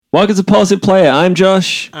Welcome to Pause It Play It. I'm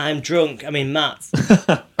Josh. I'm drunk. Matt.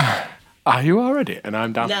 Are you already? And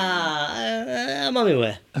I'm Dan. Nah, I'm on my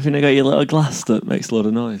way. Have you not got your little glass that makes a lot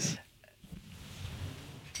of noise?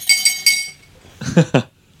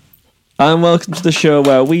 And welcome to the show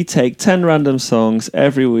where we take 10 random songs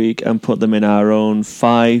every week and put them in our own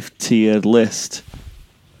 5-tiered list.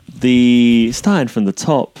 Starting from the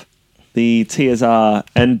top, the tiers are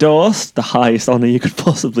endorsed, the highest honour you could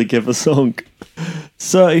possibly give a song.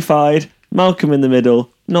 Certified, Malcolm in the middle,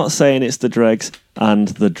 not saying it's the dregs, and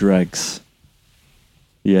the dregs.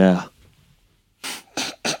 Yeah.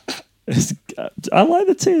 I like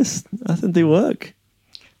the tiers. I think they work.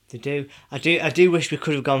 They do. I do wish we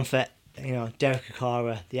could have gone for, Derek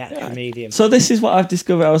Acorah, the actor medium. So this is what I've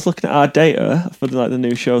discovered. I was looking at our data for the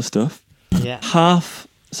new show stuff. Yeah.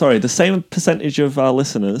 The same percentage of our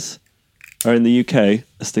listeners are in the UK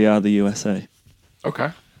as they are the USA. Okay.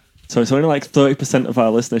 So it's only like 30% of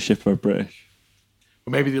our listenership are British.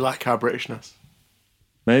 Well, maybe they like our Britishness.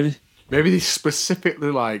 Maybe. Maybe they specifically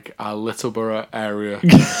like our Littleborough area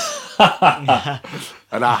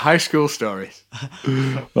and our high school stories.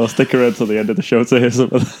 Well, stick around till the end of the show to hear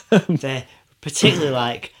some of them. They particularly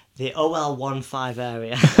like the OL15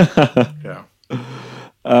 area.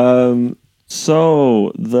 Yeah.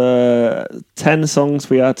 So the 10 songs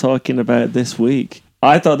we are talking about this week.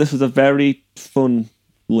 I thought this was a very fun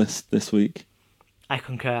list this week. I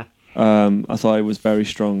concur. I thought it was very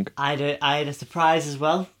strong. I had a surprise as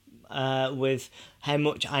well with how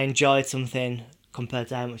much I enjoyed something compared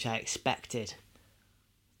to how much I expected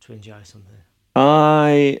to enjoy something.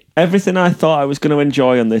 Everything I thought I was going to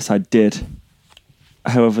enjoy on this, I did.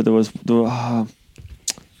 However, I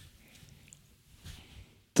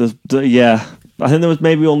think there was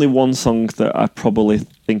maybe only one song that I probably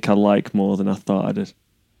think I like more than I thought I did.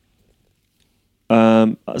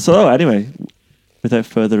 Anyway, without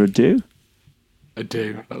further ado, I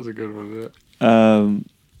do. That was a good one, isn't it?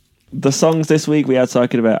 The songs this week we are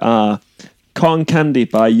talking about are Cotton Candy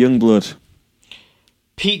by Youngblood,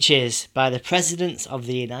 Peaches by the Presidents of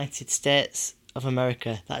the United States of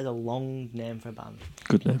America. That is a long name for a band.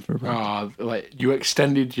 Good name for a band. You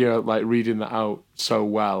extended your reading that out so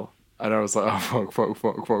well, and I was like, oh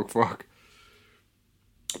fuck.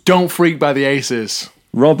 Don't Freak by the Aces.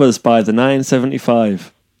 Robbers by the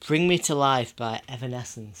 975. Bring Me to Life by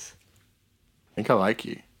Evanescence. I think I Like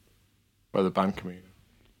You by the band comedian.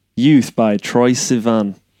 Youth by Troye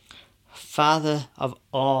Sivan. Father of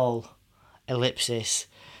All Ellipsis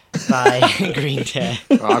by Green Day.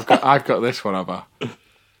 Oh, I've got this one, Abba.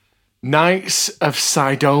 Knights of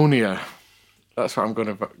Sidonia. That's what I'm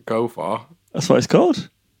going to go for. That's what it's called?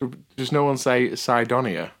 Does no one say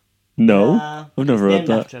Sidonia? No, I've never heard named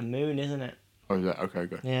that. after a moon, isn't it? Oh, is that? Okay,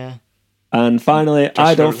 good. Yeah. And finally,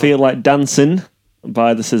 I Don't Feel Like Dancing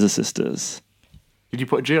by the Scissor Sisters. Did you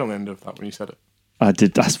put a G on the end of that when you said it? I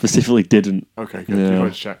specifically didn't. Okay, good. Yeah. Just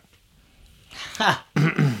wanted to check.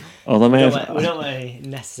 Although We don't want any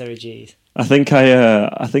necessary G's. I think I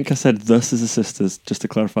said the Scissor Sisters, just to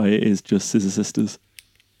clarify, it is just Scissor Sisters.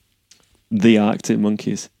 The Arctic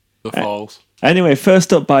Monkeys. The Falls. Anyway,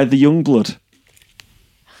 first up by the Youngblood.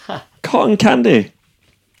 Cotton Candy.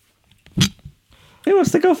 Who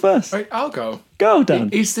wants to go first? Right, I'll go. Go, Dan.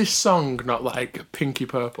 Is this song not like Pinky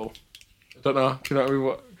Purple? I don't know. Do you know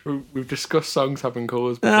what I mean? We've discussed songs having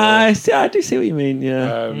colours before. I do see what you mean,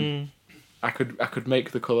 yeah. I could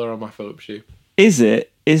make the colour on my Philips Hue. Is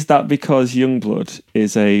that because Youngblood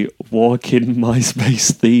is a walk-in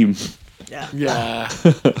MySpace theme? Yeah.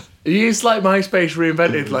 He is like MySpace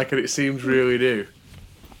reinvented, and it seems really new.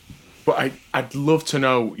 But I'd love to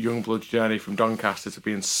know Youngblood's journey from Doncaster to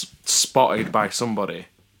being spotted by somebody.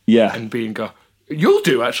 Yeah. And you'll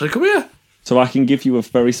do, actually, come here. So I can give you a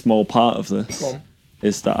very small part of this. Go on.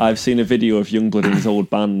 Is that I've seen a video of Youngblood and his old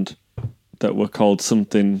band that were called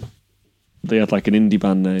something. They had like an indie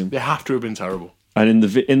band name. They have to have been terrible. And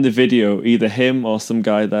in the video, either him or some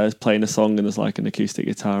guy there is playing a song and there's like an acoustic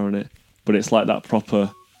guitar on it. But it's like that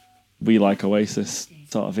proper We Like Oasis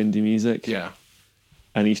sort of indie music. Yeah.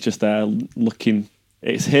 And he's just there looking.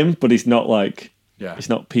 It's him, but he's not like. Yeah. He's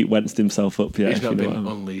not Pete Wentz himself up yet. He's not you know been what I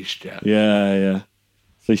mean. unleashed yet. Yeah.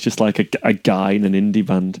 So he's just like a guy in an indie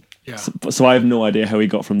band. Yeah. So I have no idea how he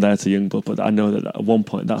got from there to Youngblood, but I know that at one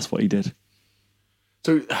point that's what he did.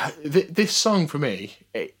 So this song for me,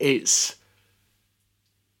 it's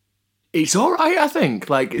all right. I think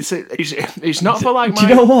it's not for like. Do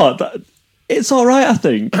you know what? It's all right. I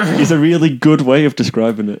think is a really good way of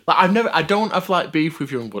describing it. I don't have like beef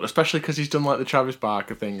with Youngblood, especially because he's done like the Travis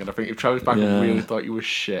Barker thing, and I think if Travis Barker really thought you was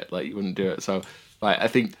shit, like you wouldn't do it. So like I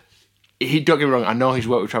think don't get me wrong. I know he's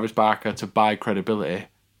worked with Travis Barker to buy credibility,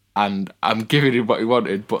 and I'm giving him what he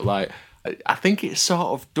wanted, but like I think it sort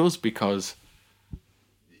of does because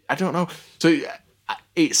I don't know. So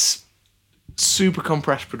it's super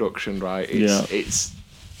compressed production, right? It's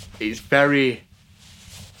very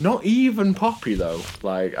not even poppy though.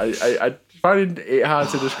 Like I find it hard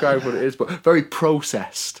to describe what it is, but very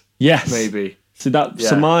processed. Yes, maybe. So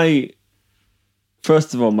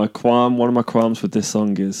first of all, one of my qualms with this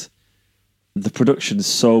song is the production is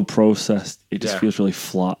so processed. It just feels really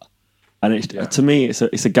flat, and to me, it's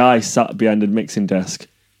a guy sat behind a mixing desk,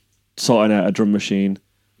 sorting out a drum machine,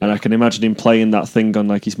 and I can imagine him playing that thing on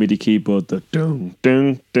like his MIDI keyboard, the dung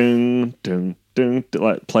dung dung dung dung,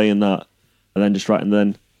 like playing that, and then just writing.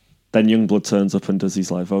 Then Youngblood turns up and does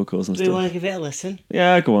these like vocals and stuff. Do you want to give it a listen?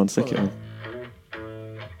 Yeah, go on, stick it on.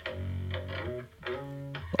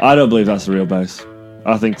 I don't believe that's the real bass.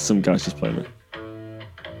 I think some guy's just playing it.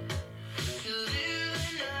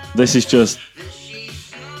 This is just...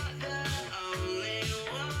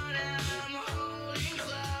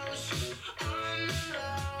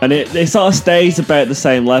 And it sort of stays about the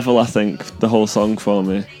same level, I think, the whole song for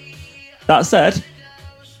me. That said,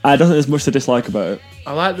 I don't think there's much to dislike about it.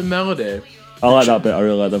 I like the melody. I like that bit. I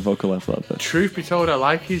really like the vocal line for that bit. Truth be told, I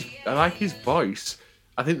like his voice.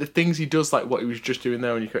 I think the things he does, like what he was just doing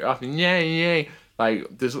there when you cut it off, yeah, like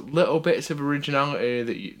there's little bits of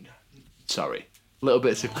originality little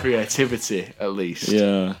bits of creativity at least.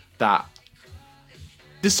 Yeah. That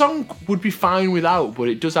the song would be fine without, but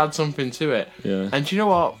it does add something to it. Yeah. And do you know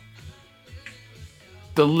what?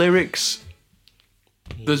 The lyrics,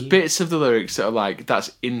 there's bits of the lyrics that are like,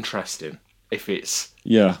 that's interesting if it's...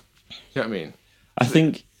 Yeah. You know what I mean? I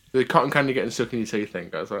think... The cotton candy getting stuck in your teeth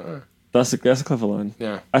thing. I was like, oh. That's a clever line.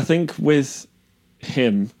 Yeah. I think with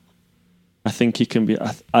him, I think he can be...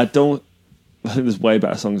 I think there's way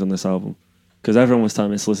better songs on this album. Because everyone was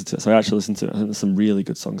telling me to listen to it. So I actually listened to it. I think there's some really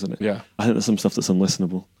good songs on it. Yeah. I think there's some stuff that's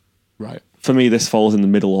unlistenable. Right. For me, this falls in the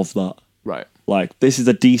middle of that. Right. Like, this is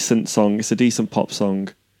a decent song. It's a decent pop song.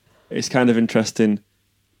 It's kind of interesting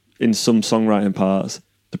in some songwriting parts.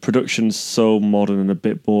 The production's so modern and a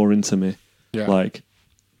bit boring to me. Yeah. Like,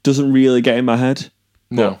 doesn't really get in my head.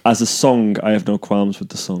 No. But as a song, I have no qualms with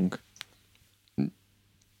the song.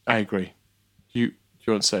 I agree. You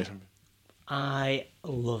want to say something? I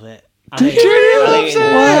love it. Did you really love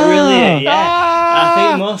it? Really, yeah. I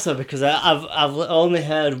think more so because I've only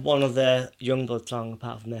heard one of the Youngblood song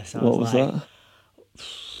apart from this. What was that?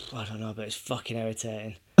 I don't know, but it's fucking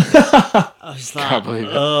irritating. I was like, Can't believe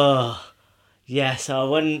it. oh, yeah.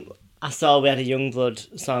 So when I saw we had a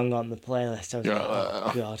Youngblood song on the playlist, I was like,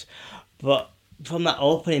 oh god. But from that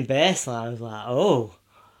opening bass line, I was like, oh,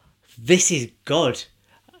 this is good.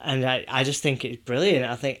 And I just think it's brilliant.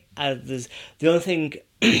 I think there's the only thing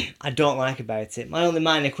I don't like about it, my only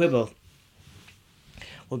minor quibble,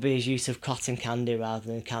 would be his use of cotton candy rather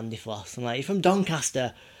than candy floss. I'm like, you're from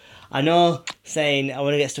Doncaster. I know saying I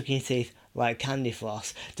want to get stuck in your teeth like candy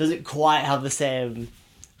floss doesn't quite have the same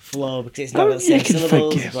flow because it's not got the same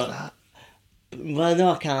syllables. Forgive that. Well,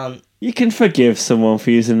 no, I can't. You can forgive someone for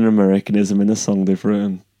using an Americanism in a song they've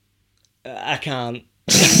written. I can't.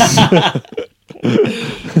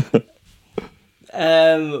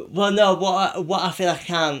 Well, no. What I feel I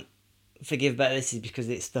can't forgive about this is because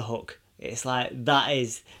it's the hook. It's like that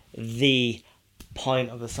is the point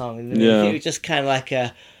of the song. And if it was just kind of like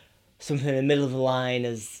something in the middle of the line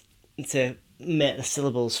as to make the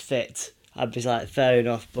syllables fit, I'd be like, fair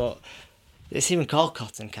enough. But it's even called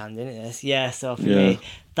cotton candy, isn't it? Yeah. So for me,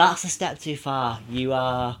 that's a step too far. You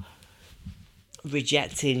are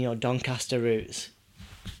rejecting your Doncaster roots.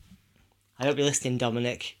 I hope you're listening,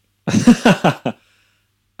 Dominic.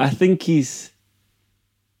 I think he's...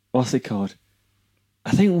 What's it called? I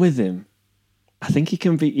think with him, I think he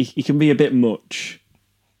can be a bit much.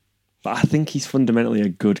 But I think he's fundamentally a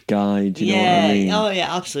good guy. Do you know what I mean? Oh,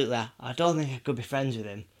 yeah, absolutely. I don't think I could be friends with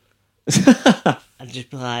him. I'd just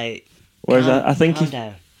be like... Whereas I think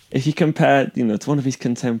down. if you compare, to one of his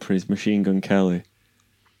contemporaries, Machine Gun Kelly,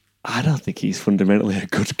 I don't think he's fundamentally a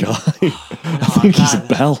good guy. I think he's a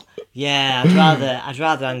bell. Yeah, I'd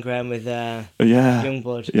rather hang around with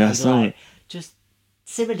Youngblood. Yeah, so just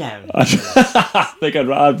simmer down. I think I'd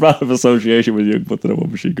rather have association with Youngblood than I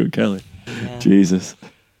want Machine Gun Kelly. Yeah. Jesus.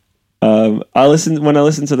 When I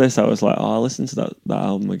listened to this, I was like, I'll listen to that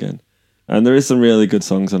album again. And there is some really good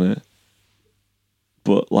songs on it.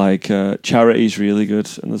 But like Charity's really good,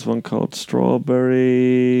 and there's one called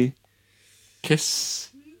Strawberry Kiss.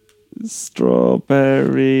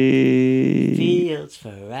 Strawberry Fields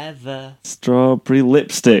Forever. Strawberry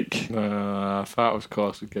Lipstick. I thought it was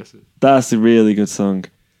close to Kiss It. That's a really good song.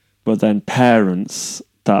 But then Parents,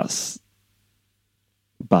 that's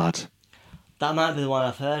bad. That might be the one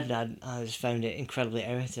I've heard, and I just found it incredibly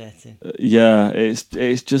irritating. Yeah,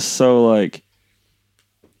 it's just so like,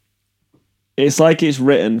 it's like it's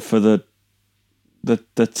written for the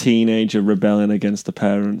teenager rebelling against the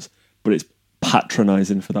parents, but it's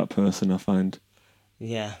patronising for that person, I find.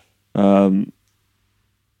 Yeah. But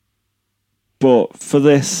for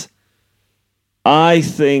this, I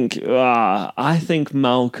think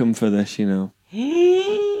Malcolm for this, you know.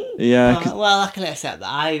 Yeah. Well, I can accept that.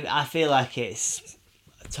 I feel like it's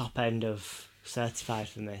top end of certified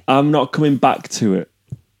for me. I'm not coming back to it,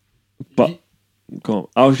 but go on.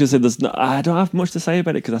 I was going to say I don't have much to say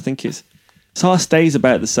about it because I think it sort of stays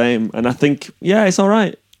about the same, and I think it's all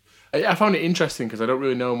right. I found it interesting because I don't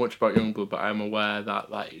really know much about Youngblood, but I'm aware that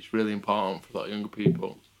it's really important for a lot of younger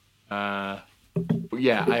people. But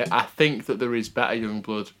yeah, I think that there is better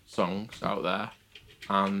Youngblood songs out there,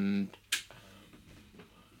 and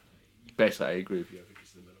basically I agree with you. I think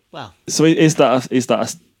it's in the middle. Well, so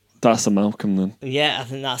that's a Malcolm then? Yeah, I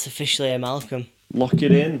think that's officially a Malcolm. Lock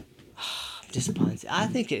it in. I'm disappointed. I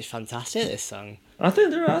think it's fantastic, this song. I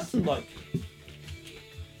think there are some like.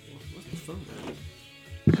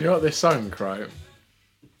 You know what this song, right?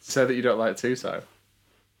 Say that you don't like Two-Time.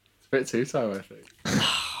 It's a bit Two-Time, I think.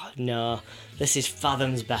 No, this is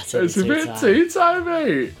fathoms better. It's a bit Two-Time,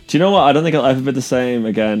 mate. Do you know what? I don't think I'll ever be the same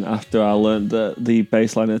again after I learned that the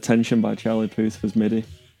bass line Attention by Charlie Puth was MIDI.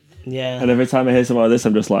 Yeah. And every time I hear something like this,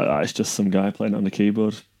 I'm just like, it's just some guy playing on the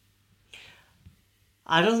keyboard.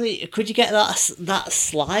 I don't think... Could you get that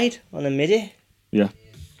slide on a MIDI? Yeah.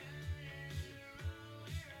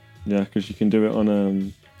 Yeah, because you can do it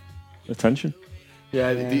on Attention.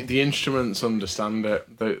 Yeah, the instruments understand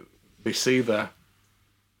it. They see the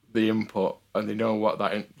input and they know what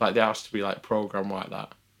that like. There has to be like programmed like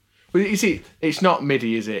that. But you see, it's not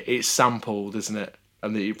MIDI, is it? It's sampled, isn't it?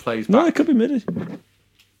 And that you plays back. No, it could be MIDI.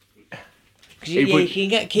 You can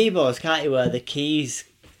get keyboards, can't you? Where the keys,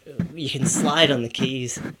 you can slide on the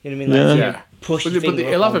keys. You know what I mean? Like push. But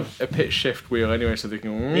it'll have a pitch shift wheel anyway, so they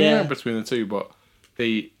can between the two. But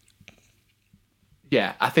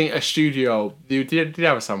I think a studio they did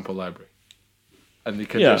have a sample library, and they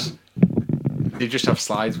could just have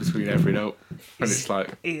slides between every note, and it's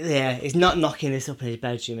like he's not knocking this up in his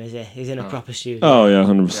bedroom, is he? He's in a proper studio. Oh yeah,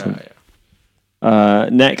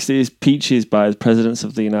 100%. Next is Peaches by the Presidents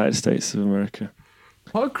of the United States of America.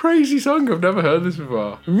 What a crazy song! I've never heard this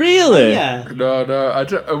before. Really? Yeah. No, I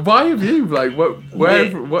don't. Why have you like what?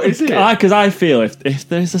 What is it? Because I feel if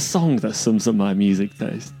there's a song that sums up my music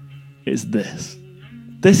taste, it's this.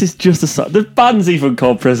 This is just a song. The band's even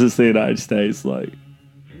called Presidents of the United States. Like,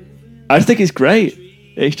 I just think it's great.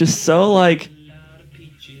 It's just so like,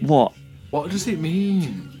 what? What does it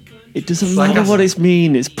mean? It doesn't matter what it's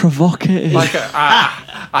mean. It's provocative. Like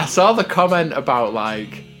I saw the comment about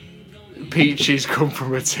like peaches come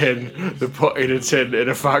from a tin. They're put in a tin in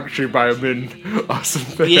a factory by a mint or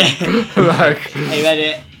something. Yeah. Like. Are you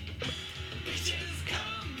ready? Peaches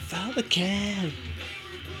come from a can.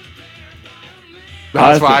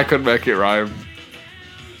 That's why I couldn't make it rhyme.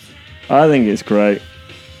 I think it's great.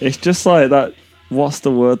 It's just like that. What's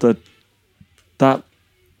the word that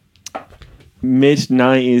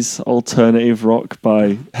mid-90s alternative rock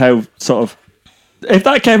by how sort of... If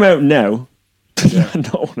that came out now, I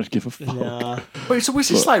don't want to give a fuck. No. Wait, so was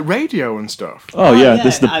this like radio and stuff? Oh yeah,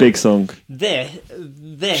 this is the big song. This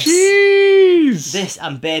Jeez! This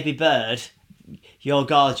and Baby Bird, You're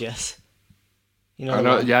Gorgeous. You know. I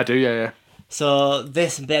know. Yeah, I do. Yeah. So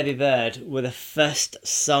this and Baby Bird were the first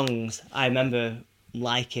songs I remember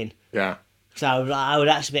liking. Yeah. So I would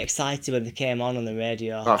actually be excited when they came on the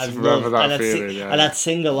radio. I remember that feeling. And I'd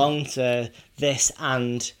sing along to this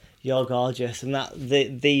and You're Gorgeous, and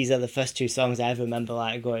these are the first two songs I ever remember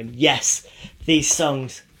like going, yes, these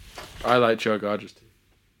songs. I like You're Gorgeous too.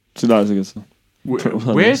 So that was a good song.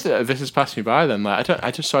 Weird that this has passed me by then. Like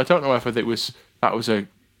I don't know whether that was a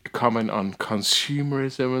comment on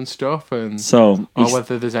consumerism and stuff, or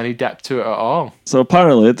whether there's any depth to it at all. So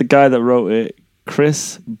apparently, the guy that wrote it,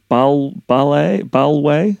 Chris Ballew,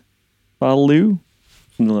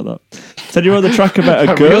 something like that, said he wrote the track about a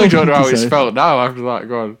girl. I really don't know how it's spelled now. After that,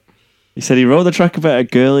 go on. He said he wrote the track about a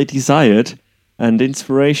girl he desired, and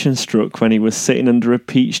inspiration struck when he was sitting under a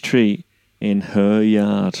peach tree in her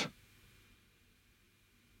yard.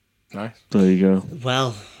 Nice. There you go.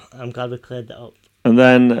 Well, I'm glad we cleared that up. And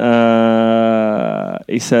then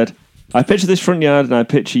he said, I picture this front yard and I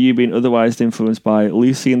picture you being otherwise influenced by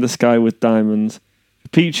Lucy in the Sky with Diamonds.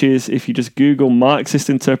 Peaches, if you just Google Marxist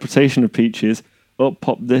interpretation of peaches, up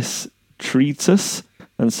pop this treatise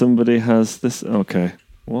and somebody has this... Okay,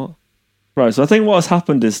 what? Right, so I think what has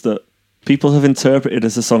happened is that people have interpreted it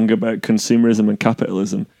as a song about consumerism and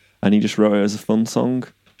capitalism, and he just wrote it as a fun song.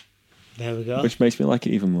 There we go. Which makes me like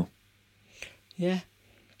it even more. Yeah.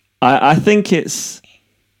 I think it's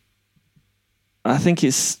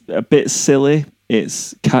a bit silly.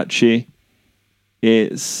 It's catchy.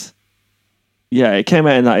 It came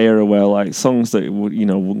out in that era where like songs that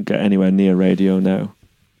wouldn't get anywhere near radio now.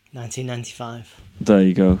 1995. There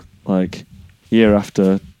you go. Like year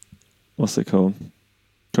after, what's it called?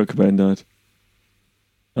 Kurt Cobain died.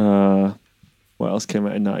 What else came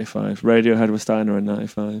out in 95? Radiohead was starting around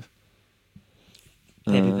 95.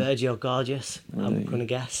 Baby Bird, You're Gorgeous. I'm gonna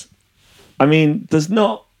guess. I mean,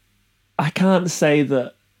 I can't say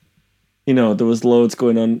that, there was loads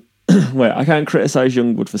going on. Wait, I can't criticise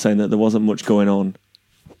Youngblood for saying that there wasn't much going on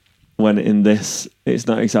when in this, it's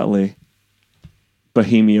not exactly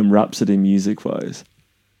Bohemian Rhapsody music-wise.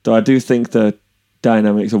 Though I do think the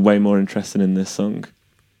dynamics are way more interesting in this song.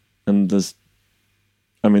 And the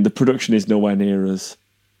production is nowhere near as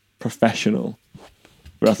professional,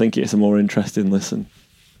 but I think it's a more interesting listen.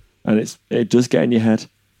 And it does get in your head.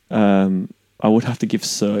 I would have to give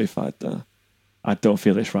Certified there. I don't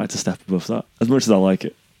feel it's right to step above that, as much as I like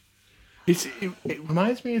it. It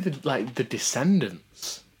reminds me of the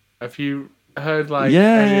Descendants. Have you heard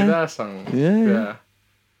any of their songs? Yeah.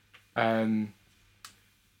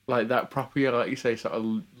 Like that proper, like you say, sort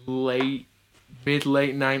of late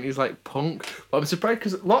 90s like punk. But I'm surprised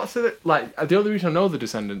because lots of it, like the only reason I know the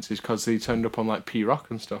Descendants is because they turned up on like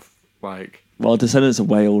P-Rock and stuff. Like, well, Descendants are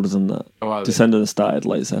way older than that. Oh, are they? Descendants started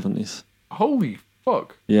late 70s. Holy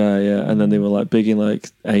fuck! Yeah, and then they were like big in like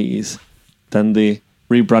 80s. Then they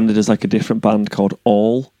rebranded as like a different band called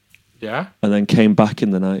All. Yeah. And then came back in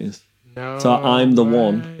the 90s. No. So I'm the way.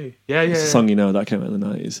 One. Yeah. It's a song that came out in the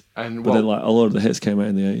 90s. And but then like a lot of the hits came out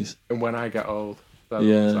in the 80s. And When I Get Old.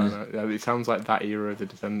 Yeah. It sounds like that era of the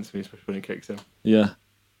Descendants, especially when it kicks in. Yeah.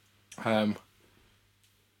 I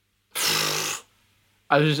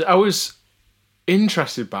was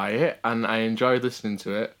interested by it and I enjoyed listening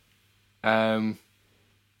to it. But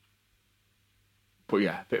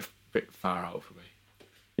yeah, a bit far out for me.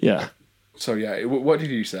 Yeah. So yeah, what did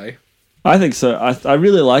you say? I think so. I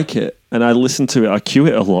really like it, and I listen to it. I cue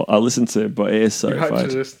it a lot. I listen to it, but it is Certified. You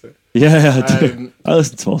actually listen to it? Yeah, I do. I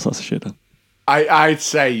listen to all sorts of shit. I'd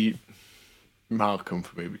say Malcolm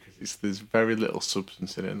for me because there's very little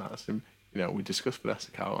substance in it. And that's we discussed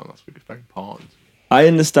Vanessa Carlton last week. It's very important. I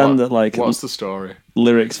understand that what's the story?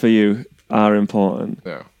 Lyrics for you are important.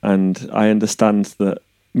 Yeah. And I understand that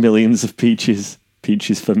millions of peaches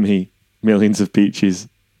for me, millions of peaches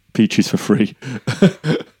for free.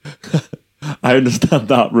 I understand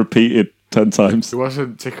that repeated 10 times. It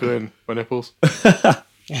wasn't tickling my nipples. That's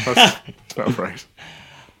not a phrase.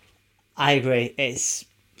 I agree. It's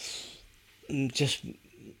just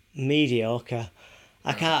mediocre.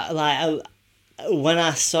 I can't when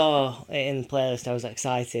I saw it in the playlist, I was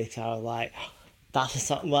excited. Cause I was like, that's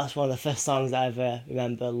one of the first songs I ever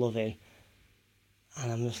remember loving.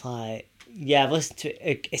 And I'm just like, yeah, I've listened to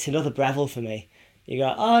it. It's another Breville for me. You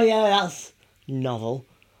go, oh yeah, that's novel.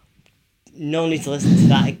 No need to listen to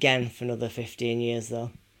that again for another 15 years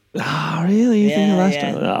though. Ah, really? You think the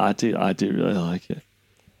yeah. No, I do really like it.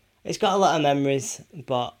 It's got a lot of memories,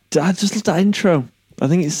 but I just love that intro. I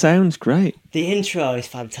think it sounds great. The intro is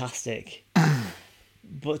fantastic.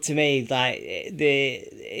 But to me,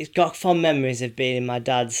 it's got fond memories of being in my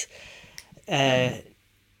dad's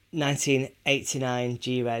 1989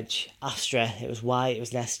 G-Reg Astra. It was white, it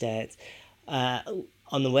was an estate. On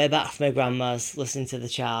the way back from my grandma's, listening to the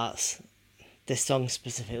charts, this song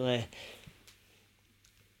specifically.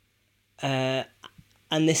 And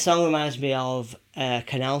this song reminds me of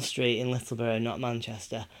Canal Street in Littleborough, not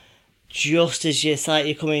Manchester. Just as you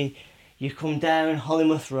come down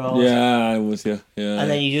Hollingworth Road. Yeah, I was, yeah.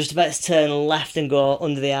 And then you're just about to turn left and go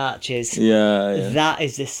under the arches. Yeah. That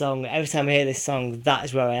is this song. Every time I hear this song, that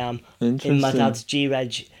is where I am. In my dad's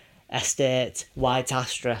G-Reg estate, white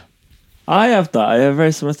Astra. I have that. I have a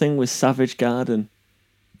very similar thing with Savage Garden.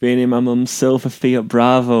 Being in my mum's silver Fiat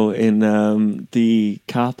Bravo in the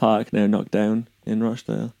car park now knocked down in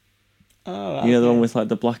Rochdale. Oh, right. You know, the one with like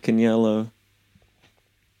the black and yellow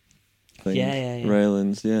thing. Yeah.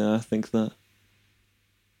 Railings. Yeah, I think that.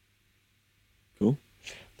 Cool.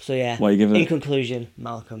 So yeah. What are you giving it? In conclusion,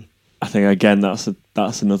 Malcolm. I think again that's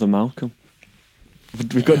another Malcolm.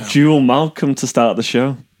 We've got dual Malcolm to start the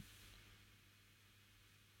show.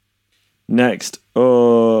 Next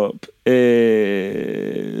up is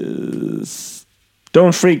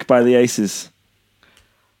Don't Freak by the Aces.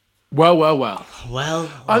 Well.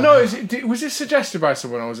 I know. Was this suggested by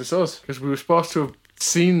someone or was this us? Because we were supposed to have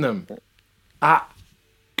seen them at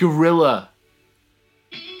Gorilla.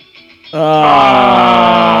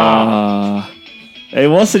 It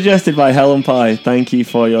was suggested by Helen Pye. Thank you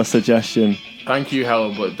for your suggestion. Thank you,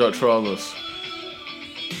 Helen, but don't troll us.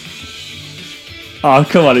 Oh,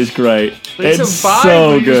 come on, it's great. It's fine,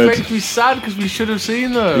 so but good. It just makes me sad because we should have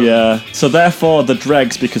seen them. Yeah. So therefore, the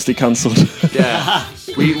Dregs, because they cancelled. Yeah.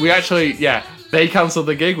 we actually, they cancelled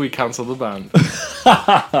the gig, we cancelled the band.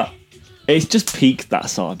 It's just peak that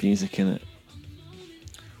sort of music, innit?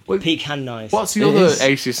 Peak hand noise. What's the other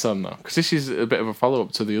Aces song, though? Because this is a bit of a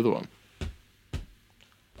follow-up to the other one.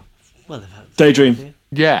 Well, they've had Daydream.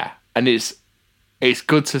 Yeah, and it's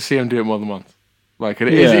good to see them do it more than once. Like,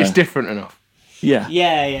 it's different enough. Yeah.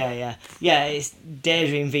 Yeah, it's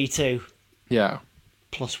Daydream V2 Yeah.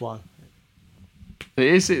 +1.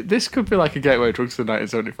 This could be like a gateway drug to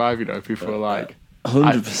 1975, you know, people are like...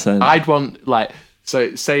 100%. I'd want, like...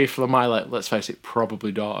 So, say if my, let's face it,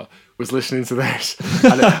 probably daughter was listening to this,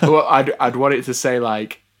 and I'd want it to say,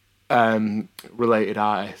 like, related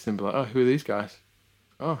artists, and be like, oh, who are these guys?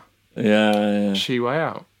 Oh. Yeah. She Way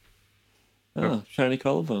Out. Oh, shiny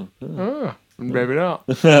collarbone. Oh, maybe not.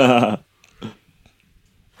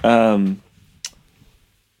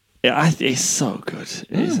 It's so good,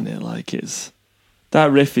 isn't it? Like,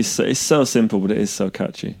 that riff is it's so simple, but it is so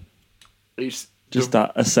catchy. It's just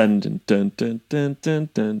that ascending. Dun, dun, dun, dun,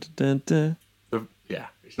 dun, dun, dun. Yeah,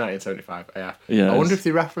 it's 1975. Yeah. Yeah. I wonder if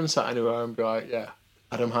they reference that anywhere and be like, yeah,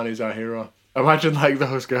 Adam Haney's our hero. Imagine like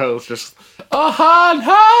those girls just, oh,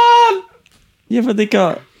 Han! Yeah, but they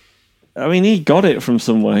got. I mean, he got it from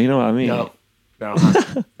somewhere. You know what I mean? No. No.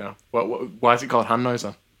 Why is it called hand noise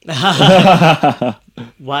then?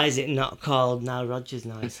 Why is it not called Now Rogers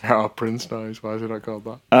Noise? Or Prince noise? Why is it not called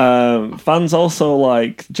that? Fans also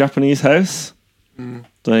like Japanese House.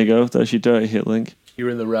 There you go. There's your dirty hit link. You're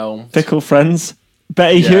in the realm. Fickle Friends.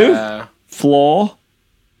 Betty Who. Floor.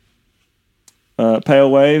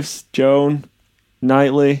 Pale Waves. Joan.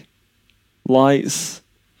 Nightly. Lights.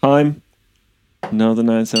 Haim. No, the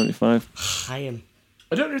 975. Haim.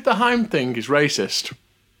 I don't know if the Haim thing is racist.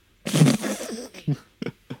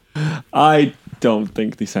 I don't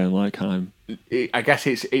think they sound like Haim. I guess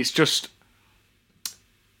it's just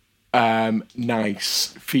nice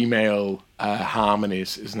female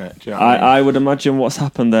harmonies, isn't it? Do you know what I mean? I would imagine what's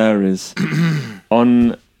happened there is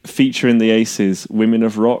on featuring the Aces, Women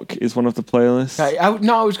of Rock is one of the playlists. I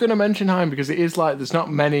was going to mention Haim because it is like there's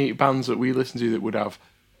not many bands that we listen to that would have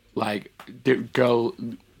like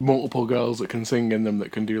multiple girls that can sing in them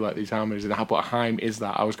that can do like these harmonies. And but Haim is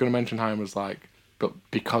that. I was going to mention Haim as like, but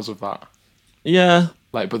because of that. Yeah.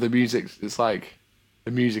 Like, but the music, it's like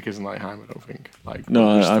the music isn't like Haim. I don't think. Like,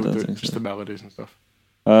 no, I don't think just so. the melodies and stuff.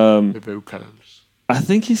 The vocals. I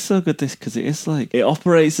think he's so good this because it is like it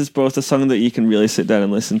operates as both a song that you can really sit down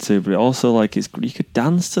and listen to, but it also like you could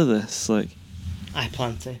dance to this. Like, I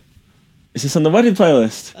plan to. Is this on the wedding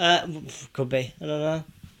playlist? Could be. I don't know.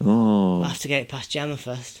 Oh. I'll have to get it past Gemma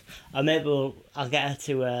first. Or maybe I'll get her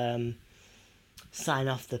to sign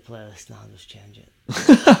off the playlist and I'll just change it.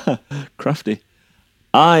 Crafty.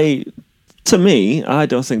 To me, I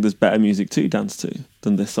don't think there's better music to dance to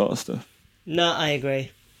than this sort of stuff. No, I agree.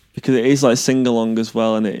 Because it is like sing-along as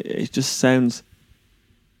well, and it just sounds...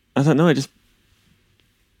 I don't know,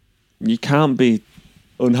 you can't be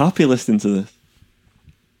unhappy listening to this.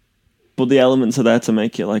 But the elements are there to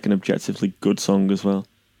make it like an objectively good song as well.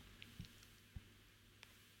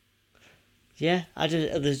 Yeah, I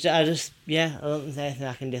don't think there's anything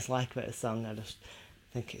I can dislike about the song. I just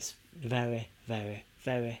think it's very, very,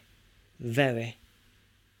 very, very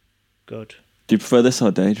good. Do you prefer this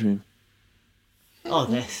or Daydream? Oh,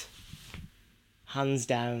 this. Hands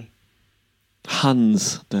down.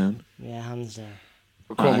 Hands down. Yeah, hands down.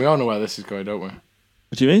 But come on, we all know where this is going, don't we? What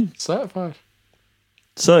do you mean? Certified.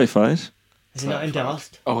 Certified? Is it not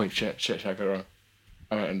endorsed? Oh wait, shit, I got it wrong.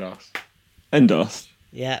 I meant endorsed. Endorsed.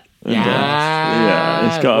 Yeah. Endorsed.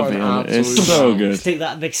 Yeah, it's got to be on it. It's so good. Stick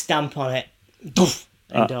that big stamp on it. Doof.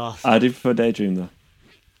 Endorsed. I do prefer Daydream though.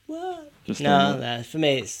 What? Just No, for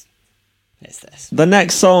me it's this. The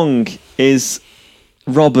next song is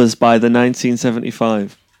Robbers by the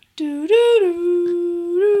 1975.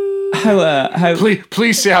 How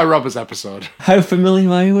Please see our Robbers episode. How familiar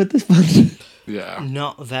are you with this band? Yeah.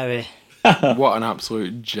 Not very. What an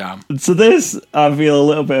absolute jam. So this, I feel a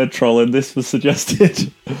little bit of trolling. This was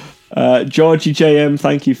suggested. Georgie JM,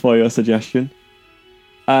 thank you for your suggestion.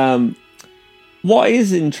 What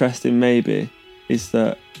is interesting maybe is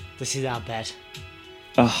that... This is our bed.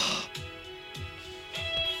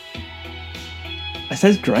 It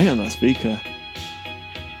sounds great on that speaker.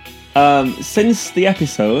 Since the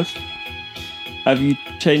episode, have you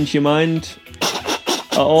changed your mind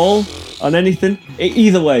at all on anything?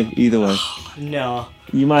 Either way. No.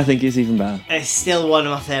 You might think it's even better. It's still one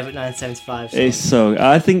of my favourite 1975 songs. It's so.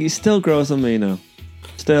 I think it still grows on me now.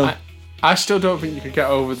 Still. I still don't think you could get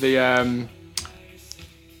over the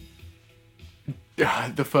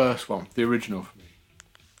first one, the original for me.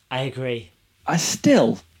 I agree. Do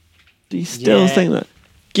you still think that?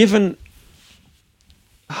 Given.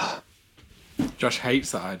 Josh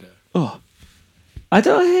hates that idea. Oh. I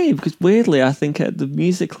don't hate it because weirdly I think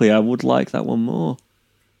musically I would like that one more.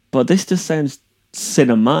 But this just sounds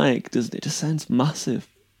cinematic, doesn't it? It just sounds massive.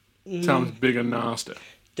 Sounds big and nasty.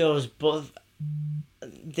 Does, but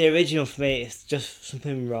the original for me is just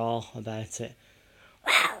something raw about it.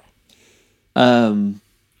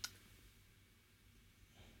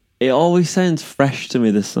 It always sounds fresh to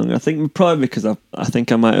me, this song. I think probably because I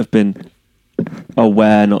think I might have been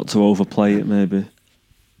aware not to overplay it, maybe.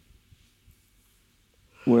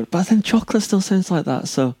 But then Chocolate still sounds like that,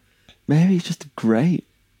 so maybe it's just great.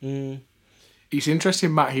 It's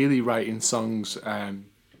interesting Matt Healy writing songs that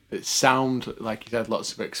sound like he's had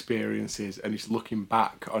lots of experiences and he's looking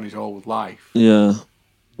back on his whole life. Yeah.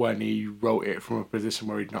 When he wrote it from a position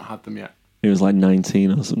where he'd not had them yet. He was like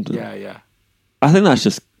 19 or something. Yeah. I think that's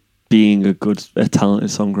just being a talented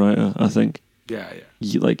songwriter, I think. Yeah.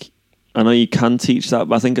 I know you can teach that,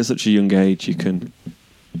 but I think at such a young age you can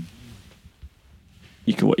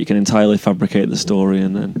entirely fabricate the story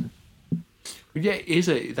and then. Yeah, it is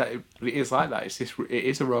like that. It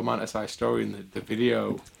is a romanticized story, and the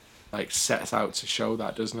video sets out to show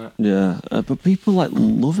that, doesn't it? Yeah, but people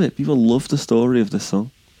love it. People love the story of this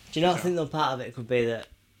song. Do you not think that part of it could be that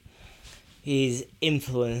he's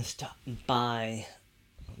influenced by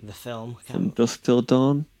the film? From Dusk Till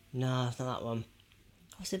Dawn? No, it's not that one.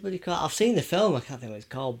 What's it bloody called? I've seen the film. I can't think what it's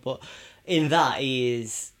called, but in that he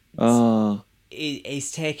is.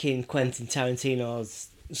 He's taking Quentin Tarantino's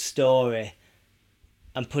story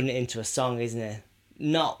and putting it into a song, isn't he?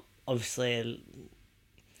 Not, obviously,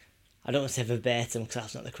 I don't want to say verbatim because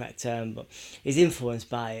that's not the correct term, but he's influenced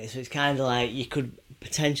by it. So it's kind of like you could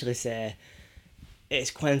potentially say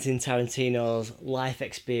it's Quentin Tarantino's life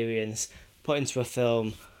experience put into a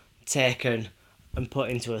film, taken and put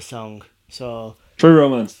into a song. So True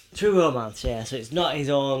Romance. True Romance, yeah. So it's not his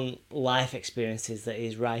own life experiences that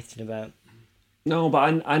he's writing about. No,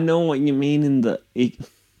 but I know what you mean in that you've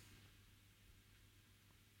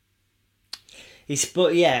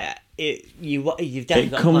definitely it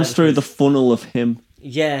got comes through the funnel of him.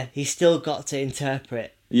 Yeah, he's still got to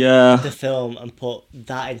interpret the film and put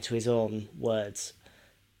that into his own words.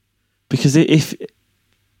 Because if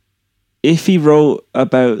he wrote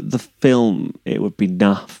about the film, it would be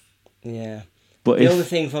naff. Yeah. But the only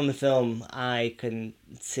thing from the film I can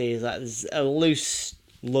see is that there's a loose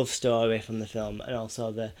love story from the film, and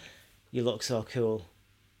also the "You Look So Cool."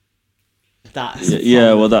 That's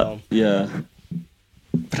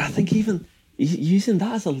But I think even using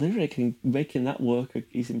that as a lyric and making that work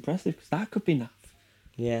is impressive because that could be naff.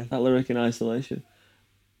 Yeah. That lyric in isolation.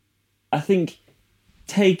 I think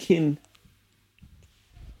taking.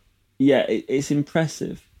 Yeah, it's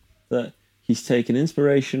impressive that he's taken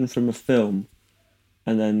inspiration from a film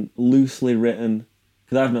and then loosely written.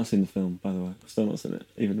 Because I've not seen the film, by the way. I've still not seen it.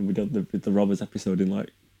 Even though we did the Robbers episode in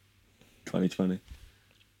 2020.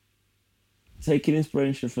 Taking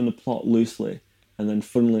inspiration from the plot loosely and then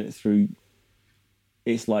funneling it through.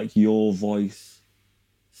 It's like your voice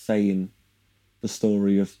saying the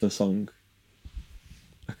story of the song.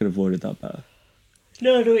 I could have avoided that better.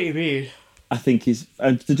 No, I know what you mean. I think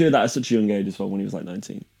and to do that at such a young age as well, when he was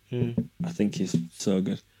 19, I think he's so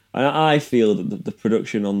good. And I feel that the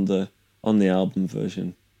production on the album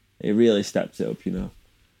version, it really steps it up,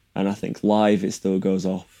 And I think live it still goes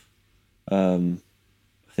off. I don't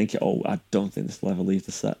think this will ever leave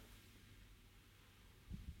the set.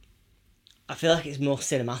 I feel like it's more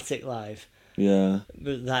cinematic live. Yeah.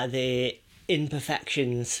 Like the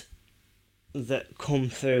imperfections that come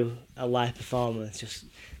through a live performance just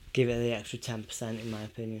give it the extra 10%, in my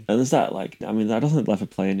opinion. And there's that, I don't think they'll ever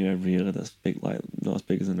play anywhere really that's big, not as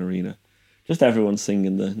big as an arena. Just everyone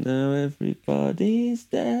singing the "Now Everybody's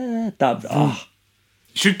Dead." You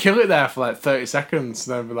should kill it there for 30 seconds,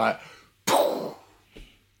 and then be like,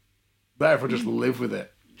 let everyone just live with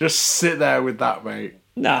it. Just sit there with that, mate.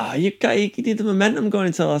 Nah, you need the momentum going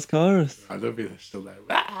into the last chorus. I don't be still there.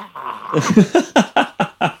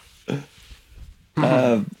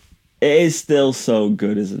 It is still so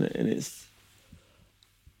good, isn't it? And it's.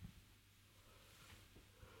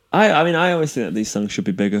 I always think that these songs should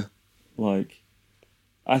be bigger.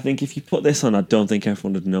 I think if you put this on, I don't think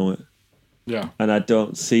everyone would know it. Yeah. And I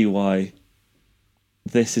don't see why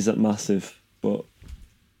this isn't massive, but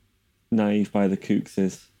Naive by the Kooks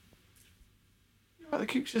is. But the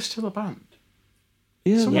Kooks are still a band.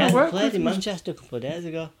 Yeah, Some- Yeah, Where they played in was- Manchester a couple of days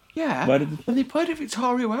ago. Yeah, Where did- and they played at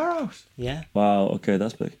Victoria Warehouse. Yeah. Wow, okay,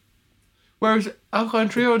 that's big. Whereas Alkaline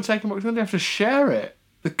Trio and Taking Back Sunday have to share it.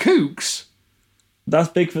 The Kooks? That's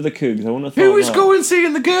big for the Kooks. I wouldn't have thought Who is that. going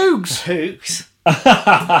seeing the Kooks? Hooks.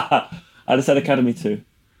 I just said Academy 2.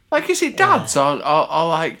 Like, is it dads or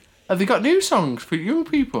like, have they got new songs for young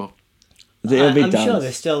people? It'll be I'm dance. sure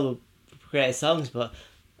there's still great songs, but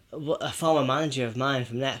a former manager of mine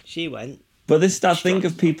from Next, she went. But this is that thing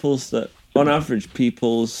of people's that, on average,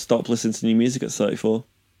 people stop listening to new music at 34.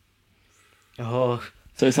 Oh,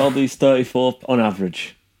 So it's all these 34 on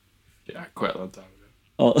average. Yeah, quite a long time ago.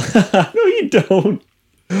 Oh, no, you don't.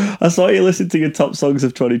 I saw you listen to your top songs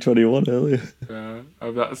of 2021 earlier. That's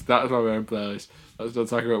my main playlist. That's not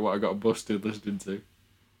talking about what I got busted listening to.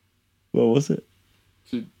 What was it?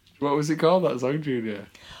 What was it called, that song, Junior?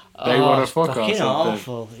 They Wanna Fuck or fucking something.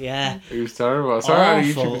 awful, yeah. It was terrible. I saw it on a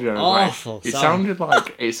Awful, YouTube video. awful It song.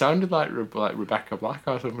 sounded like Rebecca Black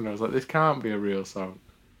or something. I was like, this can't be a real song.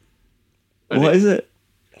 And What is it?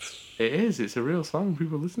 It is. It's a real song.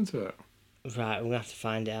 People listen to it. Right, we're gonna have to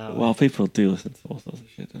find it out. Well, people do listen to all sorts of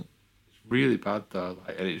shit, don't It's really bad though.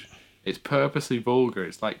 Like, and it's purposely vulgar.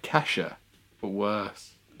 It's like Kesha, but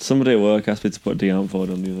worse. they? Somebody at work asked me to put Dion Ford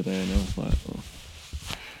on the other day, and I was like, oh,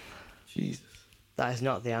 Jesus. That is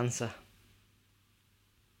not the answer.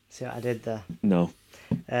 See what I did there? No.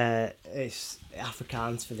 It's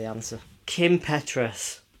Afrikaans for the answer. Kim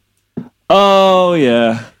Petras. Oh,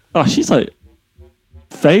 yeah. Oh, she's like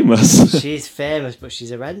famous. She's famous, but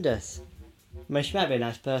she's horrendous. I mean, she might be a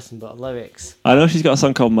nice person, but lyrics. I know she's got a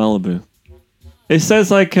song called Malibu. It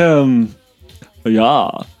says like,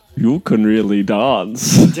 yeah, you can really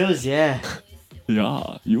dance. It does, yeah.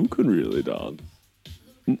 Yeah, you can really dance.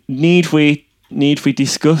 Need we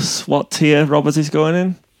discuss what tier Roberts is going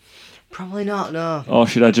in? Probably not, no. Or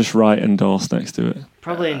should I just write endorse next to it?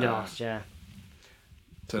 Probably endorsed, yeah.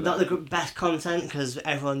 So Not the best content, because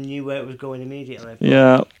everyone knew where it was going immediately. But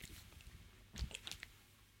Yeah.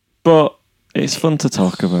 But it's fun to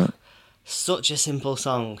talk about. such a simple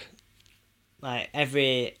song. Like,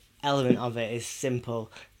 every element of it is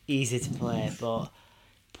simple, easy to play, but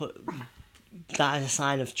that is a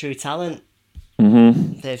sign of true talent.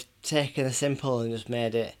 Mm-hmm. They've taken the simple and just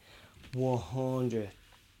made it 100.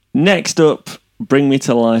 Next up, Bring Me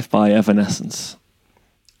to Life by Evanescence.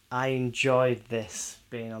 I enjoyed this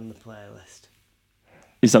being on the playlist.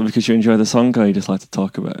 Is that because you enjoy the song or you just like to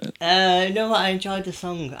talk about it? You know what? I enjoyed the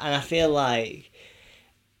song, and I feel like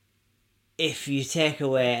if you take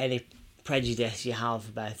away any prejudice you have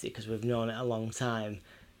about it, because we've known it a long time,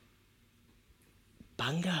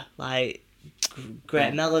 banger. Like,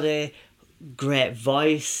 great melody, great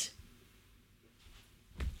voice.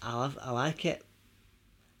 I like it.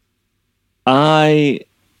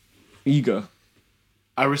 You go.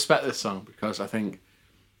 I respect this song because I think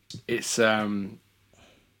it's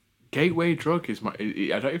gateway drug is my.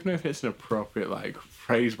 I don't even know if it's an appropriate like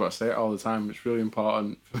phrase, but I say it all the time. It's really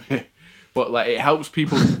important for me. But like, it helps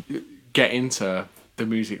people get into the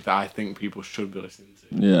music that I think people should be listening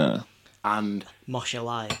to. Yeah. And Moshe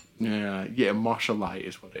Light. yeah, Moshe Light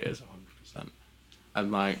is what it is, 100%.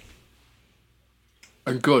 And like,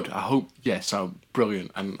 and good. I hope, so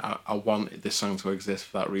brilliant. And I wanted this song to exist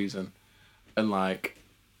for that reason. And like,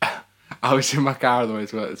 I was in my car on the way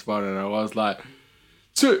to work this morning, and I was like,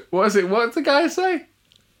 what is it? What's the guy say?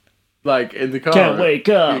 Like in the car. Can't wake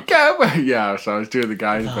up. Can't wait. Yeah, so I was doing the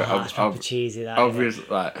guys bit That's proper cheesy, that. obviously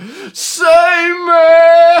like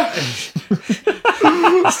Simon.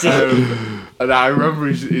 And I remember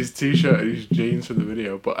his t-shirt and his jeans from the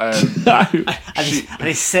video, but and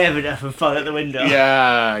he's saving it from falling out the window.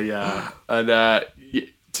 yeah, and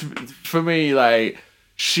for me, like,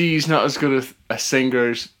 she's not as good a singer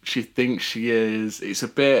as she thinks she is. It's a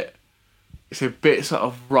bit sort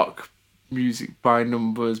of rock music by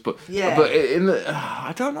numbers, but in the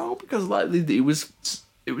I don't know, because like it was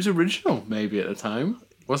original maybe at the time,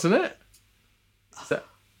 wasn't it?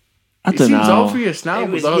 I It don't seems know. obvious now. It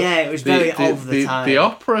was, but it was very of the time. The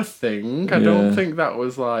opera thing, I don't think that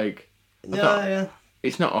was like. Yeah.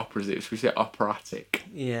 It's not operas. It's we say operatic.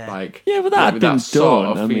 Yeah. Like, Yeah, but that had with been that sort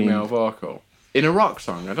done, of I mean- female vocal in a rock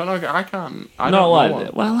song. I don't know. I can't. I Not don't like know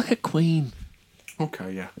that. Well, like a Queen.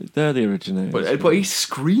 Okay, yeah. They're the originators. But he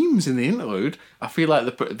screams in the interlude. I feel like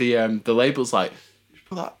the label's like, just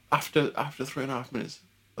put that after 3.5 minutes.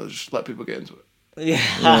 Let's just let people get into it.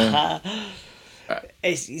 Yeah.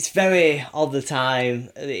 It's very of the time.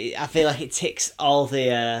 I feel like it ticks all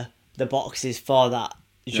the boxes for that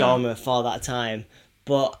genre for that time,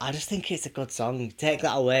 but I just think it's a good song. Take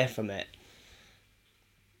that away from it.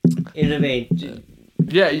 You know what I mean?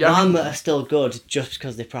 Yeah. One that are still good just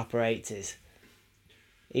because they're proper 80s.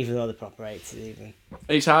 Even though they're proper 80s, even.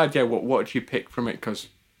 It's hard, yeah. What do you pick from it? Because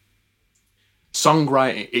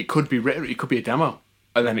songwriting, it could be written, it could be a demo,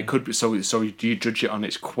 and then it could be. So do you judge it on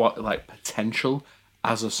its potential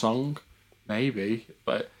as a song? Maybe,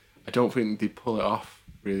 but I don't think they pull it off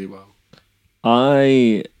really well.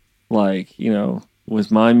 I with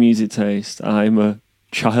my music taste, I'm a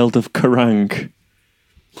child of Kerrang.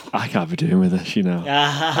 I can't be doing with this,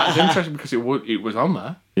 That's interesting because it was on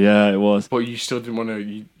there. Yeah, it was. But you still didn't want to.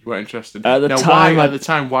 You weren't interested. At the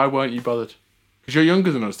time, why weren't you bothered? Because you're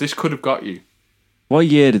younger than us. This could have got you. What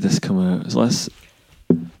year did this come out? Let's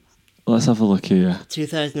have a look here.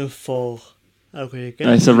 2004. Okay, good.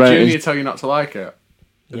 It's Junior tell you not to like it.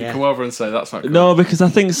 Did you come over and say that's not good? No, because I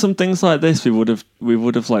think some things like this we would have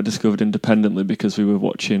discovered independently because we were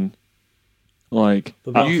watching But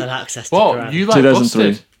we had access to Kerrang. You like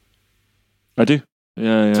 2003. Busted? I do.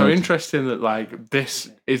 Yeah. So interesting that this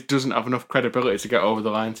doesn't have enough credibility to get over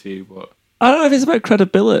the line to you, but I don't know if it's about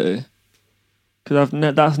credibility because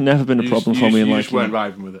that's never been a problem for me. You just weren't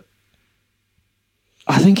vibing with it.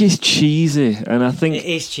 I think it's cheesy, and I think it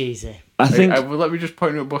is cheesy. I think. Let me just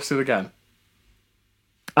point you at Busted again.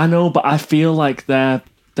 I know, but I feel like they're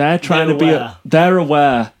trying to be they're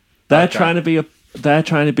aware. They're trying to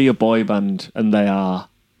be a boy band, and they are.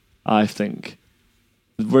 I think.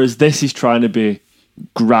 Whereas this is trying to be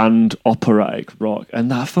grand operatic rock, and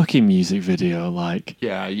that fucking music video,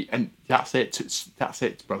 yeah, and that's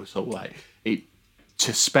it, bro. So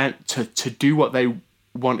to do what they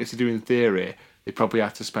wanted to do in theory, they probably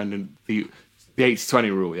had to spend the 80-20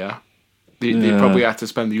 rule, yeah. They probably had to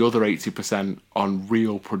spend the other 80% on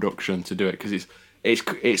real production to do it because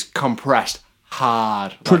it's compressed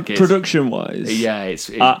hard. Production wise, yeah.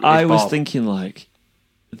 I was thinking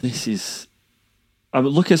this is. I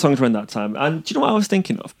would look at songs around that time, and do you know what I was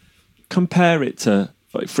thinking of? Compare it to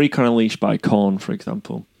Freak on a Leash by Korn, for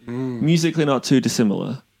example. Musically not too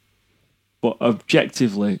dissimilar, but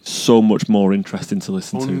objectively so much more interesting to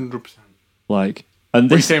listen to. 100%. And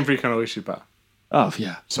this. What are you saying Freak on a Leash is better? Oh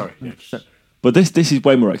yeah, sorry. But this is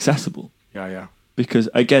way more accessible. Yeah. Because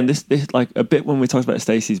again, this a bit when we talked about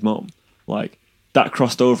Stacey's mom, that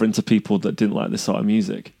crossed over into people that didn't like this sort of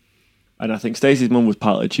music, and I think Stacey's mom was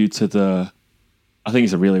partly due to I think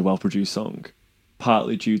it's a really well produced song,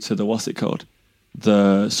 partly due to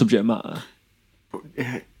the subject matter. But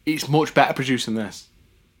it's much better produced than this.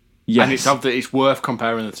 Yes, and it's worth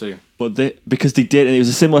comparing the two. But because they did, and it was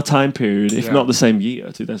a similar time period, if not the same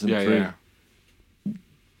year, 2003. Yeah.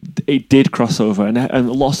 It did cross over,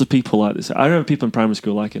 and lots of people like this. I remember people in primary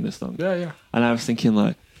school liking this song. Yeah. And I was thinking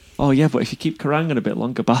oh yeah, but if you keep Kerrang! A bit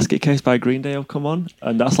longer, Basket Case by Green Day will come on,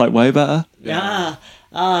 and that's way better. Yeah.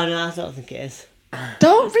 Oh no, I don't think it is.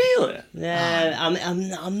 Don't really? Yeah,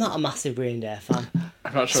 I'm not a massive Green Day fan.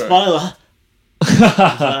 I'm not sure. Spoiler.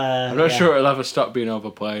 I'm not sure it'll ever stop being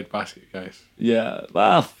overplayed, Basket Case. Yeah,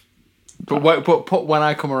 well. But when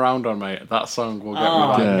I come around on, mate, that song will get me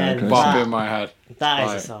bopping in my head. That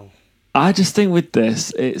is a song. I just think with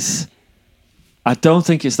this, I don't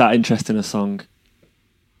think it's that interesting a song.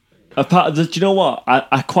 Do you know what?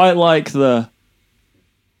 I quite like the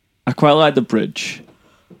bridge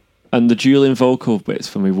and the dueling vocal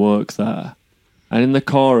bits when we work there, and in the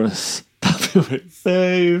chorus, save me,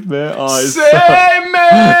 save me.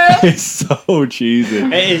 It's so cheesy.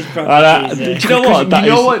 It is probably cheesy. Do you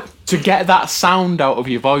know what? To get that sound out of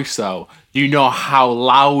your voice, though, you know how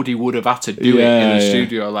loud he would have had to do it in the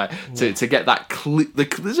studio, to get that.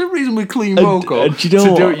 There's a reason with clean vocal. Do you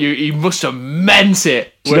know what? He must have meant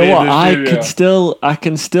it. Do you know what? I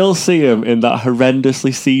can still see him in that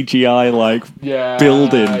horrendously CGI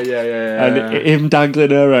building, and him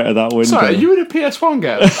dangling her out of that window. Sorry, are you in a PS1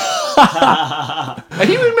 game? Are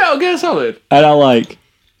you in Metal Gear Solid? And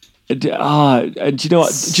and do you know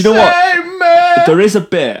what? Do you know what? There is a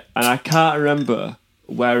bit, and I can't remember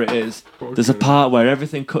where it is. There's a part where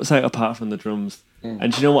everything cuts out apart from the drums.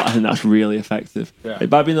 And do you know what? I think that's really effective. Yeah. It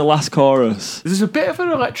might be in the last chorus. There's a bit of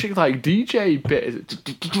an electric DJ bit.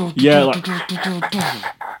 Yeah,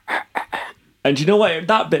 and do you know what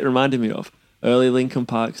that bit reminded me of? Early Linkin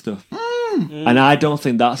Park stuff. And I don't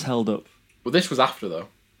think that's held up. Well, this was after though.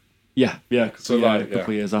 Yeah. So a couple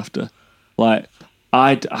of years after.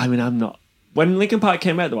 I'm not. When Linkin Park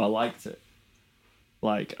came out though, I liked it.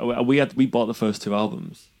 We bought the first two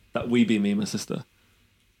albums. That We Be Me and My Sister.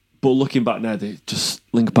 But looking back now,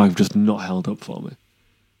 Linkin Park have just not held up for me.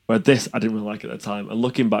 Where I didn't really like it at the time. And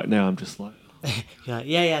looking back now, I'm just like...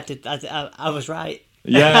 Yeah, I was right.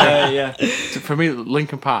 Yeah. For me,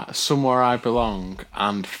 Linkin Park, Somewhere I Belong,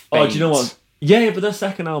 and Faint. Oh, do you know what? Yeah, but their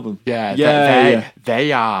second album. Yeah, yeah.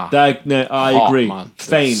 they are. No, I hot, agree. Man.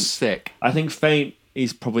 Faint, sick. I think Faint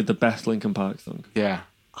is probably the best Linkin Park song. Yeah.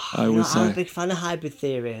 I would say. I'm a big fan of Hybrid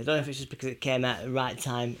Theory. I don't know if it's just because it came out at the right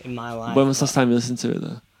time in my life. When was the last time you listened to it,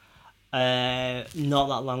 though? Not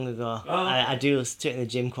that long ago. Oh. I do listen to it in the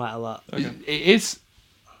gym quite a lot. Okay. It is.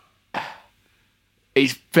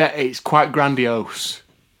 It's quite grandiose.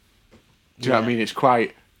 Do you know what I mean? It's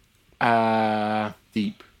quite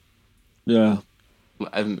deep. Yeah.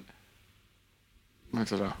 And I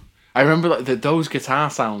don't know. I remember like those guitar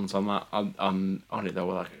sounds on that on it though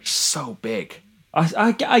were like so big.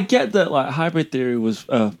 I get that like Hybrid Theory was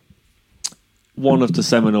one of the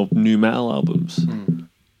seminal new metal albums,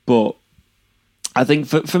 but I think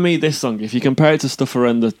for me this song, if you compare it to stuff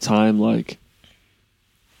around the time, like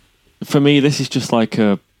for me this is just like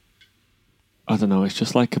I don't know, it's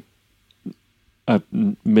just like a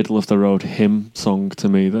middle of the road hymn song to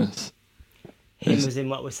me. This Him was in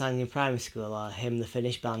what we sang in primary school, or Him the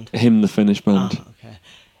Finnish band? Him the Finnish band. Oh, okay.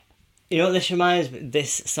 You know what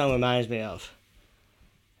this song reminds me of?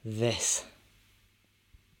 This.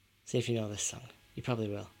 See if you know this song. You probably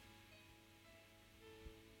will.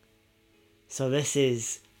 So this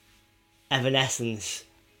is Evanescence,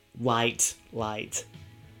 Light.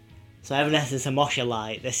 So Evanescence and Moshe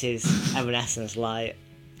Light. This is Evanescence Light.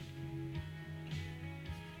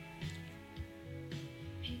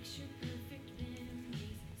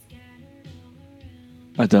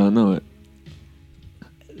 I don't know it.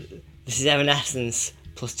 This is Evanescence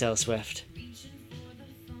plus Taylor Swift.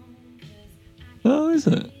 Oh, is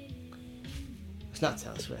it? It's not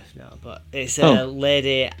Taylor Swift, no, but it's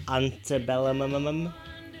Lady Antebellum.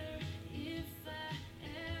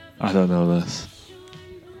 I don't know this.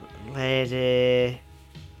 Lady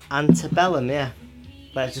Antebellum, yeah.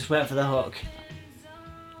 But just wait for the hook.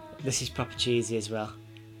 This is proper cheesy as well.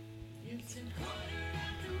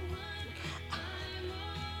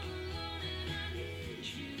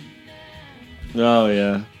 Oh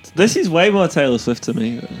yeah, this is way more Taylor Swift to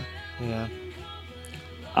me. Yeah.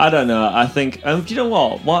 I don't know. I think. Do you know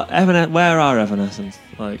what? Where are Evanescence?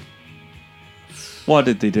 Like, what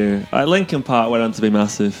did they do? Linkin Park went on to be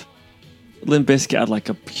massive. Limp Bizkit had like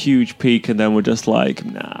a huge peak, and then we're just like,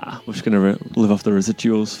 nah, we're just gonna live off the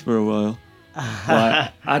residuals for a while.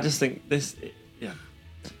 Like, I just think this. Yeah.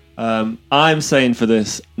 I'm saying for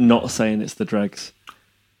this, not saying it's the Dregs,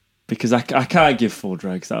 because I can't give full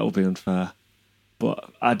Dregs. That will be unfair.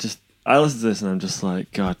 But I listen to this and I'm just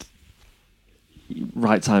like, God,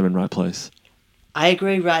 right time and right place. I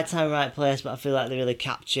agree, right time, right place, but I feel like they really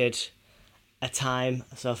captured a time.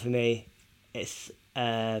 So for me, it's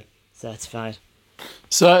certified.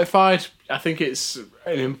 Certified. I think it's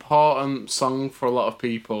an important song for a lot of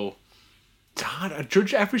people. I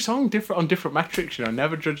judge every song different on different metrics. You know, I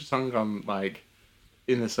never judge a song on like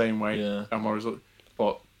in the same way. Yeah.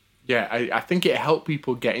 But yeah, I think it helped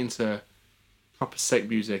people get into proper sick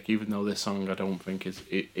music, even though this song I don't think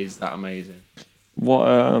is that amazing. What?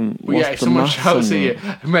 Yeah, if someone shouts at you,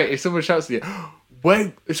 mate, if someone shouts at you,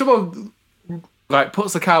 wait, if someone like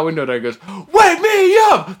puts the car window down and goes, "Wake me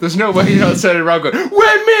up!" There's no way you're not turning around going,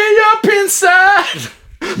 "Wake me up inside."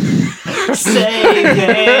 Save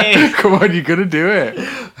me! Come on, you're gonna do it.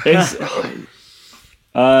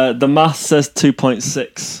 The math says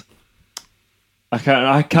 2.6. I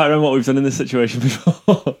can't remember what we've done in this situation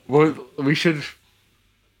before. Well, we should.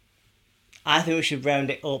 I think we should round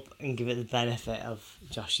it up and give it the benefit of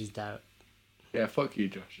Josh's doubt. Yeah, fuck you,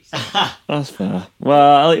 Josh. That's fair.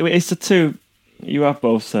 Well, it's the two. You have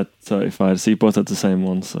both said certified, so you both had the same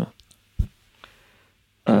one. So.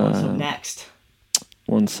 What's up next?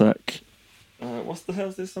 One sec. What's the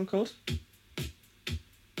hell's this song called?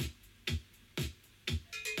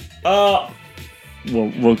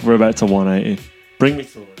 We're about to 180. Bring me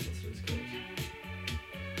to life. That's what it's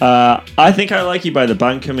called. I Think I Like You by the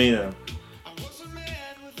band Camino.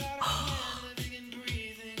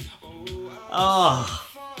 Oh.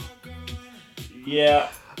 Yeah.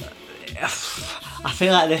 I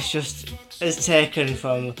feel like this just is taken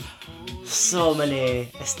from so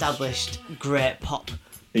many established great pop.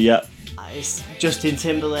 Yeah. It's Justin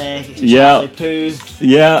Timberlake, it's Yeah. Charlie Puth.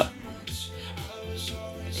 Yeah.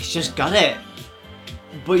 It's just got it.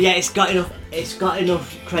 But yeah, it's got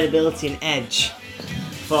enough credibility and edge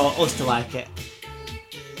for us to like it.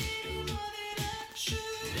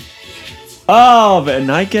 Oh, a bit of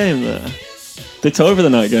Night Game there. They told over the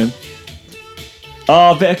Night Game.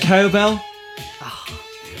 Oh, a bit of cowbell.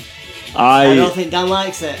 I don't think Dan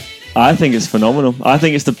likes it. I think it's phenomenal. I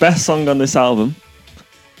think it's the best song on this album.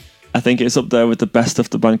 I think it's up there with the best stuff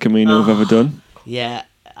the Ban Camino have ever done. Yeah.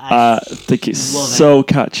 I think it's love so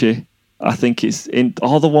catchy. I think it's in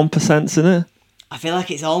all the 1%'s in it. I feel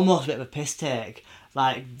like it's almost a bit of a piss take.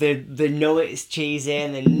 Like, they know it's cheesy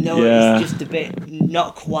and they know it's just a bit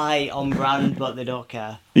not quite on brand, but they don't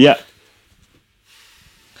care. Yeah.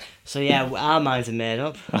 So yeah, our minds are made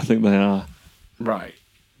up. I think they are. Right.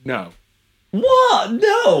 No. What?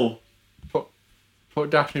 No! Put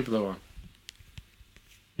Daphne Blue on.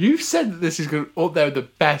 You've said that this is going up there with the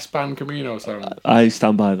best Ban Camino song. I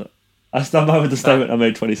stand by that. I stand by with the statement I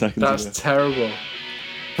made 20 seconds ago. That's terrible.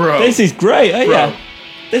 Bro. This is great, Bro. yeah.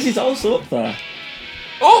 This is also up there.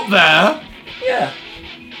 Up there? Yeah.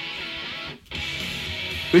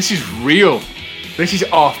 This is real. This is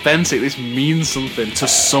authentic. This means something to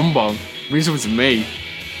someone. It means something to me.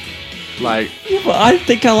 Like, Yeah, but I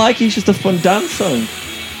think I like It's just a fun dance song.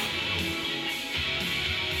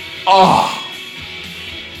 oh.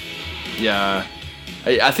 Yeah.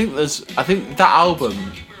 I think that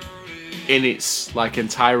album in its like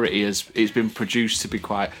entirety it's been produced to be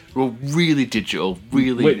quite really digital,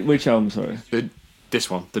 really Which album, sorry? this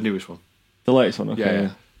one, the newest one. The latest one, okay.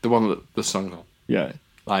 Yeah. The one that the song's on. Yeah.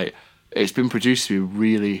 Like, it's been produced to be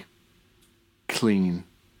really clean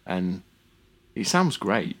and it sounds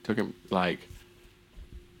great. But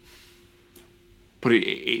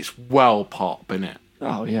it's well pop, innit?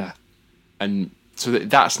 Oh, yeah. And so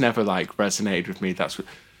that's never like resonated with me.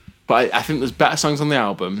 But I think there's better songs on the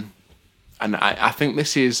album, and I think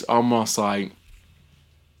this is almost like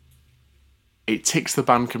it ticks the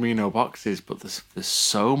Ban Camino boxes, but there's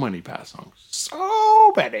so many better songs,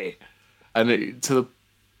 so many, and to the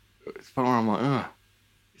point where I'm like, ugh.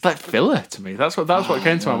 It's like filler to me. That's what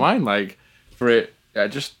came to my mind. Like, for it, I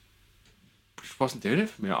just wasn't doing it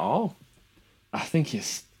for me at all. I think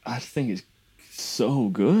it's so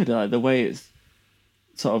good. Like, the way it's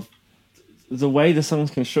sort of the way the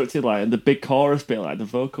song's constructed, like the big chorus bit, like the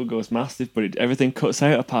vocal goes massive, but everything cuts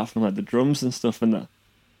out apart from like the drums and stuff and that.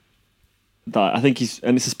 That I think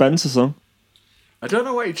and it's a Spencer song. I don't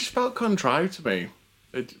know why it just felt contrived to me.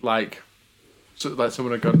 Like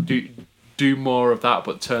someone had gone do more of that,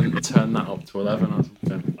 but turn that up to 11 or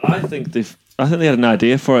something. I think they had an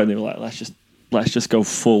idea for it and they were like, let's just go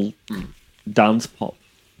full dance pop.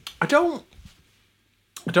 I don't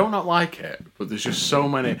not like it, but there's just so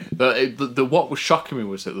many. The what was shocking me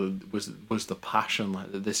was that was the passion.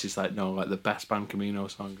 Like, that this is like the best Ban Camino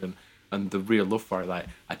song and the real love for it. Like,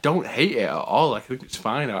 I don't hate it at all. Like, I think it's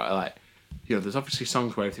fine. I like, there's obviously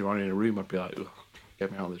songs where if they were on in a room, I'd be like,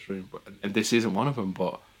 get me out of this room. And this isn't one of them.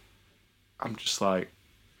 But I'm just like,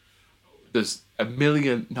 there's a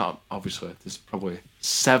million. Not obviously. There's probably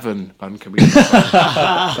 7 Ban Camino songs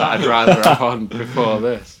that I'd rather have on before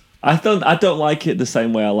this. I don't like it the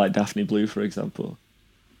same way I like Daphne Blue, for example.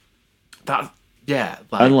 And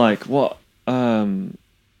like what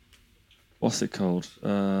what's it called?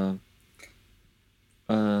 What's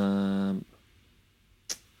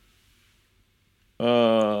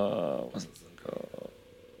it called?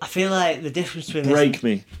 I feel like the difference between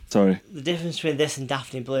the difference between this and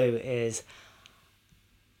Daphne Blue is,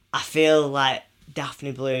 I feel like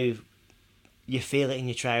Daphne Blue, you feel it in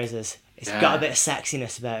your trousers. It's got a bit of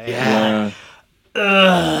sexiness about it. Yeah.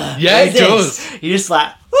 Yeah, it does. You're just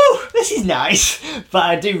like, ooh, this is nice. But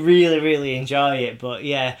I do really, really enjoy it. But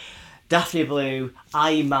yeah, Daphne Blue,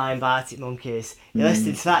 Are You Mine by Arctic Monkeys. You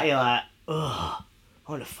listen to that, you're like, oh,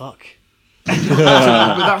 I want to fuck. But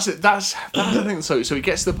that's the thing. So it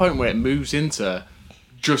gets to the point where it moves into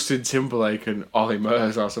Justin Timberlake and Ollie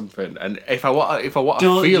Murs or something. And if I want to feel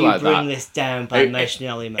like that, don't you bring this down by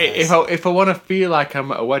mentioning Ollie Murs. If I want to feel like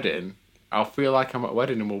I'm at a wedding, I'll feel like I'm at a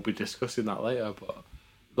wedding, and we'll be discussing that later. But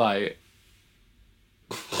like,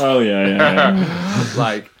 oh yeah.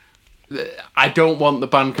 Like, I don't want the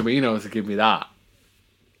Ban Camino to give me that.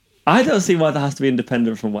 I don't see why that has to be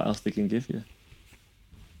independent from what else they can give you.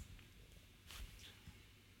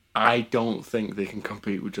 I don't think they can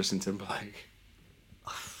compete with Justin Timberlake.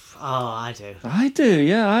 Oh, I do. I do,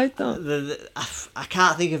 yeah. I don't. I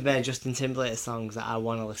can't think of many Justin Timberlake songs that I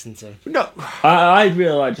want to listen to. No, I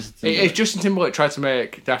really like Justin Timberlake. If Justin Timberlake tried to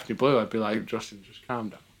make Daphne Blue, I'd be like, Justin, just calm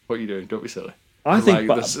down. What are you doing? Don't be silly. I think,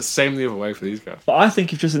 like, the same the other way for these guys. But I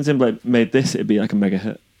think if Justin Timberlake made this, it'd be like a mega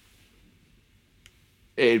hit.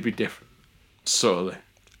 It'd be different, subtly.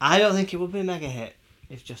 I don't think it would be a mega hit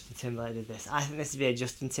if Justin Timberlake did this. I think this would be a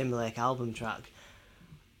Justin Timberlake album track.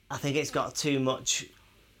 I think it's got too much.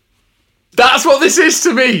 That's what this is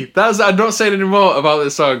to me. I'm not saying any more about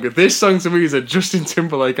this song. This song to me is a Justin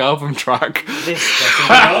Timberlake album track. For me,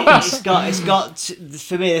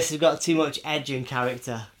 this has got too much edge and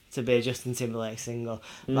character to be a Justin Timberlake single.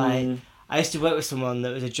 Like, I used to work with someone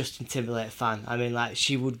that was a Justin Timberlake fan. I mean, like,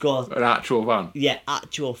 she would go... An actual fan? Yeah,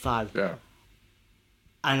 actual fan. Yeah.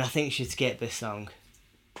 And I think she'd skip this song.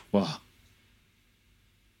 Wow.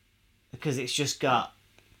 Because it's just got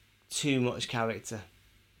too much character.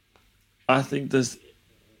 I think there's...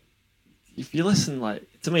 If you listen, like...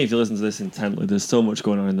 To me, if you listen to this intently, there's so much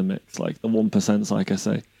going on in the mix. Like, the 1%, like I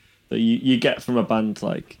say, that you get from a band,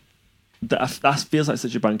 like... That feels like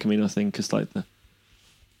such a Ban Camino thing, because, like,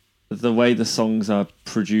 the way the songs are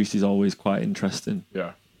produced is always quite interesting.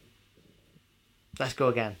 Yeah. Let's go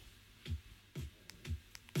again.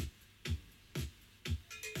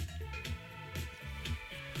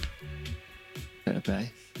 Bit of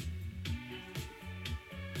bass.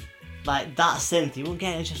 Like, that synth, you won't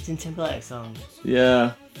get a Justin Timberlake song.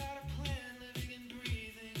 Yeah.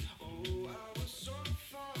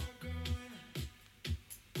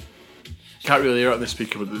 Can't really hear it on the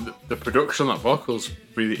speaker, but the production on that vocal's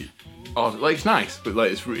really odd. Like, it's nice, but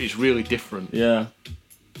like it's really different. Yeah.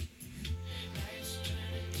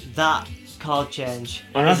 That chord change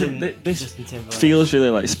And I isn't think this Justin Timberlake. feels really,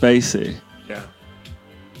 like, spacey. Yeah.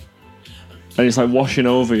 And it's, like, washing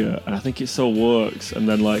over you. And I think it so works. And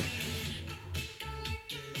then, like...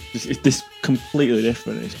 It's this completely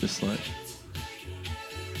different. It's just, like...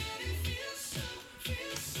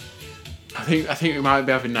 I think we might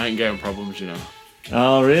be having Nightingale problems, you know.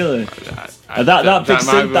 Oh, really? That That big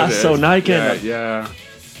might synth, be that's what it so is. Nightingale. Yeah.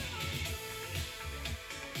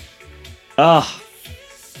 Ah,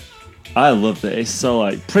 I loved it. It's so,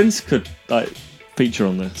 like, Prince could, like, feature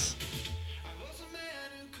on this.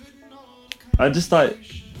 I just, like,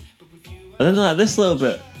 I don't know, like, this little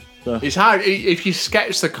bit. It's hard if you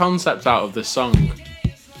sketch the concept out of the song,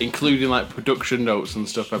 including like production notes and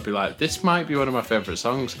stuff. I'd be like, this might be one of my favourite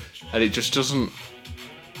songs, and it just doesn't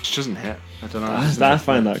hit. I don't know. I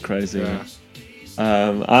find that crazy. Yeah.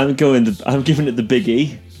 I'm giving it the big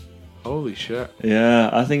E. Holy shit.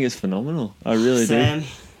 Yeah, I think it's phenomenal. I really do.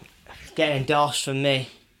 Getting endorsed from me.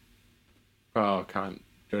 Oh, can't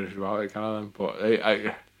do anything about it, can I? Then, but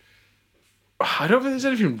I don't think there's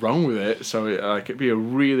anything wrong with it. So it'd be a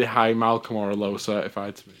really high Malcolm or a low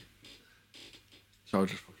certified to me. So I'll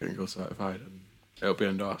just fucking go certified and it'll be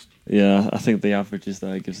endorsed. Yeah, I think the average is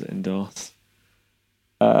there gives it endorsed.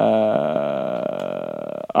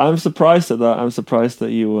 I'm surprised at that. I'm surprised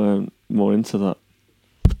that you weren't more into that.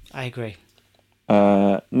 I agree.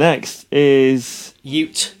 Next is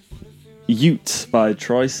Ute by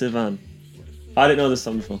Troye Sivan. I didn't know this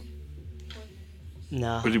song before.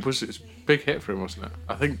 No. But it's a big hit for him, wasn't it?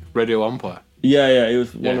 I think Radio 1 player. Yeah, it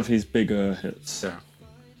was one of his bigger hits. Yeah.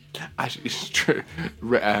 Actually, it's true.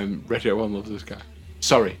 Radio 1 loves this guy.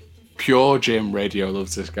 Sorry. Pure Jim Radio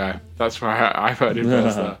loves this guy. That's why I've heard him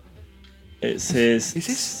first there. It's his Is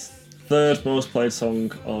this... third most played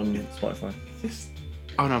song on Spotify.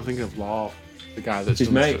 Oh no, I'm thinking of Law. The guy that's... His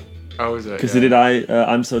mate. Oh, is it? Because they did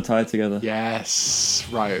I'm So Tired together. Yes.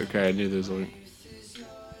 Right, okay. I knew there was one.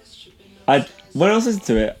 When I was listening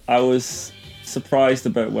to it, I was surprised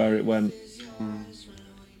about where it went.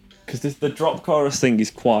 Because the drop chorus thing is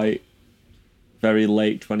quite very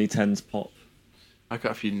late 2010s pop. I've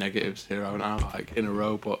got a few negatives here, haven't I? Like, in a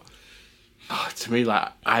row, but... to me, like,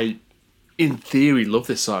 I, in theory, love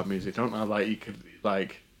this sort of music, don't I? Like, you could...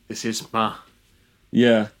 Like, this is my...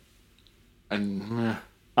 Yeah. And...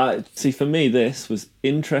 See, for me, this was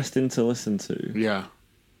interesting to listen to. yeah.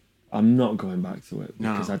 I'm not going back to it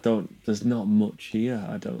No. because there's not much here,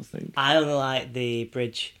 I don't think. I only like the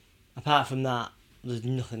bridge. Apart from that, there's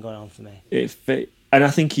nothing going on for me. It fit, and I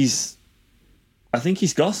think he's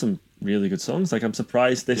got some really good songs. Like, I'm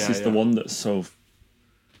surprised this is the one that's so...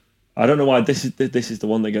 I don't know why this is the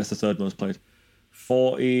one that gets the third most played.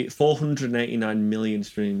 489 million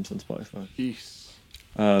streams on Spotify.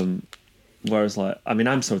 Jeez. Whereas, like, I mean,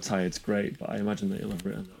 I'm So Tired's great, but I imagine that you'll have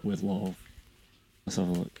written that with Love. Let's have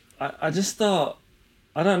a look. I just thought,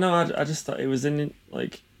 I don't know, I just thought it was in,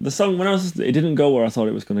 like, the song, when I was listening, it didn't go where I thought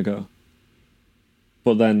it was going to go.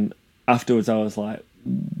 But then, afterwards, I was like,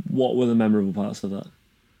 what were the memorable parts of that?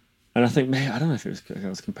 And I think, maybe, I don't know if it was, I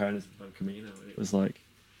was comparing it to Ban Camino, it was like,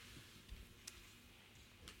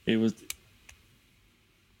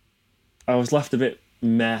 I was left a bit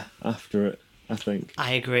meh after it, I think.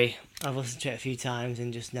 I agree. I've listened to it a few times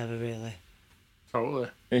and just never really. Totally.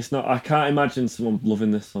 It's not, I can't imagine someone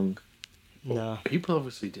loving this song. No. People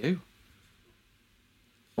obviously do.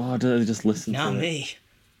 Oh, don't they just listen Not to it? me.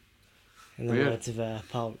 In the Weird. words of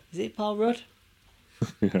Paul. Is it Paul Rudd?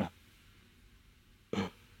 Yeah.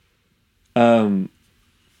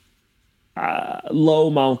 Low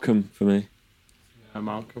Malcolm for me.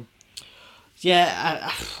 Malcolm.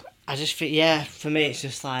 Yeah, I just think, yeah, for me it's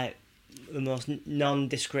just like the most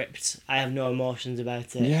nondescript. I have no emotions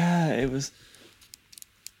about it. Yeah, it was.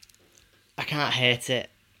 I can't hate it.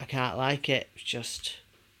 I can't like it. It's just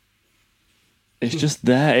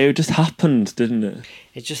there. It just happened, didn't it?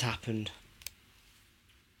 It just happened.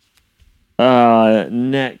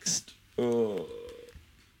 Next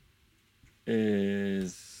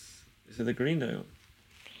is it the Green Day one?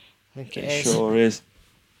 I think it It is. sure is.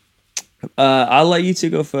 I'll let you two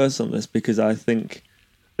go first on this because I think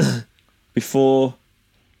before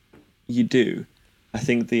you do, I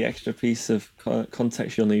think the extra piece of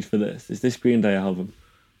context you'll need for this Green Day album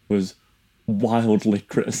was wildly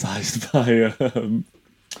criticised by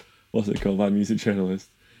what's it called, by music journalists.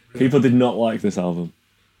 People did not like this album.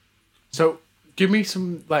 So, give me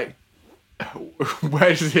some, like, where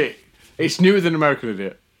is it? It's newer than American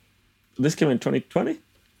Idiot. This came in 2020?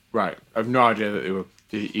 Right. I have no idea that they were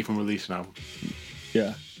even releasing an album.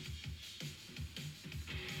 Yeah.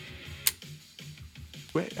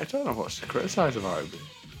 Wait, I don't know what's to criticise about it.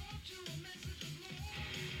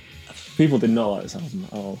 People did not like this album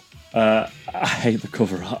at all. I hate the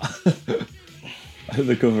cover art. I think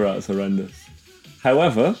the cover art's horrendous.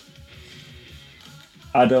 However,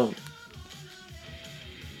 I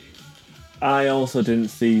also didn't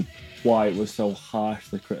see why it was so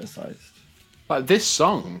harshly criticised. Like, this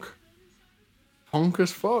song, punk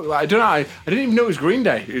as fuck. Like, I don't know. I didn't even know it was Green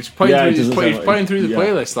Day. It's playing Yeah, it through, doesn't it's sound playing like- through the yeah.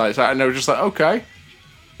 playlist. Like, so, and I was just like, okay.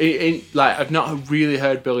 Like, I've not really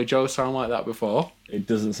heard Billy Joe sound like that before. It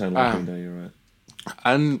doesn't sound like Green Day, you're right.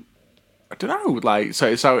 And I don't know, like,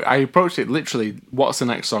 so I approached it literally, what's the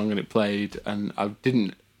next song? And it played, and I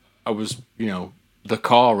was, the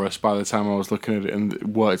chorus by the time I was looking at it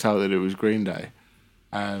and worked out that it was Green Day.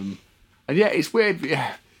 And yeah, it's weird.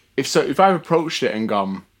 Yeah. If I've approached it and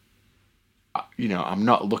gone, I'm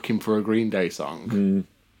not looking for a Green Day song.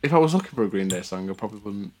 If I was looking for a Green Day song, I probably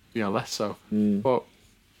wouldn't, less so. But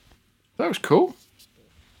that was cool.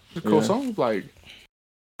 It was a cool song, like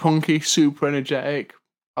punky, super energetic.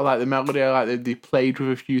 I like the melody. I like that they played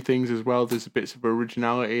with a few things as well. There's bits of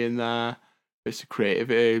originality in there, bits of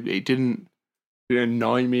creativity. It didn't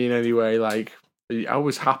annoy me in any way. Like, I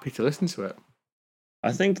was happy to listen to it.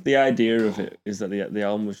 I think the idea of it is that the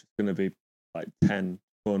album was just going to be like 10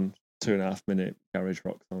 fun 2.5 minute garage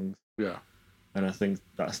rock songs. Yeah. And I think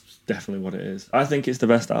that's definitely what it is. I think it's the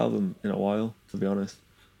best album in a while, to be honest.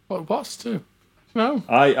 What's to? No.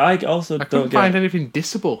 I also I don't couldn't get... find anything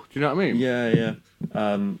dissable. Do you know what I mean? Yeah.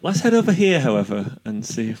 Let's head over here, however, and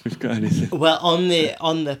see if we've got anything. Well, on the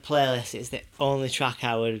playlist, it's the only track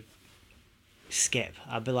I would skip.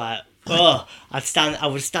 I'd be like, I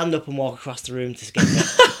would stand up and walk across the room to skip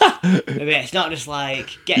it. Maybe it's not just like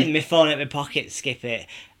getting my phone out my pocket to skip it.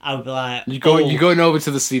 I would be like, You're going over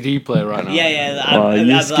to the CD player right now. Yeah. You're I'd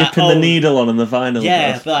be like, skipping the needle on and the vinyl.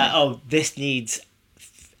 Yeah, but like, this needs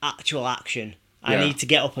actual action. I Yeah. need to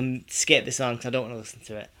get up and skip the song because I don't want to listen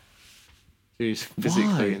to it. He's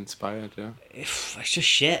physically Why? inspired, yeah. It's just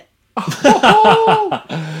shit.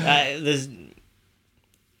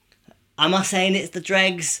 Am I saying it's the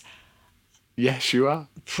dregs? Yes, you are.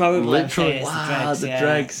 Probably. I'm Literally. saying it's Wow, the the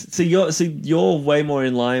dregs. dregs. So you're way more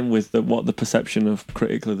in line with what the perception of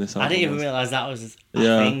critically this album I didn't even was. realise that was a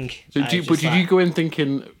Yeah. thing. So I did was just you go in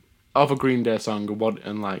thinking of a Green Day song and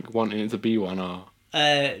wanting it to be one, or?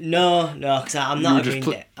 No, because I'm You not were a just Green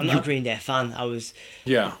pl- Day. I'm not a Green Day fan. I was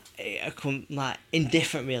Yeah.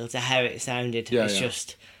 indifferent really to how it sounded. Yeah, It's yeah.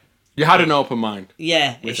 just You had an open mind.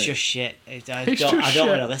 it's it. just shit. I It's don't just want shit.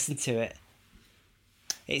 to listen to it.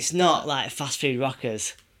 It's not like Fast Food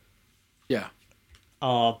Rockers Yeah.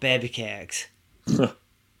 or Baby Cakes, but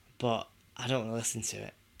I don't want to listen to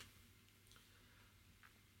it.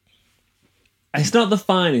 It's not the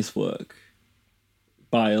finest work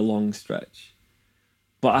by a long stretch,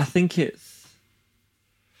 but I think it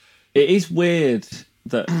is weird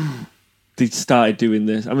that they started doing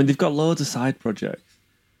this. I mean, they've got loads of side projects,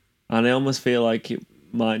 and I almost feel like it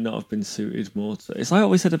might not have been suited more to. It's like I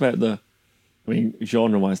always said about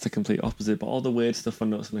genre-wise, the complete opposite, but all the weird stuff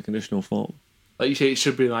on Notes in a Conditional Form. Like you say, it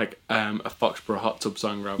should be like a Foxborough hot tub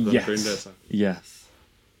song rather than a Green Day song. Yes.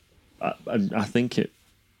 I think it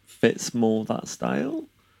fits more that style.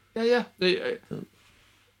 Yeah.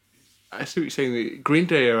 I see what you're saying. Green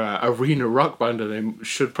Day are an arena rock band, and they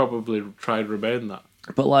should probably try and remain that.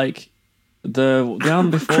 But like the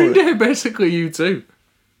album before Green it, Day are basically you too.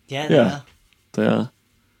 Yeah, Yeah. they are.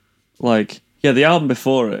 Like, yeah, the album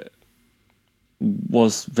before it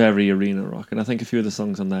was very arena rock, and I think a few of the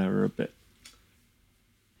songs on there are a bit,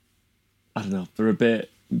 I don't know, they're a bit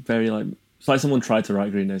very like, it's like someone tried to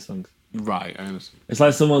write Green Day songs. Right, I understand. It's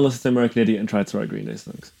like someone listened to American Idiot and tried to write Green Day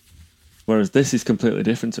songs. Whereas this is completely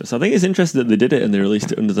different to it. So I think it's interesting that they did it and they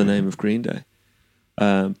released it under the name of Green Day.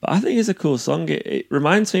 But I think it's a cool song. It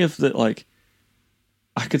reminds me of that, like,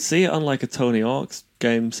 I could see it on like a Tony Hawk's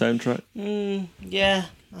game soundtrack. Yeah,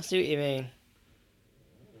 I see what you mean.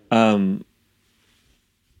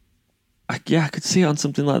 I could see it on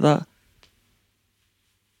something like that.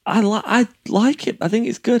 I like it. I think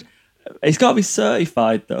it's good. It's got to be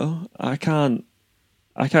certified though. I can't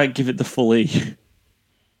give it the full E.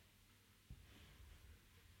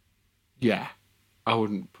 Yeah, I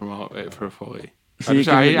wouldn't promote it for a full E. So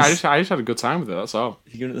I just had a good time with it. That's all.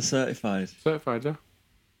 You're giving it the certified. Certified, yeah.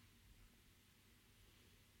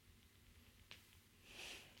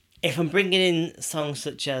 If I'm bringing in songs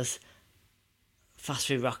such as Fast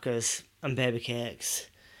Food Rockers and Baby Cakes,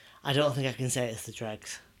 I don't think I can say it's the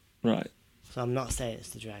Dregs. Right. So I'm not saying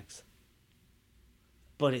it's the Dregs.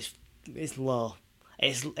 But it's low.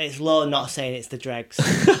 It's low not saying it's the Dregs.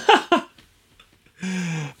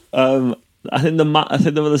 I think they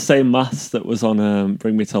were the same maths that was on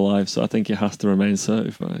Bring Me to Life, so I think it has to remain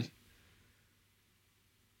certified.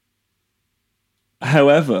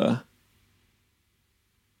 However,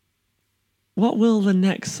 what will the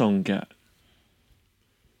next song get?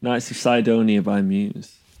 Nights of Sidonia by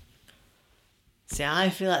Muse. See, I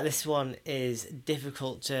feel like this one is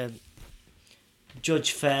difficult to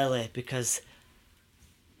judge fairly because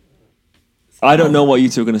I don't know what you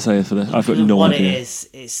two are going to say for this. I've got no what idea. it is,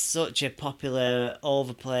 it's such a popular,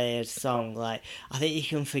 overplayed song. Like, I think you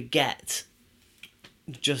can forget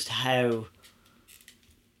just how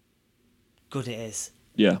good it is.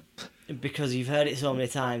 Yeah. Because you've heard it so many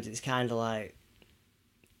times, it's kind of like,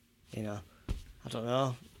 you know, I don't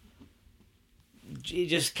know. It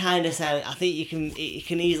just kind of sounds. I think it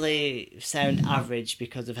can easily sound average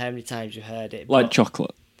because of how many times you've heard it. Like but,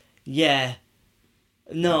 Chocolate. Yeah.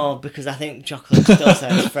 No, because I think Chocolate still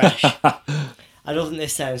sounds fresh. I don't think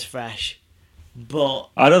this sounds fresh, but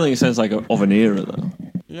I don't think it sounds like of an era though.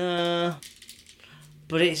 no,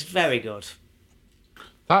 but it's very good.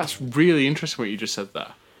 That's really interesting what you just said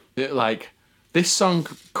there. Like, this song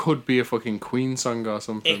could be a fucking Queen song or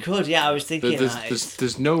something. It could, yeah. I was thinking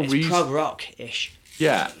There's no it's reason. prog rock-ish.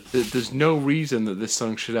 Yeah, there's no reason that this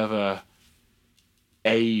song should ever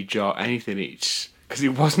age or anything. Because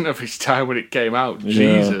it wasn't of its time when it came out.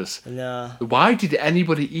 Yeah. Jesus. No. Why did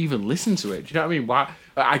anybody even listen to it? Do you know what I mean? Why?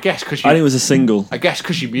 I guess because I think it was a single. I guess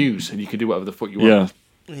because you're Muse and you can do whatever the fuck you want.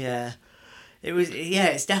 Yeah. Yeah. It was. Yeah,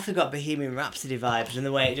 it's definitely got Bohemian Rhapsody vibes, and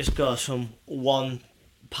the way it just goes from one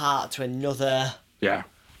part to another, Yeah.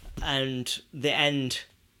 and the end,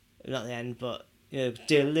 not the end, but you know,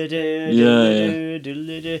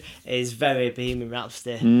 is very Bohemian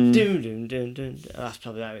Rhapsody. That's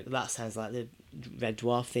probably how that sounds like the Red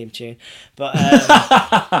Dwarf theme tune, but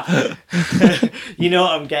you know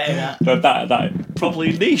what I'm getting at. But that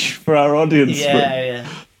probably niche for our audience. Yeah.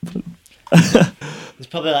 There's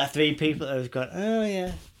probably like 3 people that have gone, oh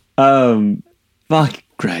yeah. Fuck,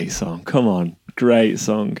 great song. Come on, great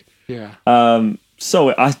song. Yeah.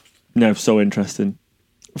 So interesting.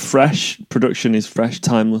 Fresh production is fresh,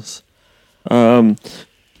 timeless. The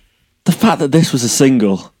fact that this was a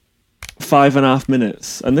single, 5.5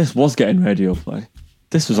 minutes, and this was getting radio play.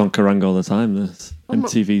 This was on Kerrang all the time. This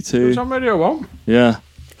MTV2. It was on Radio 1. Yeah,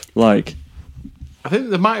 like I think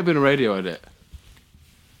there might have been a radio edit.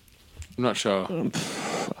 I'm not sure.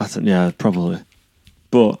 I think probably.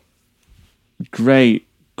 But great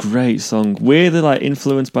song. Weirdly like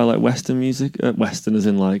influenced by like Western music. Western as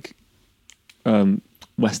in like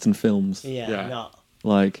Western films. Yeah. Not.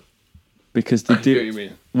 Like because they I see what you do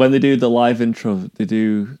mean. when they do the live intro, they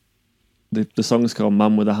do the song's called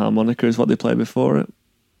 "Man with a Harmonica" is what they play before it.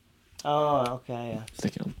 Oh, okay, yeah.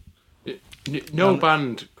 Stick it on. No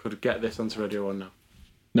band could get this onto Radio 1 now.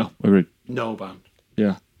 No, agreed. No band.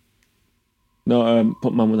 Yeah. No,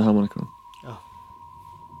 put "Man with a Harmonica" on. Oh.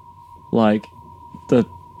 Like the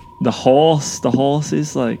horse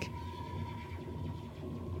is like.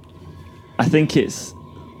 I think it's.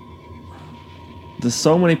 There's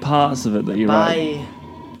so many parts of it that you're right.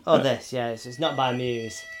 It's not by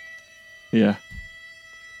Muse. Yeah.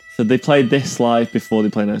 So they played this live before they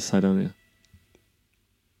played Nights of Sidonia.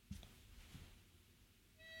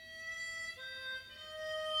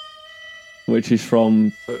 Which is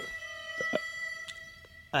from.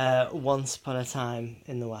 Once Upon a Time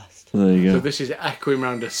in the West. There you So go. this is echoing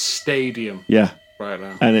around a stadium Yeah. right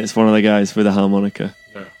now. And it's one of the guys with a harmonica.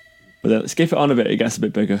 Yeah. But then skip it on a bit, it gets a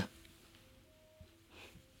bit bigger.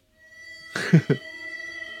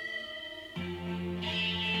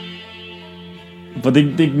 But they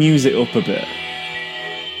muse it up a bit.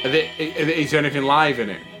 Is there anything live in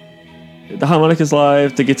it? The harmonica's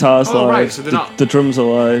live, the guitar's live, right, so they're not... the drums are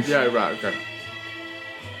live. Yeah, right, okay.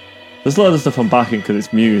 There's a lot of stuff on backing because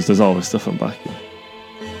it's Muse. There's always stuff on backing.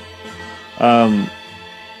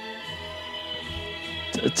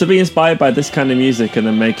 To be inspired by this kind of music and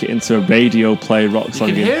then make it into a radio play rock song.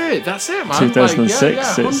 You can hear it. That's it, man. 2006. Like, yeah,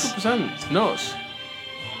 100%. It's nuts.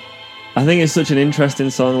 I think it's such an interesting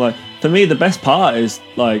song. Like for me, the best part is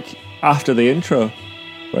like after the intro,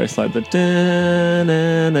 where it's like the da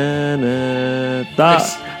na na na.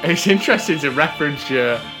 That it's interesting to reference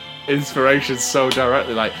your inspiration so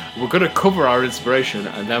directly. Like we're gonna cover our inspiration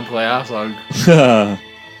and then play our song.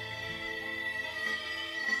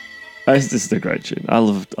 This is a great tune. I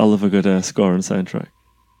love a good score and soundtrack.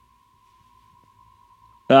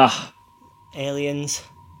 Aliens.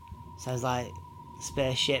 Sounds like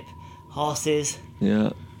spaceship. Horses. Yeah.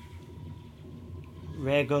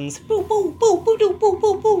 Ray guns. Boo boo boo boo doo boo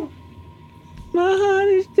boo boo. My heart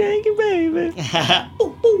is shaking, baby.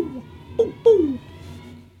 Boo boo boo boo.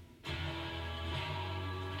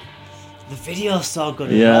 The video's so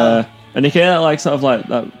good. Yeah, and you hear like sort of like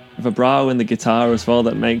that vibrato in the guitar as well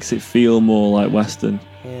that makes it feel more like Western.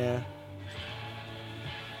 Yeah.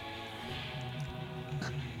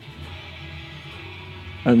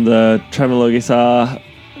 And the tremolo guitar.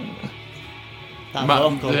 That Matt,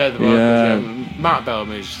 vocal. yeah, the vocals, yeah. Matt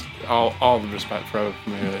Bellamy's all the respect for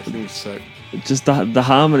me. I think he's sick. Just the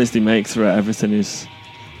harmonies they make through it, everything is.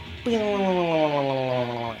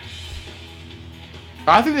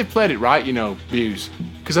 I think they played it right, you know, Muse.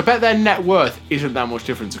 Because I bet their net worth isn't that much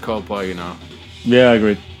different to Coldplay, you know. Yeah,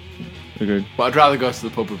 agreed. But I'd rather go to the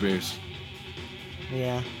pub with Muse.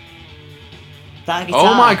 Yeah. That guitar.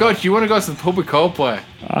 Oh my god, you want to go to the pub with Coldplay?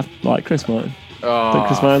 I like Chris Martin. Oh, I think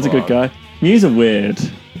Chris Martin's a good guy. Muse are weird.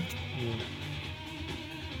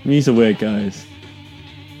 Muse are weird guys.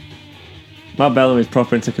 Matt Bellamy's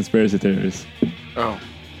proper into conspiracy theories. Oh.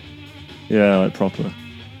 Yeah, like proper.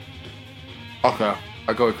 Okay,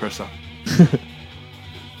 I'll go with Krista.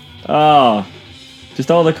 Just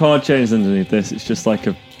all the chord changes underneath this. It's just like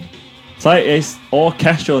it's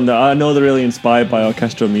orchestral, and I know they're really inspired by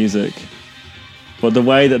orchestral music. But the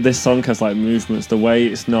way that this song has like movements, the way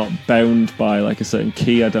it's not bound by like a certain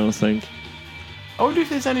key, I don't think. I wonder if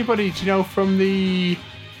there's anybody, do you know, from the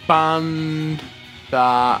band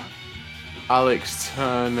that Alex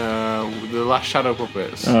Turner, the Last Shadow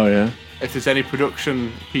Puppets. Oh yeah. If there's any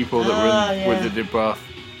production people that were in with that did both.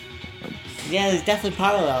 Yeah, there's definitely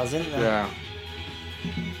parallels, isn't there? Yeah.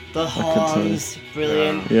 The horns,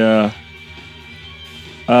 brilliant. Yeah.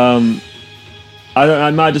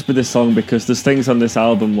 I might just be this song because there's things on this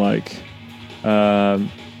album like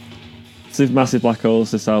Supermassive Black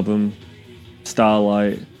Holes, this album,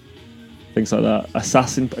 Starlight, things like that.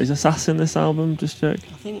 Is Assassin this album? Just check.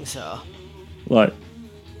 I think so. Like,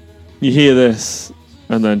 you hear this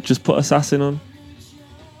and then just put Assassin on.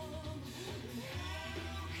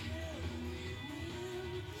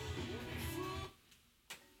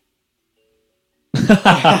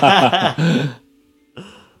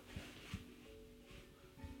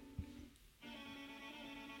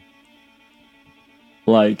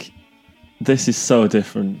 Like, this is so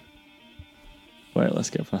different. Wait, let's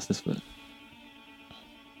get past this bit.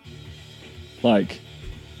 Like,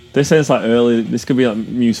 this sounds like early. This could be like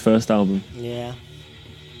Muse's first album. Yeah.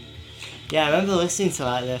 Yeah, I remember listening to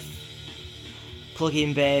like the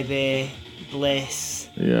Plug-in Baby, Bliss.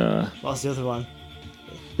 Yeah. What's the other one?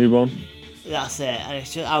 Newborn. That's it. And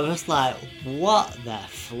it's just, I was just like, what the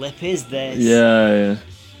flip is this? Yeah.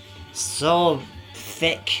 So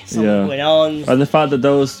thick, something going on. And the fact that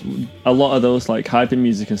a lot of those like hyping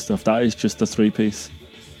music and stuff, that is just a 3-piece.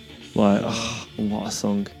 Like, what a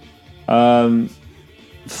song.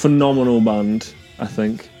 Phenomenal band, I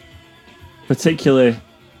think. Particularly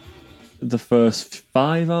the first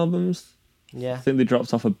 5 albums. Yeah. I think they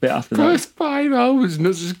dropped off a bit after that. First 5 albums, not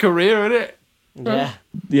his career, in it. Yeah.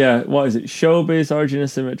 Yeah, what is it? Showbiz, Origin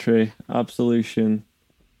of Symmetry, Absolution,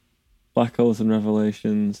 Black Holes and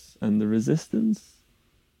Revelations, and The Resistance.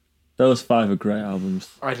 Those 5 are great albums.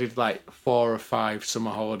 I did like 4 or 5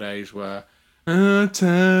 summer holidays where our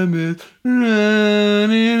time is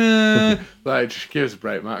running out. Like, just give us a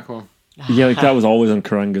break, Matt, come on. Yeah, like that was always on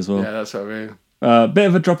Kerrang as well. Yeah, that's what I mean. Bit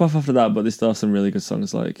of a drop off after that, but they still have some really good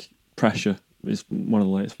songs. Like Pressure is one of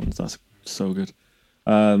the latest ones. That's so good.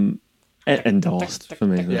 Endorsed for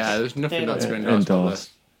me. Yeah, there's nothing not to be endorsed. Endorsed.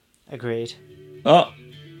 Agreed. Oh.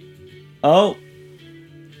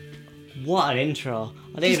 What an intro.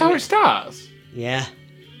 Is how it starts? Yeah.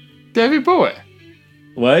 David Bowie?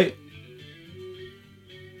 Wait.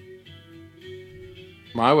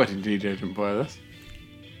 My wedding DJ didn't play this.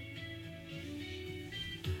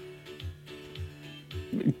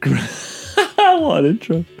 What an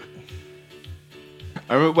intro.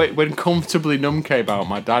 I remember when Comfortably Numb came out,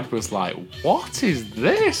 my dad was like, what is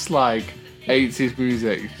this? Like, 80s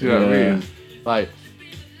music. Do you know what I mean? Like,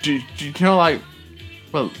 do you know, like,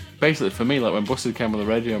 well, basically for me, like, when Busted came on the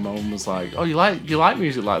radio, my mum was like, oh, you like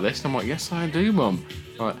music like this? And I'm like, yes, I do, mum.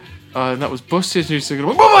 Like, and that was Busted's new single.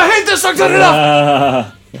 Mum, I hate this song, turn it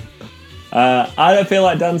off! I Don't Feel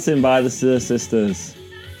Like Dancing by the Scissor Sisters.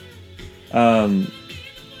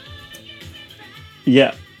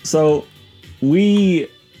 Yeah, so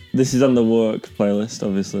this is on the work playlist,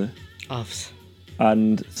 obviously. Offs.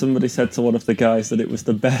 And somebody said to one of the guys that it was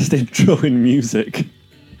the best intro in music.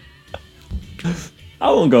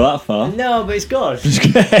 I won't go that far. No, but it's good.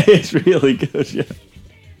 It's really good, yeah.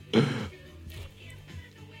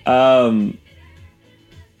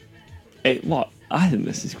 I think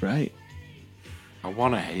this is great. I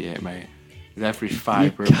want to hate it, mate. With every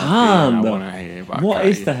fibre You of my being, can't. I want to hate it. But What I can't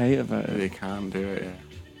is the hate about it? They can't do it, yeah.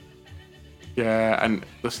 Yeah, and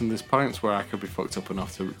listen, there's points where I could be fucked up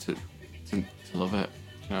enough to love it.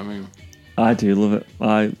 You know what I mean? I do love it.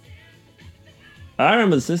 I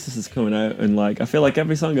remember the Sisters coming out, and like I feel like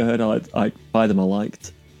every song I heard, by them I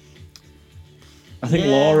liked. I think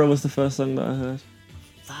Yeah. Laura was the first song that I heard.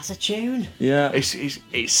 That's a tune. Yeah,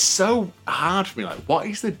 It's so hard for me. Like, what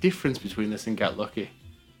is the difference between this and Get Lucky?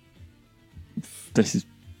 this is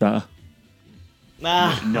better.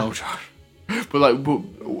 Ah, No, Josh. But like,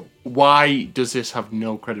 why does this have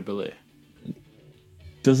no credibility?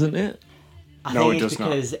 Doesn't it? I No, think it it's does not.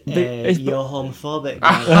 because It's- you're homophobic.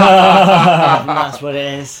 I think that's what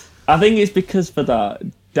it is. I think it's because for that,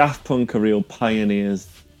 Daft Punk are real pioneers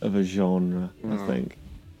of a genre, I think.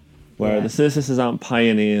 Where Yeah. the Sisters aren't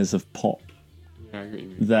pioneers of pop. Yeah, I get what you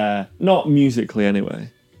mean. They're not musically anyway.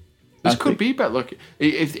 This I could think- be Get Lucky.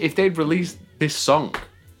 If they'd released this song,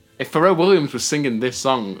 if Pharrell Williams was singing this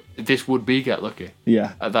song, this would be Get Lucky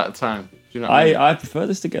Yeah. at that time. Do you know what I mean? I prefer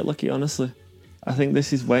this to Get Lucky, honestly. I think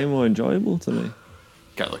this is way more enjoyable to me.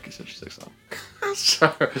 Get Lucky's such a sick song.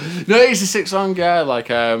 Sorry. No, it's a sick song, yeah. Like,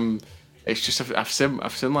 it's just I've seen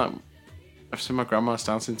my grandma's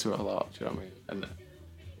dancing to it a lot. Do you know what I mean? And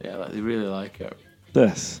yeah, like they really like it,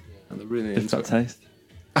 This. and they're really It's into that it. taste.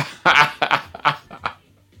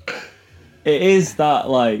 It is that,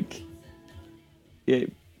 like,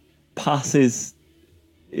 it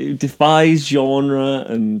defies genre,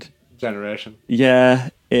 and Generation. yeah,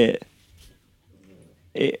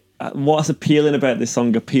 what's appealing about this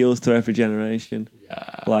song appeals to every generation.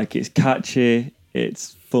 Yeah. Like, it's catchy,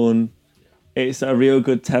 it's fun, it's a real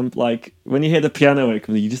good temp. Like, when you hear the piano when it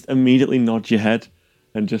comes, you just immediately nod your head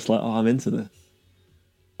and just like, oh, I'm into this.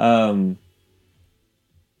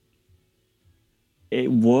 It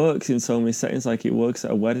works in so many settings. Like, it works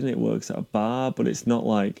at a wedding, it works at a bar, but it's not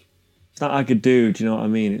like, it's not Agadoo, do you know what I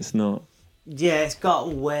mean? It's not Yeah, it's got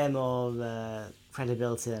way more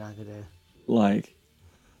credibility than I could do. like,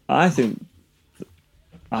 I think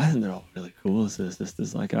they're all really cool as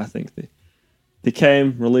sisters. Like, I think they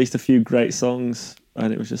came, released a few great songs,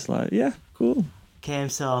 and it was just like, yeah, cool. Came,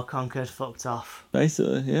 saw, conquered, fucked off.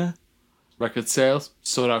 Basically, yeah. Record sales,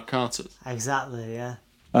 sold out concerts. Exactly, yeah.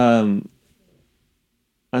 And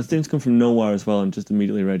things come from nowhere as well, and just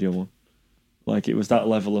immediately Radio 1. Like, it was that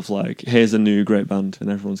level of like, here's a new great band, and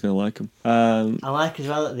everyone's gonna like them. I like as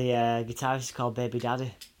well that the guitarist is called Baby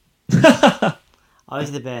Daddy. Oh,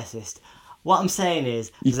 he's the bassist. What I'm saying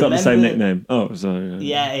is... You've there's got a the same member- nickname. Oh, sorry.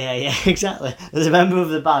 Yeah, exactly. There's a member of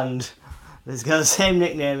the band that's got the same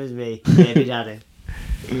nickname as me, Baby Daddy.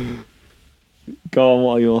 Go on,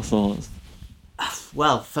 what are your thoughts?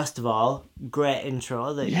 Well, first of all, great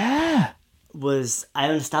intro. That Yeah. was... I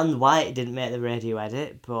understand why it didn't make the radio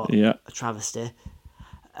edit, but Yeah. a travesty.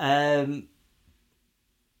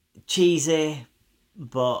 Cheesy,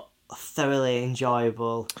 but thoroughly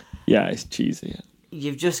enjoyable. Yeah, it's cheesy.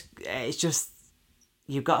 You've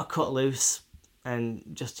got to cut loose and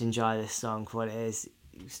just enjoy this song for what it is.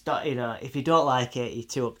 If you don't like it, you're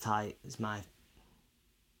too uptight, is my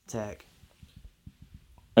take.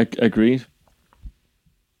 Agreed.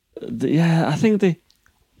 Yeah, I think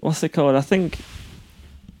what's it called? I think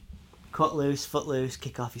Cut loose, foot loose,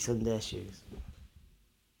 kick off your Sunday shoes.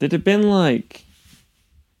 they'd have been like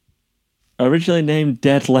originally named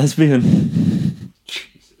Dead Lesbian.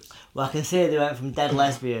 Well, I can see they went from Dead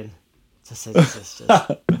Lesbian to Scissor Sisters.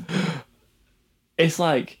 It's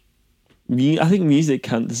like, I think music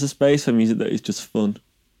can. There's a space for music that is just fun,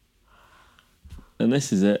 and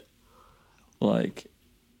this is it. Like,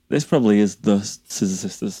 this probably is the Scissor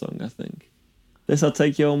Sisters song. I think. This, I'll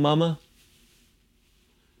Take Your Mama.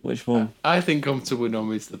 Which one? I think Comfortably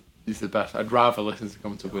Numb is is the best. I'd rather listen to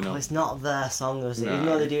Come to Win Well, Up. it's not their song, is it? No. Even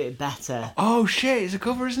though they do it better. Oh shit, it's a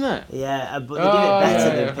cover, isn't it? Yeah, but they do it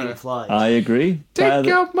better than Pink Floyd. I agree. Take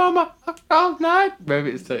your mama all night.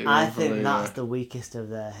 Maybe it's taking. I think that's the weakest of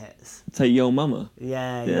their hits. Take Yo Mama.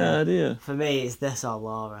 Yeah, Yeah, dear. For me, it's this or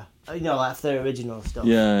Laura. You know, like for their original stuff.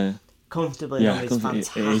 Yeah. Comfortably Yeah, Numb is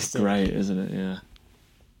fantastic. it is great, isn't it? Yeah.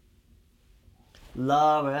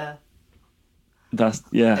 Laura. That's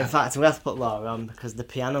In yeah. fact, I'm going to have to put Laura on because the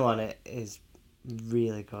piano on it is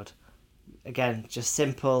really good. Again, just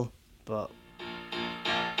simple, but...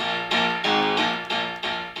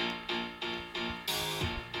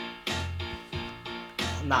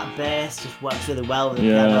 And that bass just works really well with the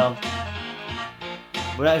piano.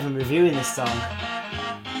 We're not even reviewing this song.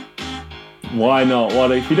 Why not?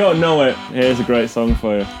 What if you don't know it? Here's a great song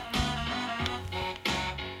for you.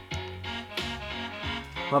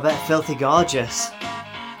 What about Filthy Gorgeous?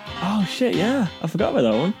 Oh shit! Yeah, I forgot about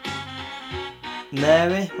that one.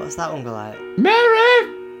 Mary? What's that one go like?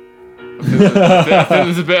 Mary. I think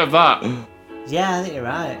there's a bit of that. Yeah, I think you're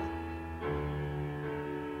right.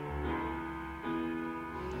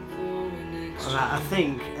 Alright, I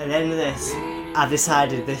think at the end of this, I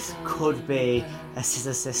decided this could be a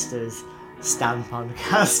Scissor Sisters Stan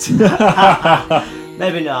podcast.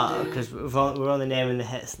 Maybe not, because we're only naming the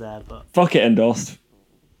hits there, but... Fuck it, endorsed.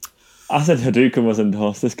 I said Hadouken was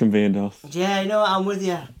endorsed. This can be endorsed. Yeah, you know what, I'm with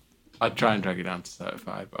you. I'd try and drag it down to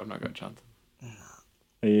 35, but I've not got a chance.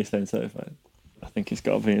 Are you saying certified? I think it's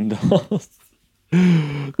got to be endorsed.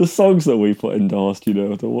 The songs that we put endorsed, you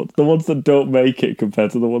know, the ones that don't make it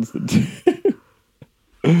compared to the ones that do.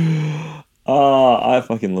 I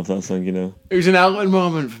fucking love that song, you know. It was an Elton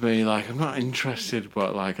moment for me. Like, I'm not interested,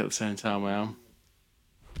 but like at the same time, I am.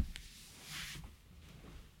 Do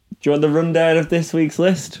you want the rundown of this week's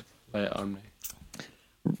list? Lay it on me.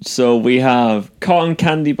 So we have Cotton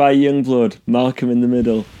Candy by Youngblood, Malcolm in the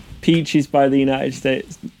Middle. Peaches by the United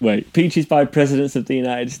States. Wait, Peaches by Presidents of the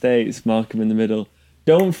United States, Malcolm in the Middle.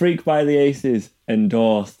 Don't Freak by the Aces,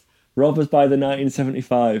 endorsed. Robbers by the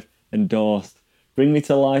 1975, endorsed. Bring Me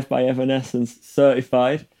to Life by Evanescence,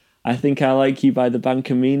 certified. I Think I Like You by the band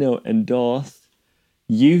Camino, endorsed.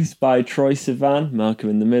 Youth by Troye Sivan, Malcolm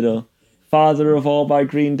in the Middle. Father of All by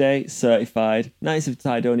Green Day, certified. Nights of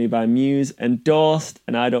Tydonia by Muse, endorsed.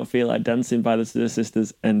 And I Don't Feel Like Dancing by the Scissor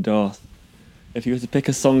Sisters, endorsed. If you were to pick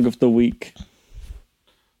a song of the week.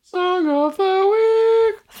 Song of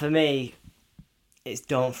the week. For me, it's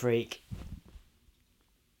Don't Freak.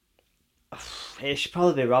 It should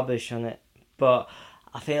probably be Rubbish on it, but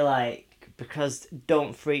I feel like because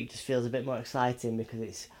Don't Freak just feels a bit more exciting because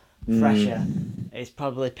it's fresher. It's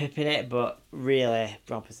probably pipping it, but really,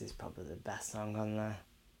 Rubbish is probably the best song on there.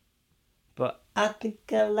 But I Think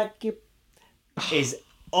I Like You is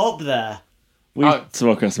up there. We've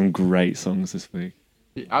spoken about some great songs this week.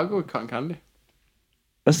 I'll go with Cotton Candy.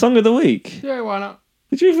 A song of the week? Yeah, why not?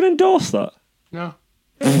 Did you even endorse that? No.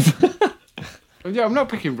 Yeah, I'm not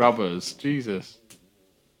picking Robbers. Jesus.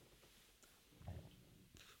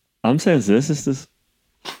 I'm saying Scissor Sisters.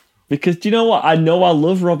 Because do you know what? I know I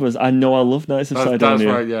love Robbers. I know I love Nights of Sidonia. That's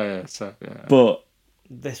right. Yeah. So yeah. But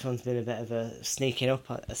This one's been a bit of a sneak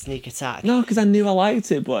attack. no, because I knew I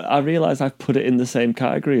liked it, but I realised I put it in the same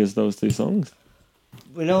category as those two songs.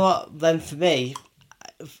 You know what? Then for me,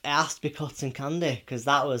 it has to be Cotton Candy because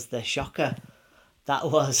that was the shocker.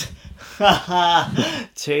 That was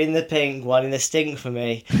two in the pink, one in the stink for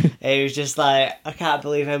me. It was just like, I can't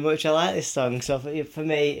believe how much I like this song. So for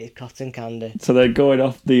me, it's Cotton Candy. So they're going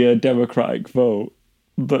off the Democratic vote,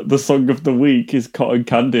 but the song of the week is Cotton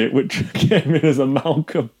Candy, which came in as a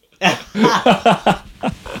Malcolm. It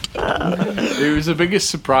was the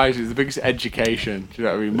biggest surprise. It was the biggest education. Do you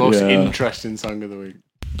know what I mean? Most interesting song of the week.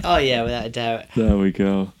 Oh yeah, without a doubt. There we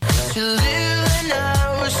go.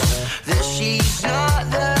 That she's not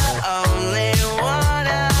the only one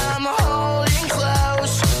I'm holding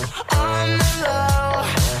close on the low.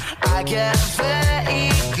 I get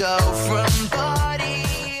vertigo from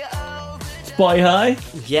body over.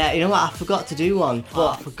 Spotify? Yeah, you know what? I forgot to do one,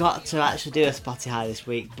 but I forgot to actually do a Spotify this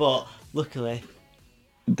week. But luckily,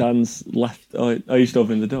 Dan's left. Oh, you still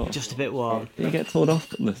opening the door? just a bit warm. Did you get told off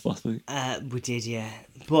this last week? We did, yeah.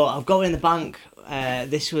 But I've got one in the bank.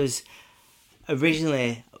 This was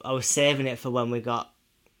originally, I was saving it for when we got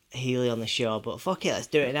Healy on the show, but fuck it, let's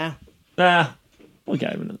do it now. Nah, we'll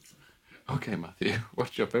get him in it. Okay, Matthew.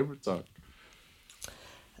 What's your favourite song?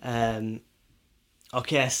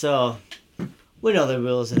 Okay, so we know the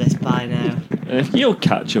rules of this by now. You'll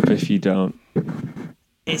catch up if you don't.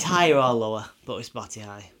 It's higher or lower, but it's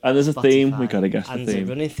Spotify. And there's a Spotify. theme. We gotta guess the And theme.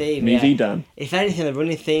 the running theme. Me yeah. v Dan. If anything, the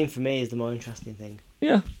running theme for me is the more interesting thing.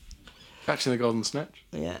 Yeah. Catching the golden snitch.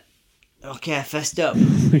 Yeah. Okay, first up,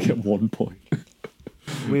 We get 1 point.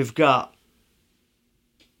 we've got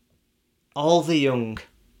All the Young.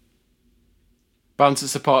 Bands that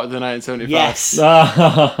supported the 1975. Yes.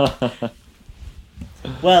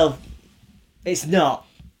 Well, it's not.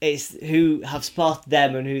 It's who have supported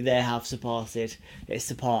them and who they have supported. It's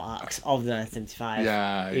support acts of the 1975.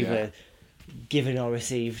 Yeah, Either given or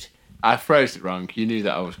received. I phrased it wrong. You knew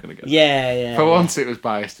that I was going to get it. Yeah. For once, it was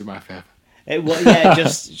biased in my favour. It was, yeah,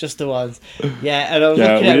 just the ones. Yeah, and I was Yeah,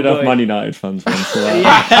 we looking at did him have going, Man United fans once, so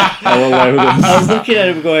I'll allow them. I was looking at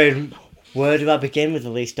him going, where do I begin with the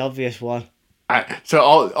least obvious one? So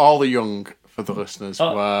all the young, for the listeners,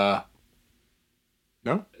 Oh. were...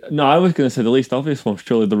 No? No, I was going to say the least obvious one was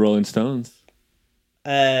surely the Rolling Stones.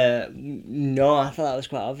 No, I thought that was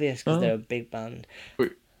quite obvious because Oh. they're a big band.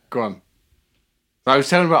 Wait, go on. I was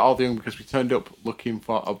telling about all the young because we turned up looking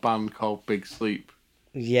for a band called Big Sleep.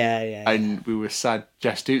 Yeah. And we were sad.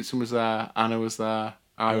 Jess Dootson was there, Anna was there,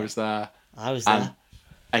 I was there. I was there.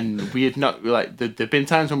 And we had not, like, there'd been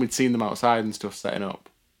times when we'd seen them outside and stuff setting up.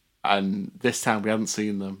 And this time we hadn't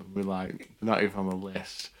seen them. And we're like, they're not even on the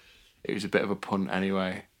list. It was a bit of a punt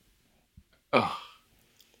anyway. Oh.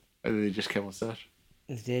 And then they just came on stage.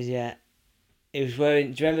 They did, yeah. It was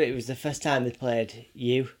wearing. Do you remember? It was the first time they played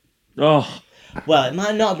You. Oh, Well, it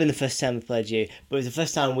might not have been the first time we played You, but it was the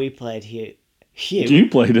first time we played You. you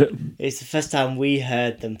played it. It's the first time we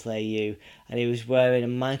heard them play You, and he was wearing a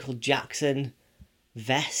Michael Jackson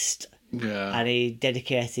vest, Yeah. and he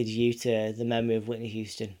dedicated You to the memory of Whitney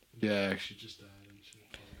Houston. Yeah, she just died.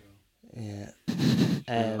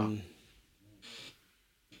 Yeah.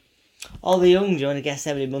 All the Young, do you want to guess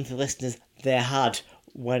how many monthly listeners they had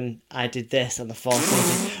when I did this on the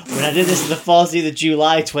 14th? When I did this on the 14th of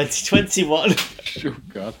July 2021. Oh,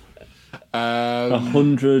 God.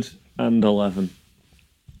 111.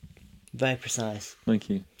 Very precise. Thank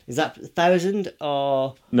you. Is that 1,000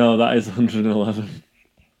 or... No, that is 111.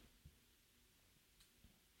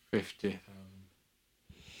 50.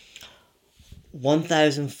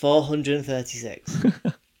 1,436.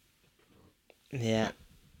 Yeah.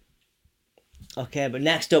 Okay, but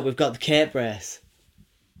next up we've got the Cape Race.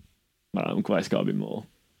 I'm quite, it's got to be more.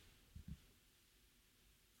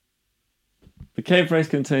 The Cape Race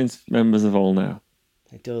contains members of All Now.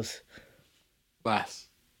 It does. Less.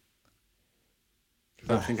 'Cause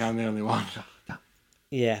I think I'm the only one.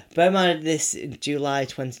 Yeah. Bear in mind this in July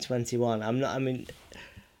 2021.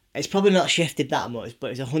 It's probably not shifted that much,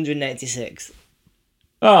 but it's 186.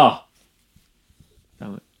 Oh!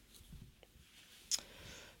 Damn it.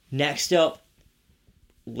 Next up,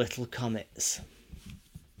 Little Comets,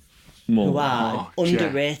 More. who are Oh, an Jay.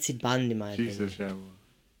 underrated band in my Jesus, opinion. yeah.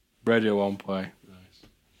 Radio 1 play.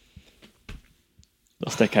 Nice.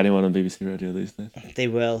 They'll stick anyone on BBC Radio these days. They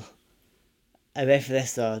will. I'm ready for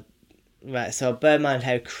this though. Right, so bear in mind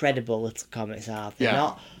how credible Little Comets are. They're Yeah.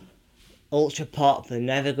 not ultra pop, they're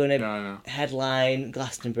never going to No, I know. headline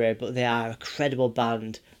Glastonbury, but they are a credible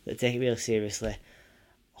band that take it real seriously.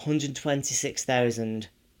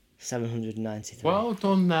 126,793. Well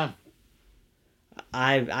done, them.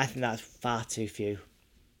 I think that's far too few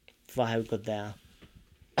for how good they are.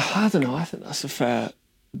 I don't know, I think that's a fair...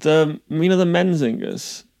 The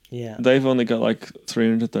Menzingers, Yeah. they've only got like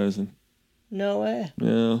 300,000. No way.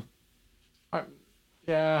 Yeah.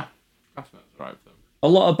 Yeah. I think that's right for them. A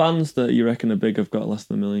lot of bands that you reckon are big have got less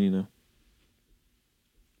than a million, you know.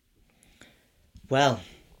 Well,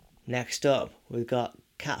 next up, we've got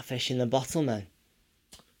Catfish in the Bottlemen.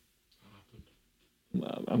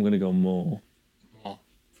 I'm going to go more. More.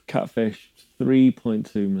 Catfish,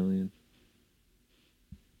 3.2 million.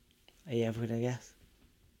 Are you ever going to guess?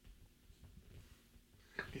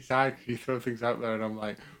 It's hard 'cause you throw things out there and I'm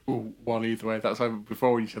like, ooh, one either way. That's why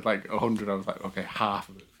before when you said like 100, I was like, okay, half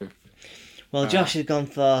of it, 50. Well, Josh has gone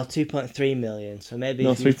for 2.3 million, so maybe...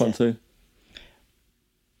 No, if you were to- 3.2.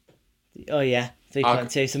 Oh, yeah,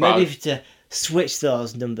 3.2. So but- maybe if you to switch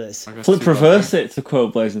those numbers. I guess Flip 2.3. reverse it to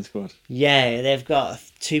quote Blazing Squad. Yeah, they've got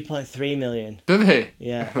 2.3 million. Did he?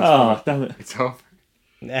 Yeah. Oh, damn it. It's off.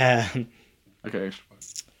 Um, Okay, extra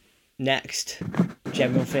point. next,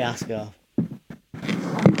 General Fiasco.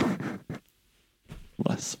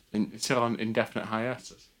 Less. It's still on indefinite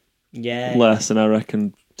hiatus. Yeah. Less, and I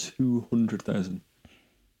reckon 200,000.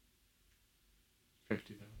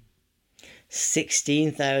 50,000.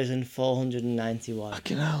 16,491.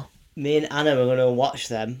 Fucking hell. Me and Anna were going to watch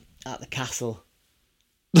them at the castle.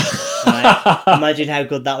 Right? Imagine how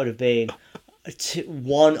good that would have been.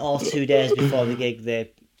 1 or 2 days before the gig,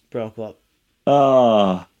 they broke up.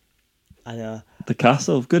 Ah, I know. the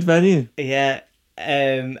castle. Good venue. Yeah.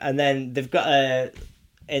 And then they've got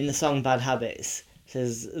in the song Bad Habits,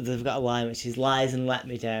 says they've got a line which is lies and let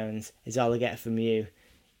me downs is all I get from you.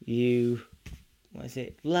 You, what is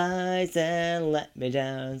it? Lies and let me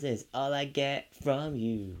downs is all I get from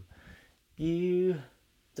you. You,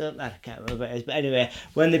 I can't remember what it is, but anyway,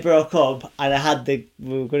 when they broke up and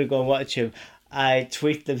we were going to go and watch them, I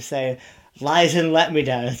tweeted them saying, lies and let me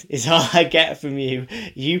down is all I get from you.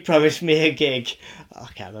 You promised me a gig. I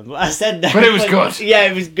can't remember what I said now. But it was good. Yeah,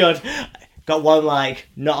 it was good. Got one like,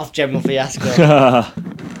 not off General Fiasco.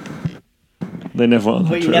 They never want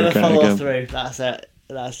But to you never again. follow through. That's it.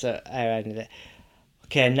 How I ended it.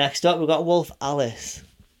 Okay, next up we've got Wolf Alice.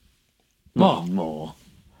 More.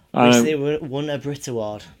 Recently won a Brit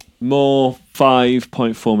Award. More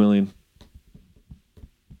 5.4 million.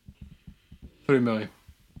 3 million.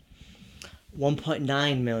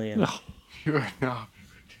 1.9 million. You are not.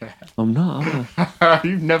 I'm not, am I?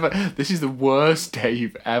 You've never. This is the worst day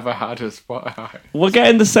you've ever had a Spotify. We're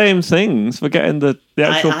getting the same things. We're getting the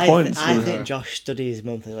actual points. I think Josh studies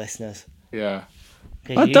monthly listeners. Yeah.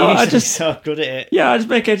 I don't. I just so good at it. Yeah, I just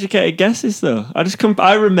make educated guesses though.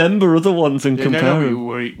 I remember other ones and compare them. No,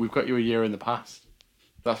 we've got you a year in the past.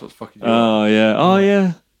 That's what's fucking. Oh yeah. Oh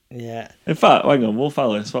yeah. Yeah. In fact, hang on, Wolf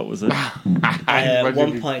Alice. What was it?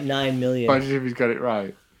 1.9 million. Imagine if he's got it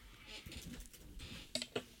right.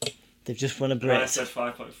 They've just won a Brit.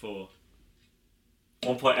 5.4.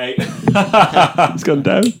 1.8. It's gone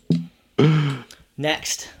down.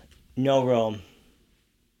 Next, No Rome.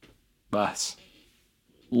 Less.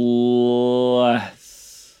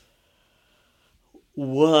 Less.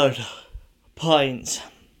 1.3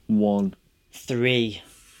 1.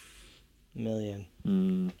 million.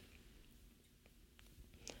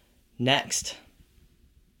 Next,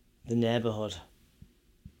 The Neighbourhood.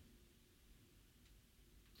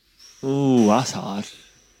 Ooh, that's hard.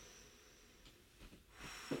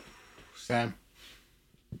 Sam.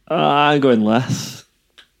 I'm going less.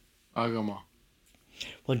 I'll go more.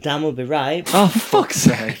 Well, Dan will be right. Oh, fuck's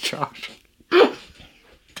sake. Hey, Josh.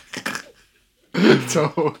 It's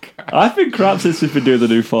okay. I've been crap since we've been doing the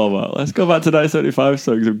new format. Let's go back to 1975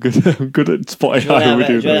 songs. I'm good at Spotify. Do you want We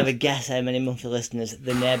to do have a this. guess how many monthly listeners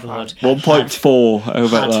The Neighbourhood 1.4. How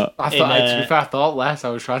about that? I thought, to be fair, I thought less. I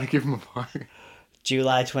was trying to give him a point.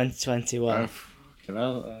 July 2021.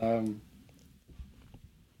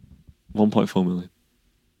 1.4 million.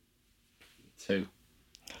 2.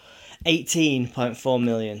 18.4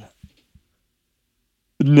 million.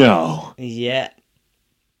 No. Yeah.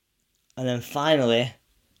 And then finally,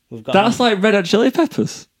 we've got... That's like Red Hot Chili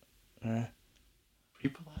Peppers. People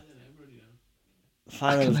like the Neighbourhood,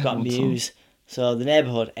 Finally, we've got one song. Muse. So, The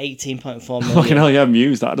Neighbourhood, 18.4 million. Fucking hell, yeah,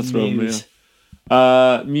 Muse. That'd have thrown me. Muse.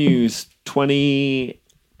 Muse,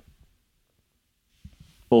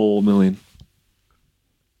 24 million.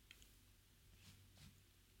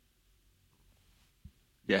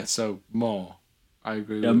 Yeah, so more. I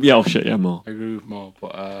agree. Yeah, With, yeah, oh shit, yeah, more. I agree with more,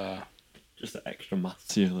 but Just the extra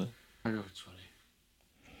maths here. There. I go with 20.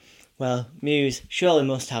 Well, Muse surely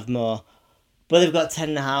must have more. But they've got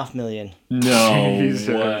 10.5 million. No Jesus.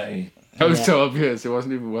 way. That was Yeah. so obvious. It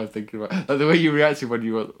wasn't even worth thinking about. Like the way you reacted when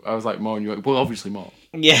you were, I was like more, and you were like, well, obviously more.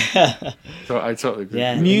 Yeah. So I totally agree.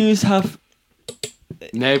 Yeah. Muse have...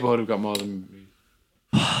 Neighbourhood have got more than me.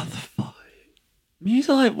 Muse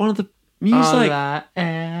are like one of the... Muse All like... I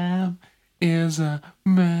am is a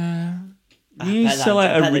man. Muse sell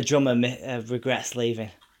out I bet the drummer regrets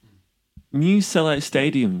leaving. Muse sell out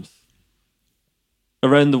stadiums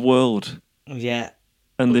around the world, Yeah.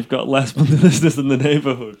 and they've got less monthly listeners than The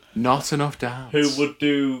Neighbourhood. Not enough doubts. Who would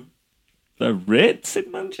do the Ritz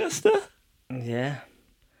in Manchester? Yeah.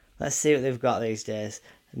 Let's see what they've got these days.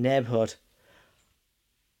 Neighbourhood.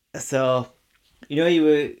 So, you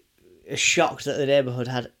were shocked that The Neighbourhood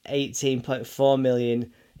had 18.4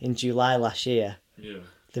 million in July last year. Yeah.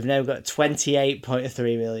 They've now got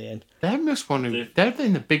 28.3 million. They're most one of they're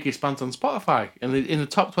in the biggest bands on Spotify, and in the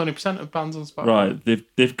top 20% of bands on Spotify. Right,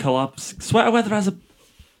 they've collapsed. Sweater Weather has a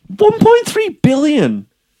 1.3 billion.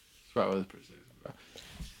 Right, well, pretty serious.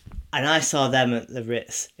 And I saw them at the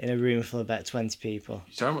Ritz in a room full of about 20 people.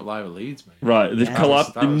 You saw them at Live at Leeds, mate. Right, they've Yeah.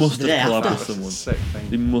 collabed. That They was- must The day have collabed after. with That was a someone. sick thing.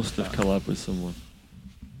 They must have collabed with someone.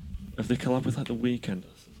 Have they collabed with like The Weeknd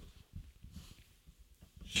or something?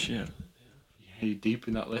 Shit. Yeah, you're deep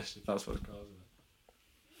in that list if that's what's causing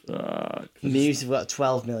it. Muse have got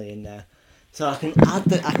 12 million now. So I can add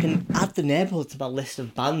the Neighbourhood to my list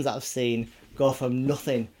of bands that I've seen go from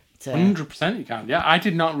nothing to 100% you can. Yeah, I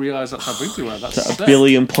did not realise that's how big they were. That's A sick. 1.3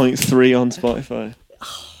 billion on Spotify.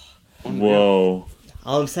 Unreal. Whoa.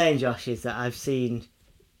 all I'm saying, Josh, is that I've seen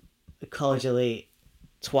College Elite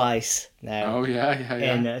twice now Oh yeah.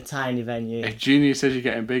 in a tiny venue. If Junior says you're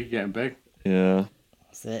getting big, you're getting big. Yeah.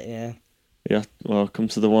 That's it, yeah. Yeah. Well, come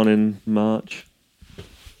to the one in March.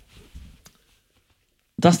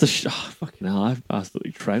 That's the fucking hell. I've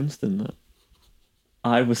absolutely trounced in that.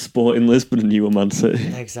 I was Sporting Lisbon and you were Man City.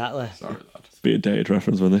 Exactly. Sorry, lad. Be a dated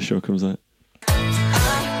reference when this show comes out.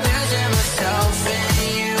 I'm losing myself in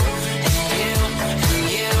you, and you,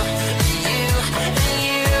 and you, and you, and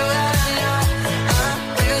you. I know I'm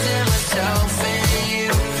losing myself in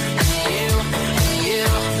you, and you, and you,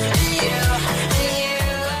 and you, and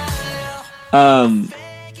you. I know.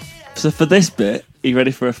 So for this bit, are you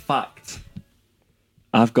ready for a fact?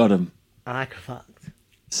 I've got him. I like a fact.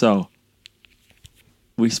 So,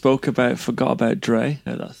 we forgot about Dre.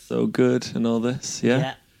 Oh, that's so good and all this. Yeah.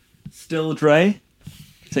 Yeah. Still Dre.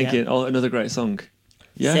 Thinking, oh, another great song.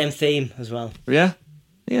 Yeah. Same theme as well. Yeah.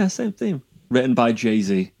 Yeah, same theme. Written by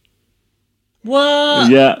Jay-Z. What?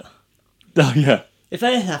 Yeah. Oh, yeah. If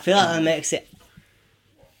anything, I feel like that makes it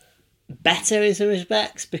better in some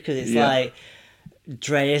respects because it's Yeah. like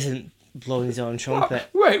Dre isn't blowing his own trumpet.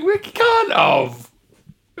 Wait, we can't have.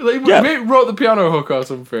 Like, Yeah. we wrote the piano hook or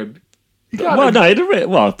something. You can't Well, have- no, he didn't really.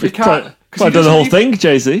 Well, You can't, 'cause I've he done the doesn't whole even- thing,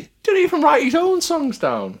 Jay-Z. didn't even write his own songs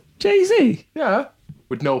down. Jay-Z. Yeah.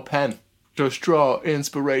 With no pen. Just draw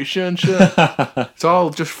inspiration. Shit. So all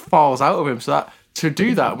just falls out of him. So that to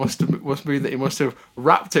do that must mean that he must have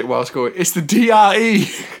rapped it whilst going, it's the DRE.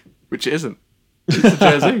 Which it isn't. It's the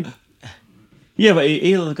Jay-Z. Yeah, but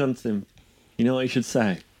he'll have gone to him. You know what he should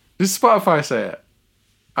say? Does Spotify say it?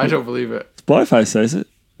 I don't believe it. Spotify says it.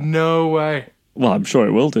 No way. Well, I'm sure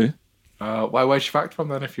it will do. Where's your fact from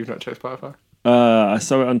then if you've not checked Spotify? I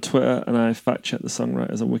saw it on Twitter and I fact-checked the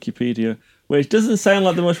songwriters on Wikipedia, which doesn't sound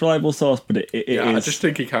like the most reliable source, but it Yeah, I is. just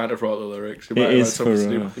think he kind of wrote the lyrics. He It might have had is something for, to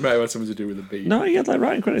do. He might have had something to do with the beat. No, he had like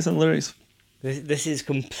writing credits on lyrics. This is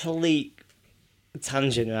complete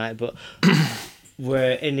tangent, right? But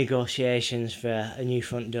we're in negotiations for a new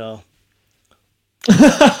front door.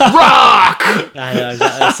 Rock! I know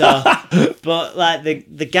exactly. So, but like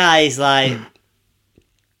the guy's like,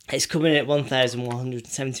 it's coming at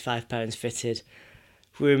 £1,175 fitted.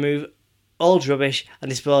 We remove old rubbish and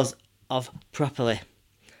dispose of properly.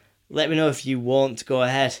 Let me know if you want go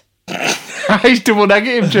ahead. He's double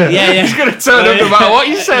negative, Jim. Yeah. He's going to turn up no matter what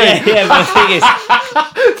you say. Yeah, but the thing is,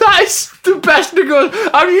 That is the best negotiation.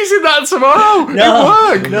 I'm using that tomorrow.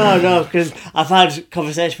 It worked. no, because I've had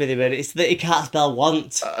conversation with him and it's that he can't spell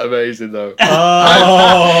want. Amazing, though.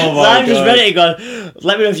 Oh So I'm just ready to go,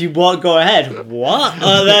 let me know if you want go ahead. What?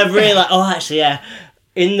 And they're really like, oh, actually, yeah.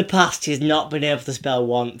 In the past, he's not been able to spell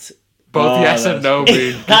want. Both yes and no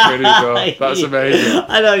mean pretty well. That's amazing.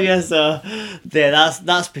 I know, yeah, so there, that's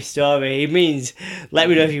my story. He means let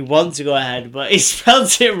me know if you want to go ahead, but he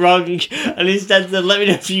spelled it wrong and instead said let me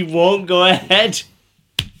know if you won't go ahead.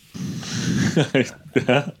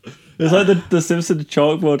 Yeah. It's like the Simpsons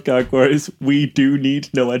chalkboard gag where it's we do need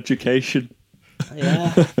no education.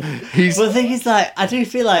 Yeah. But the thing is, like, I do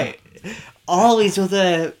feel like all these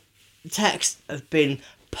other texts have been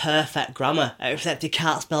perfect grammar, except he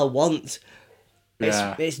can't spell want.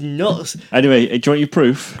 Yeah. It's nuts. Anyway, do you want your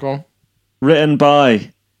proof? Go on. Written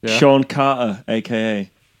by Yeah. Sean Carter, aka.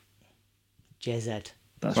 JZ.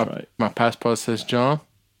 That's right. My passport says John.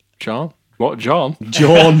 John? What, John?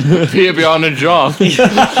 John. Peter, Bjorn and John. He just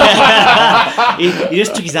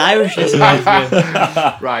took his Irishness away from him.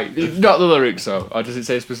 Right. Not the lyrics, though. Or does it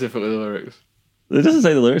say specifically the lyrics? It doesn't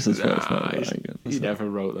say the lyrics as well. He never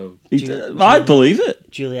wrote those. I believe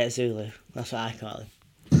it. Juliet Zulu. That's what I call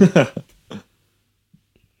him.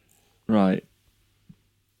 Right.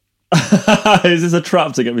 Is this a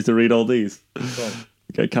trap to get me to read all these?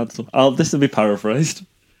 Okay, cancel. This will be paraphrased.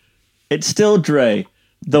 It's still Dre,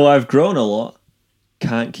 though I've grown a lot.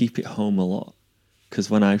 Can't keep it home a lot. Because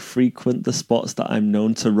when I frequent the spots that I'm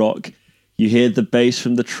known to rock, you hear the bass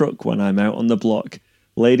from the truck when I'm out on the block.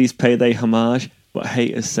 Ladies pay they homage, but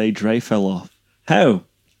haters say Dre fell off. How?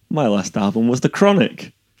 My last album was The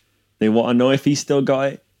Chronic. They want to know if he still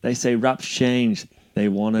got it. They say rap's changed. They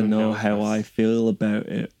want to know how I feel about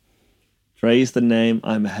it. Dre's the name,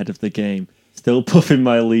 I'm ahead of the game. Still puffing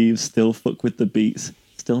my leaves, still fuck with the beats.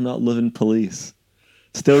 Still not loving police.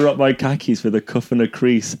 Still rock my khakis with a cuff and a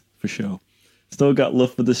crease, for sure. Still got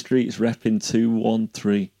love for the streets, repping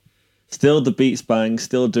 213. Still the beats bang,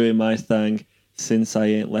 still doing my thing. Since I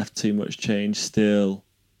ain't left too much change, still.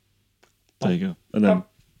 There you go. And then.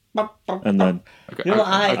 You know what,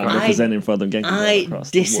 I'm representing for them getting I across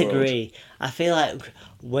the world. disagree. I feel like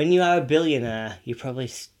when you are a billionaire, you probably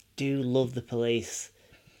do love the police.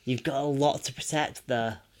 You've got a lot to protect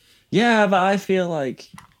there. Yeah, but I feel like.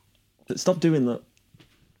 Stop doing that.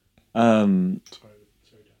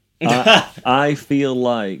 I feel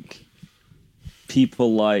like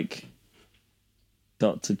people like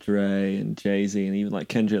Dr. Dre and Jay-Z and even like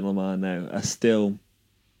Kendrick Lamar now are still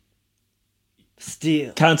Still.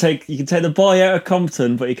 you can take the boy out of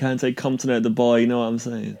Compton, but you can't take Compton out of the boy. You know what I'm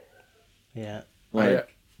saying? Yeah. Like,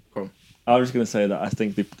 Go on. I was just gonna say that I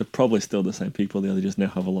think they're probably still the same people. They just now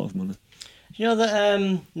have a lot of money. You know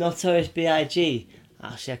that Notorious B.I.G.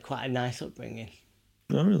 actually had quite a nice upbringing.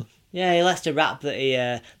 Oh really? Yeah, he likes to rap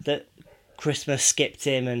that that Christmas skipped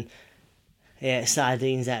him and he ate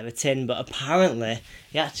sardines out of a tin, but apparently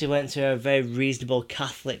he actually went to a very reasonable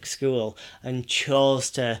Catholic school and chose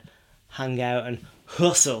to hang out and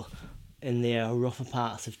hustle in the rougher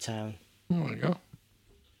parts of town. Oh, there you go.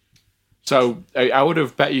 So I would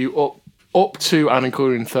have bet you up to and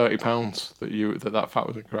including £30 that fact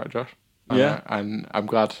was incorrect, Josh. Yeah. And I'm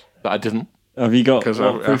glad that I didn't. Have you got Because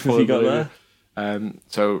what proof have you got there?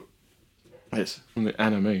 So it's from the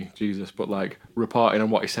enemy, Jesus, but like reporting on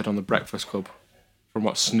what he said on the Breakfast Club, from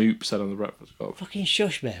what Snoop said on the Breakfast Club. Fucking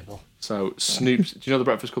shush, Mabel. So Snoop's, do you know the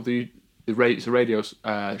Breakfast Club? It's a radio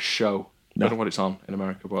show. No. I don't know what it's on in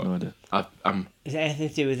America, but No idea. I'm Is it anything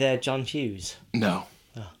to do with John Hughes? no.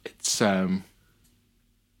 It's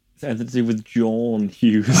It's anything to do with John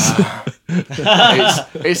Hughes.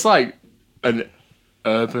 it's like an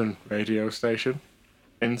urban radio station.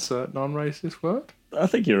 Insert non-racist word. I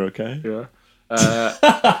think you're okay.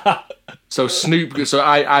 Yeah. So Snoop. So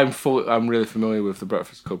I'm really familiar with the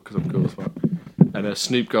Breakfast Club because I'm cool as fuck. And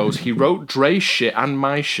Snoop goes, he wrote Dre's shit and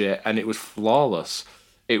my shit, and it was flawless.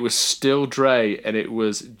 It was still Dre, and it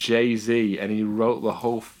was Jay-Z, and he wrote the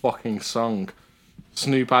whole fucking song.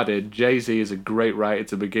 Snoop added, Jay-Z is a great writer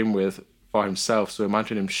to begin with for himself, so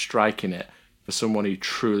imagine him striking it for someone he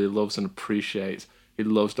truly loves and appreciates. He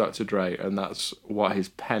loves Dr. Dre, and that's what his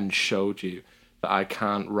pen showed you, that I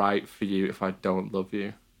can't write for you if I don't love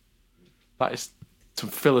you. That is some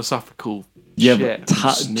philosophical Yeah, shit. but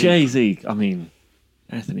from Snoop. Jay-Z, I mean,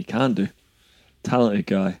 anything he can do. Talented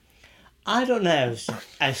guy. I don't know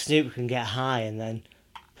how Snoop can get high and then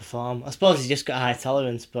perform. I suppose he's just got high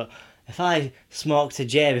tolerance, but if I smoked a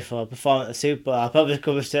J before performing at the Super Bowl, I'll probably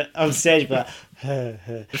come on stage but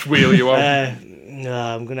Just wheel you on. no,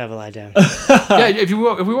 I'm going to have a lie down. Yeah, if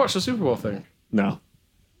we watch the Super Bowl thing, No.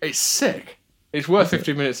 it's sick. It's worth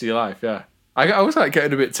 15 minutes of your life, yeah. I was like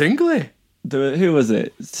getting a bit tingly. Who was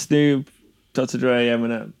it? Snoop, Dr. Dre,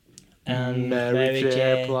 Eminem. And Mary J.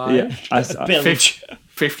 J. Blige. Yeah. Bilge.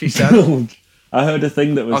 50 Cent. I heard a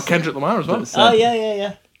thing that was... Oh, Kendrick Lamar as well. that said- Oh,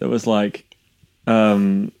 yeah. That was like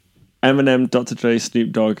Eminem, Dr. Dre,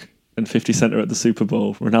 Snoop Dogg, and 50 Cent are at the Super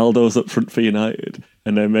Bowl. Ronaldo's up front for United,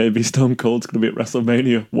 and then maybe Stone Cold's going to be at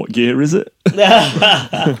WrestleMania. What year is it?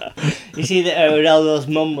 You see that Ronaldo's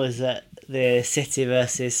mum was at the City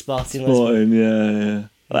versus Sporting Lisbon. Sporting, yeah.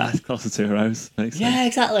 Well, that's closer to her house. Makes sense. Yeah,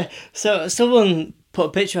 exactly. So someone put a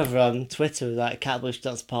picture of her on Twitter with like, can't believe she's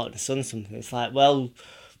not supporting her son or something. It's like, well,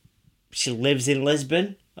 she lives in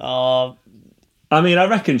Lisbon, or I mean, I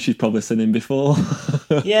reckon she's probably seen him before.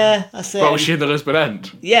 yeah, I say. Well, was she in the Lisbon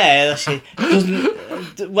end? Yeah, she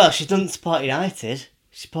doesn't. Well, she doesn't support United.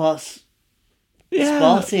 She supports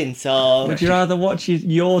Sporting. So Would you rather watch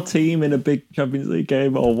your team in a big Champions League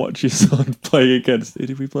game or watch your son play against... Who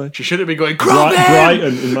did we play? She shouldn't be going, grab him!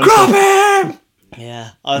 Brighton in Manchester. Grab him! yeah,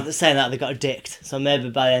 or they're saying that they got addicted. So maybe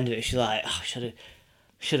by the end of it, she's like, oh,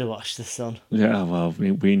 should have watched the Sun. Yeah, well,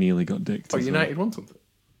 we nearly got dicked. Oh, as United won something.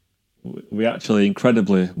 well. We actually,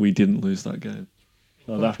 incredibly, we didn't lose that game.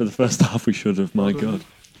 Well, after the first half, we should have. My God.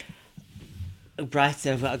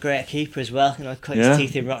 Brighton have got a great keeper as well. You know, cut Yeah. his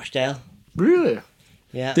teeth in Rochdale. Really?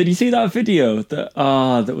 Yeah. Did you see that video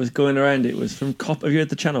that was going around? It was from Copper. Have you heard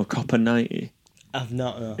the channel Copper 90? I've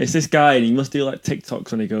not known. It's this guy, and he must do like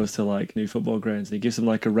TikToks when he goes to like new football grounds. And he gives them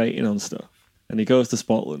like a rating on stuff. And he goes to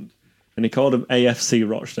Scotland, and he called him AFC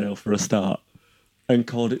Rochdale for a start, and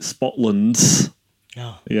called it Spotlands.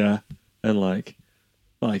 Oh. Yeah, and like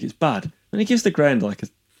it's bad. And he gives the ground like I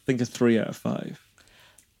think a 3 out of 5.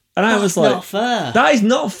 And I was That's like, not fair. that is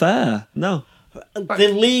not fair. No, The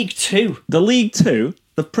League Two. the League Two,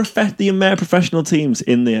 the amount of professional teams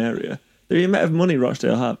in the area, the amount of money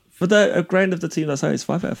Rochdale have for a ground of the team that's out is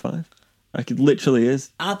 5 out of 5. Like it literally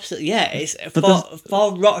is. Absolutely, yeah. It's But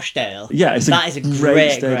for Rochdale. Yeah, it's that is a great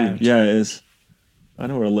great stadium. ground. Yeah, it is. I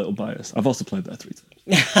know we're a little biased. I've also played there 3 times.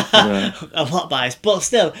 Yeah. A lot biased, but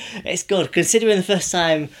still, it's good. Considering the first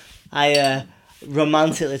time I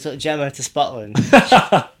romantically took Gemma to Scotland,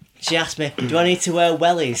 she asked me, "Do I need to wear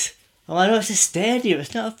wellies Oh, I know it's a stadium.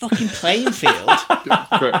 It's not a fucking playing field.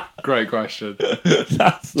 Great question.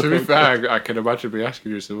 That's To be fair, I can imagine me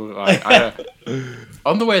asking you something like,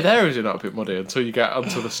 on the way there, is it not a bit muddy until you get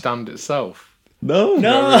onto the stand itself? no.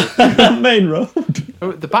 No. Main road.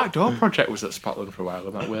 Oh, the Backdoor Project was at Scotland for a while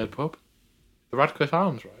in that weird pub. The Radcliffe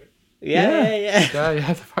Arms, right? Yeah.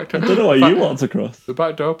 Yeah, the Backdoor. I don't know what you want to cross. The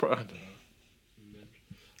Backdoor Project.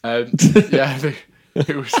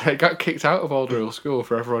 It got kicked out of Old Real School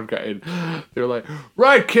for everyone getting. They were like,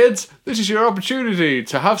 right, kids, this is your opportunity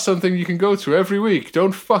to have something you can go to every week.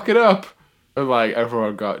 Don't fuck it up. And like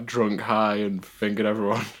everyone got drunk, high, and fingered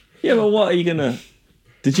everyone. Yeah, but what are you gonna?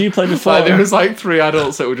 Did you play before? Like, there was like 3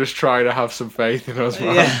 adults that were just trying to have some faith in us,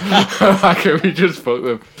 man. Yeah. Like, we just fucked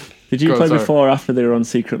them. Did you Go on, play sorry. before or after they were on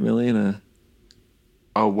Secret Millionaire?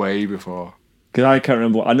 Oh, way before. Because I can't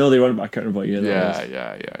remember. I know they were on, but I can't remember what year that was.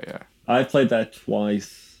 Yeah. I played there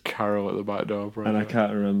twice, Carol at the Backdoor Project. and I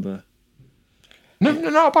can't remember. No,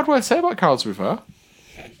 not a bad word to say about Carol, to be fair.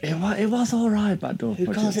 It was all right, Backdoor Who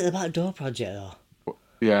Project. calls it the Backdoor Project, though?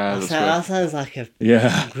 Yeah, That sounds like a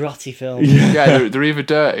Yeah. grotty film. yeah, they're either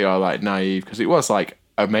dirty or like naive because it was like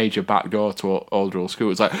a major back door to Old Real School. It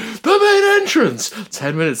was like the main entrance,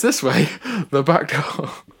 10 minutes this way, the back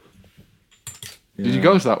door. Did you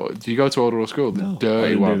go to that one? Did you go to Old Real School? The No, I dirty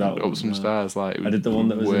didn't do one that up one, some no. stairs. Like it I did the one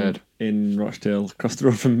that was weird. in Rochdale, across the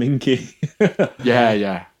road from Minky.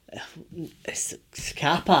 Yeah. It's a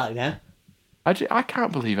car park now. I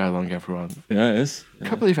can't believe how long everyone. Yeah, it is. I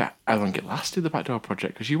can't believe how long it lasted. The Backdoor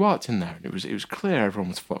Project because you walked in there and it was clear everyone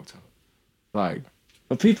was fucked up. Like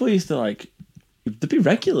But people used to like, there'd be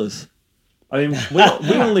regulars. I mean, we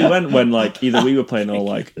only went when like either we were playing or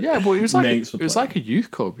like yeah, but it was like mates were it was playing. like a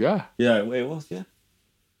youth club. Yeah, Yeah, it was. Yeah.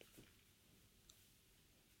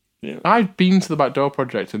 I'd been to the Backdoor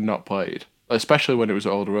Project and not played, especially when it was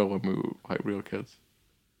at Old Real when we were like real kids.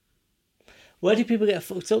 Where do people get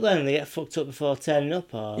fucked up then? They get fucked up before turning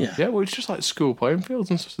up, or Yeah. Yeah, well, it's just like school playing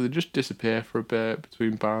fields and stuff, so they just disappear for a bit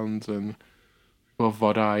between bands and well,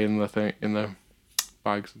 Vodai in the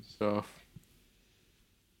bags and stuff.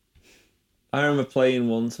 I remember playing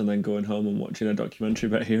once and then going home and watching a documentary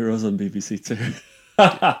about heroes on BBC Two.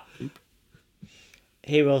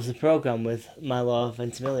 Heroes the programme with Milo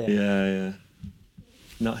Ventimiglia. Yeah.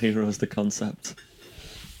 Not Heroes, the concept.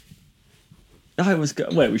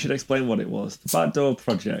 Wait, we should explain what it was. The Backdoor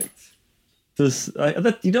Project.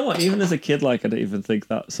 You know what? Even as a kid, like I don't even think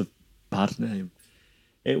that's a bad name.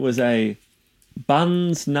 It was a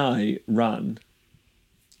bands night ran,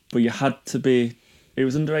 but you had to be. It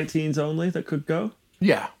was under 18s only that could go.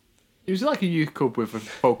 Yeah, it was like a youth club with a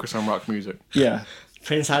focus on rock music. Yeah.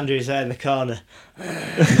 Prince Andrew's there in the corner.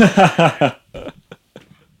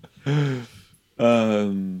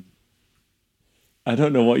 I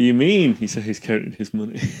don't know what you mean. He said he's counting his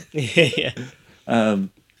money. Yeah.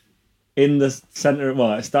 In the centre,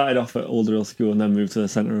 well, it started off at Old Real School and then moved to the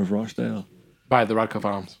centre of Rochdale. By the Radcliffe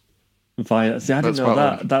Arms. See, I didn't That's know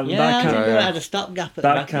Scotland. that. Yeah, That I can't, remember it had a stopgap at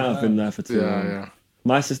that the back can't as have been well. there for too long. Yeah.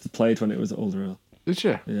 My sister played when it was at Old Real. Did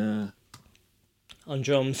you? Yeah. On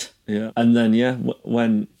drums. Yeah. And then,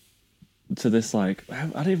 went to this, like, I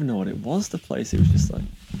don't even know what it was, the place. It was just like,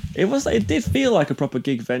 it did feel like a proper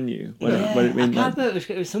gig venue. When it, I like, can't remember.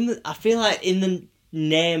 It was something. I feel like in the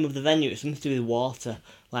name of the venue, it was something to do with water.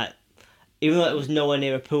 Like, even though it was nowhere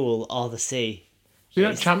near a pool or the sea. You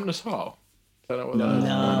know Champness Hall? Don't know what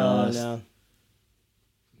that is. No.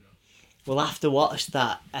 We'll have to watch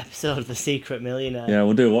that episode of The Secret Millionaire. yeah,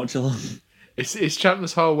 we'll do a watch along. It's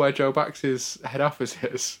Champness Hall where Joe Bax's head office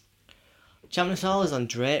is. Champness Hall is on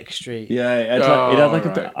Drake Street. Yeah, it had like a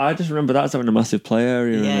right. bit, I just remember that as having a massive play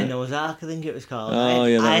area. in Yeah, it. Noah's Ark, I think it was called. Oh,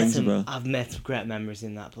 yeah, that rings a bell. I've made some great memories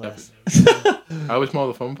in that place. I was more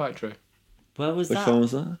the Fun Factory. Where was Which that? one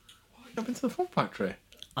was that? I've been to the Fun Factory.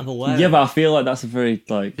 I'm aware. Yeah, of but I feel like that's a very,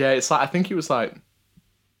 like, Yeah, it's like I think it was like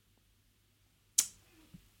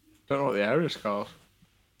don't know what the area's called.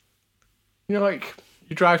 You know, like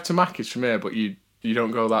you drive to Mackey's from here, but you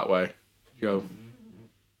don't go that way. You go.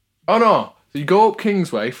 Oh no! So you go up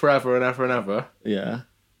Kingsway forever and ever and ever, yeah.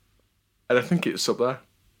 and I think it's up there.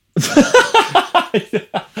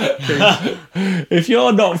 If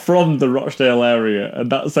you're not from the Rochdale area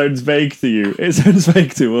and that sounds vague to you, it sounds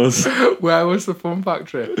vague to us. Where was the Fun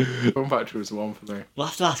Factory? The Fun Factory was the one for me. We'll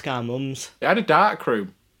have to ask our mums. It had a dark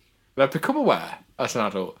room. And I've become aware as an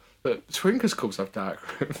adult that Twinkers clubs have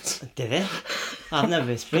dark rooms. Did it? I've never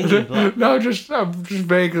been springy, but No, I'm just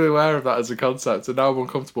vaguely aware of that as a concept, and now I'm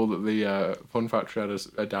uncomfortable that the Fun Factory had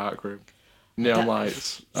a dark room, neon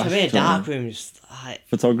lights. to me, a dark room is like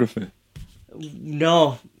Photography.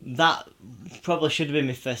 No, that probably should have been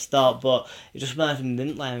my first thought, but it just reminded me of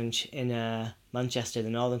Mint Lounge in Manchester, the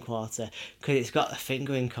Northern Quarter, because it's got a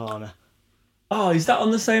fingering corner. Oh, is that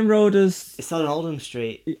on the same road as? It's on Oldham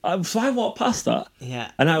Street. So I walked past that,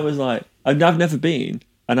 Yeah. and I was like, I've never been,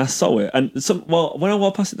 and I saw it, and when I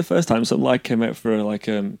walked past it the first time, some lad came for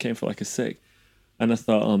a cig, and I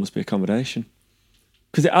thought, oh, it must be accommodation,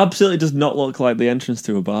 because it absolutely does not look like the entrance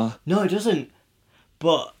to a bar. No, it doesn't.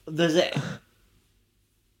 But there's a.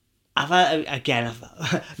 I've had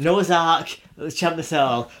Noah's Ark, Champions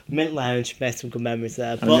Hall, Mint Lounge, made some good memories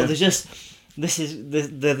there. But yeah. there's just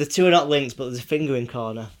the two are not linked, but there's a fingering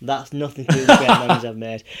corner. That's nothing to do with the great memories I've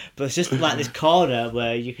made. But it's just like this corner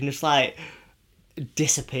where you can just like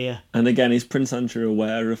disappear. And again, is Prince Andrew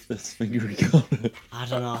aware of this fingering corner? I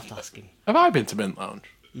don't know. I have to ask him. Have I been to Mint Lounge?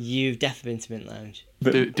 You've definitely been to Mint Lounge.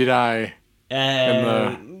 Did I?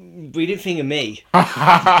 We didn't finger me.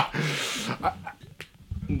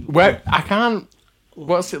 Where I can't.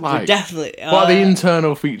 What's it like? Definitely. What are the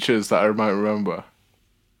internal features that I might remember?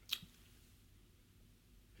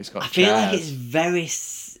 It's got. I feel like chairs. it's very.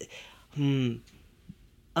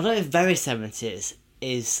 I don't know if very 70s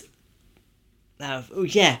is.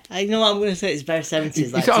 Yeah, I know what I'm going to say. It's very 70s.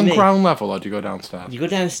 Is Like, it to on me, ground level or do you go downstairs? you go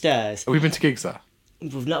downstairs. Have we been to gigs there?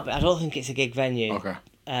 We've not. I don't think it's a gig venue. Okay.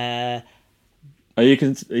 Are you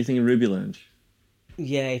thinking Ruby Lounge?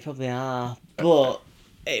 Yeah, you probably are. But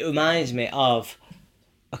it reminds me of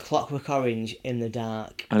A Clockwork Orange in the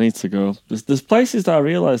dark. I need to go. There's places that I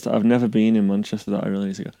realised that I've never been in Manchester that I really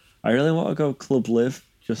need to go. I really want to go Club Live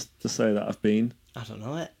just to say that I've been. I don't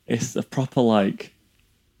know it. It's a proper like.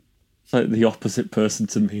 It's like the opposite person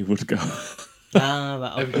to me would go.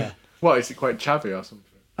 Right, okay. What is it? Quite chavvy or something?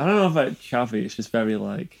 I don't know about chavvy. It's just very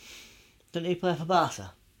like. Don't you play for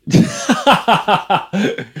Barca?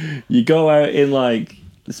 You go out in like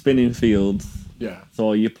the spinning fields, Yeah.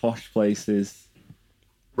 so your posh places,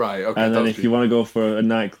 Right. Okay. and then those if you people. want to go for a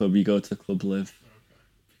nightclub, you go to Club Live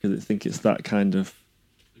because I think it's that kind of.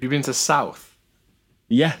 Have you been to South?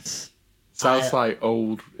 Yes, South's like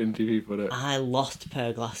old indie people. That I lost a pair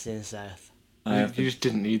of glasses in South. you just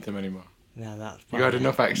didn't need them anymore. No, that's You had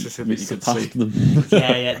enough access in you that you could see. surpassed them.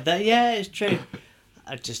 yeah, it's true.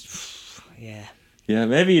 I just, yeah. Yeah,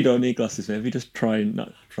 maybe you don't need glasses. Maybe just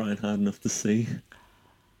not trying hard enough to see.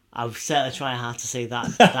 I was certainly trying hard to see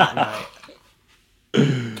that night.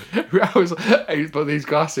 But these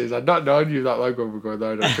glasses, I'd not known you that long ago going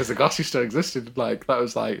down because the glasses still existed. Like that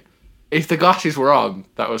was like, if the glasses were on,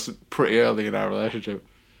 that was pretty early in our relationship.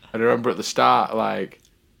 And I remember at the start, like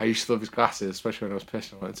I used to love his glasses, especially when I was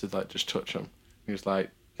pissed. I wanted to like just touch them. He was like,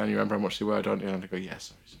 "Can you remember how much they were, don't you?" And I go,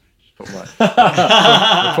 "Yes." Sorry. Just put them like,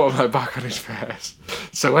 I put them like back on his face.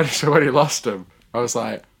 So when he lost them, I was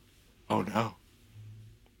like, "Oh no,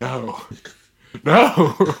 no,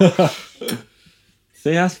 no."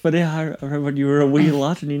 See, that's funny. I remember when you were a wee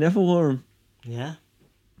lad and you never wore them. Yeah,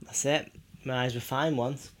 that's it. My eyes were fine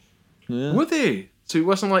once. Yeah. Were they? So it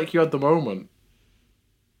wasn't like you had the moment.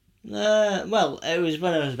 Well, it was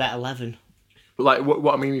when I was about 11. But like,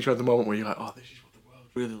 what I mean is you had the moment where you're like, oh, this is what the world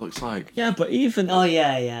really looks like. Yeah, but even Oh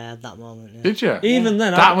yeah, I had that moment. Yeah. Did you? even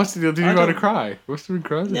then, That must have. Did you I want to don't- cry? Must have been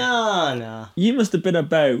crazy. No. you must have been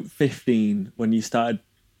about 15 when you started.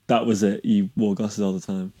 That was it. You wore glasses all the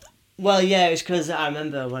time. Well, yeah, it's because I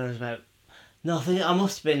remember when I was about. No, I think I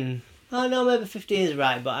must have been. Oh no, maybe 15 is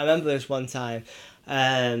right. But I remember this one time,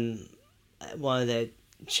 one of the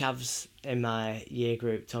chavs in my year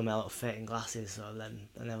group told me I looked fit in glasses, so then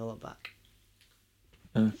I never looked back.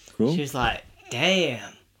 Cool. She was like,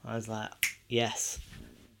 "Damn." I was like, "Yes."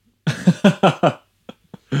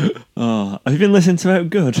 Oh, have you been listening to Out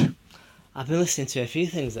Good? I've been listening to a few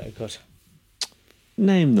things that are good.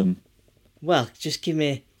 Name them. Well, just give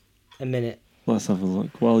me a minute. Let's have a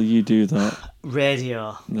look. While you do that.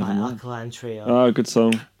 Radio Never by mind. Alkaline Trio. Oh, good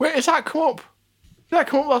song. Wait, has that come up? Did that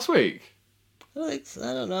come up last week? I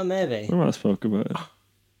don't know, maybe. We might have spoken about it.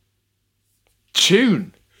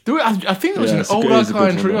 Tune. I think there was Yeah, an it's a old good- it's a good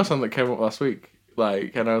Alkaline one, Trio that. song that came up last week.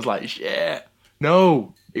 Like, and I was like, shit.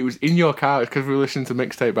 No, it was in your car. It's because we were listening to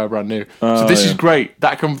Mixtape by Brand New. So Oh, this yeah. is great.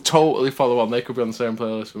 That can totally follow on. They could be on the same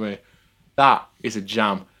playlist for me. That is a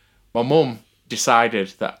jam. My mum decided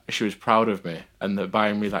that she was proud of me and that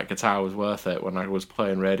buying me that guitar was worth it when I was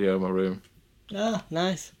playing radio in my room. Oh,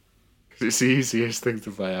 nice. Because it's the easiest thing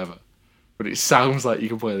to play ever. But it sounds like you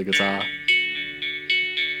can play the guitar.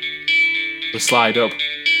 The slide up.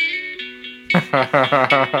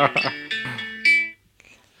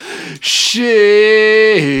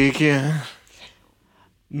 Shaking.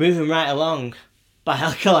 Moving right along by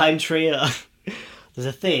Alkaline Trio. There's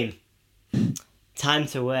a theme. Time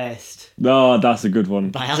to Waste No, that's a good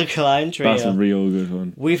one. by Alkaline Trio. That's a real good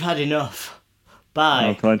one. We've Had Enough by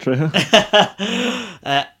Alkaline Trio.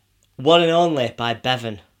 One and Only by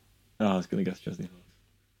Bevan. Oh, I was gonna guess Chesney.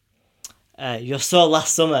 You're So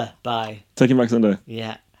Last Summer by Taking Back Sunday.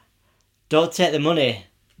 Don't Take the Money.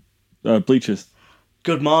 Bleachers.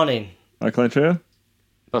 Good Morning. Alkaline Trio.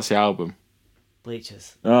 That's the album.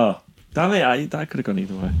 Bleachers. Oh, damn it! That could have gone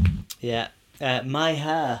either way. Yeah. My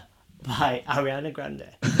Hair by Ariana Grande.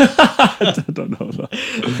 I don't know that.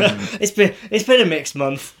 It's been a mixed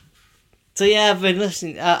month. So yeah, I've been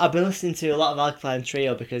listening to a lot of Alkaline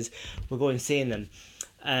Trio because we're going seeing them.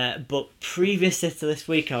 But previously to this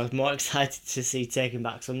week, I was more excited to see Taking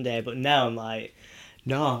Back Sunday. But now I'm like,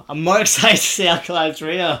 no, I'm more excited to see Alkaline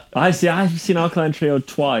Trio. I've seen Alkaline Trio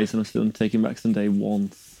twice, and I've still Taking Back Sunday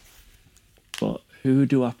once. But who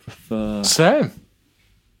do I prefer? Same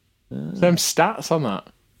stats on that.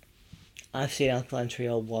 I've seen Alkaline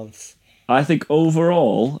Trio once. I think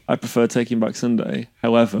overall, I prefer Taking Back Sunday.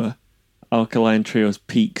 However, Alkaline Trio's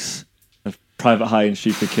peaks of Private High and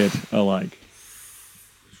Stupid Kid are like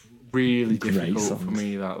Really great difficult songs. for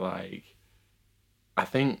me. That like, I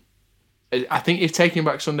think if Taking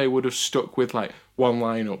Back Sunday would have stuck with like one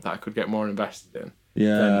lineup that I could get more invested in,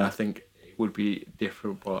 then I think it would be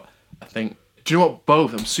different. But I think, do you know what?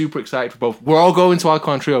 Both. I'm super excited for both. We're all going to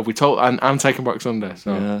Alkaline Trio. We told, and I'm Taking Back Sunday.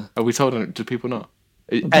 So Yeah. are we told? Do people know?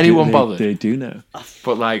 Anyone bothered? They do know.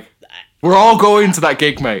 But like, we're all going to that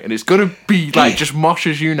gig, mate, and it's gonna be like just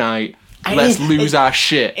moshers unite. Let's lose our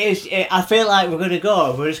shit. I feel like we're going to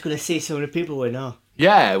go. We're just going to see some of the people we know.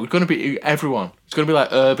 Yeah, we're gonna be everyone. It's gonna be like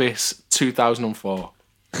Urbis 2004.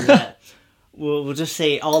 Yeah. We'll just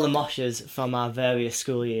see all the moshers from our various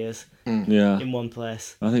school years Yeah, in one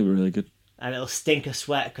place. I think we're really good. And it'll stink of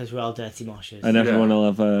sweat because we're all dirty moshers. And everyone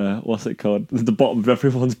will have what's it called? The bottom of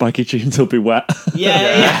everyone's baggy jeans will be wet.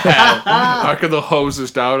 Yeah. How can the hose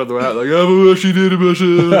us down on the way out? Like, oh, she did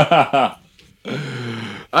a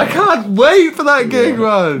I can't wait for that gig,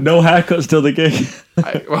 man. No haircuts till the gig.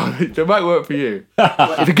 Well, it might work for you.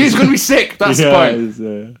 If the gig's gonna be sick, that's the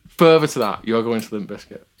point. Further to that, you're going to Limp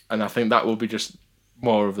Bizkit, and I think that will be just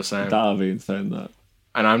more of the same. That'll be insane. That.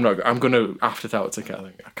 And I'm gonna have to tell a ticket.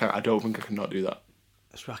 I don't think I can not do that.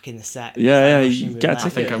 It's rocking the set. Yeah, It's you rushing get a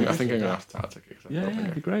with ticket. that. I think I'm gonna have to tell a ticket. Yeah,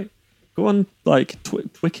 it'd be great. Go on, like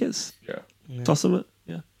Twickets. Yeah. Toss them it.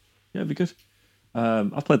 Yeah, it'd be good.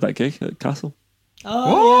 I played that gig at Castle.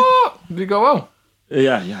 Oh, What? Did it go well?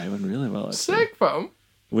 Yeah, it went really well. Actually. Sick, fam.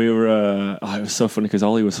 We were. It was so funny because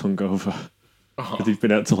Ollie was hungover because he'd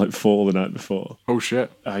been out till like 4 the night before. Oh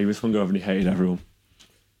shit. He was hungover and he hated everyone.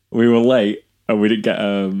 We were late and we didn't get.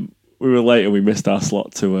 We were late and we missed our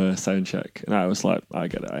slot to sound check. And I was like, I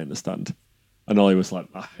get it, I understand. And Ollie was like,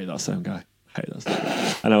 I hate that sound guy. I hate that sound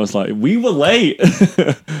guy. And I was like, we were late.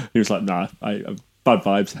 He was like, nah, I bad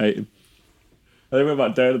vibes, hate him. And then we went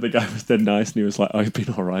back down and the guy was dead nice and he was like, I've been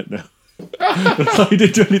alright now. He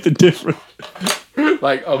didn't do anything different.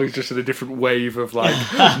 Like, he's just in a different wave of like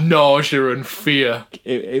nausea and fear.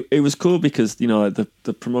 It was cool because, you know, like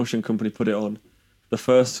the promotion company put it on. The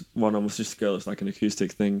first one on was just girl, it's like an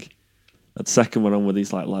acoustic thing. The second one on were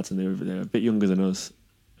these like lads and they were a bit younger than us.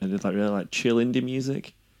 And they did like really like chill indie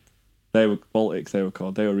music. They were Baltics, they were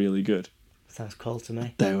called. They were really good. sounds cool to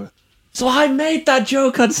me. They were. So I made that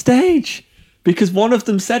joke on stage because one of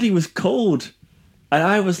them said he was cold. And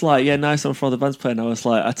I was like, yeah, nice one for all the bands playing. I was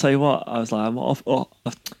like, I tell you what, I was like, I'm off. Oh.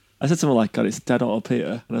 I said to him, like, God, it's dead hot up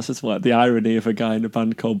here. And I said to him, like, the irony of a guy in a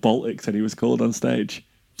band called Baltic said he was cold on stage.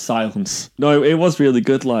 Silence. No, it was really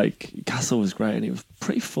good. Like, Castle was great and it was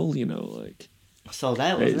pretty full, you know. Like, Sold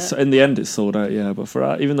out, wasn't it? in the end, it sold out, yeah. But for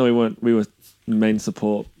our, even though we were main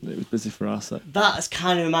support, it was busy for our set. That's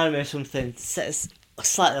kind of reminded me of something. It's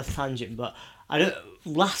slightly off tangent, but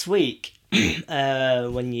last week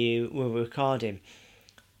when you were recording,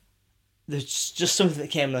 there's just something that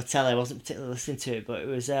came on the telly. I wasn't particularly listening to it, but it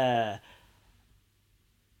was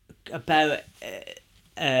about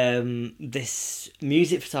this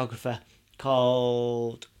music photographer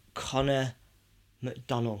called Connor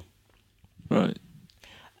McDonald. Right.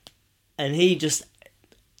 And he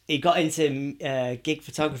got into gig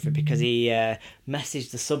photography because he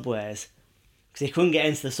messaged the Subways because he couldn't get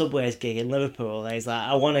into the Subways gig in Liverpool. And he's like,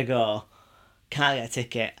 I want to go, can't get a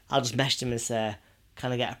ticket. I'll just message him and say,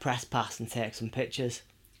 can I get a press pass and take some pictures?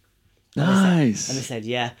 Nice. And he said,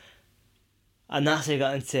 yeah. And that's how he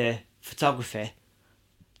got into photography.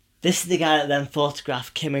 This is the guy that then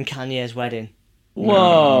photographed Kim and Kanye's wedding.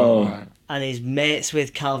 Whoa. And he's mates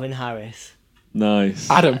with Calvin Harris. Nice.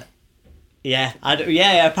 Adam. Yeah,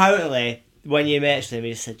 apparently when you mates with him,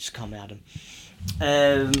 he just said, just call me Adam.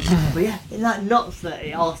 But yeah, isn't that nuts that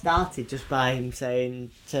it all started just by him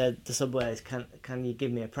saying to the Subways, can you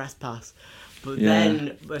give me a press pass? But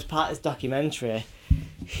then, as part of his documentary,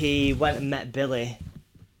 he went and met Billy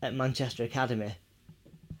at Manchester Academy.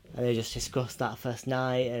 And they just discussed that first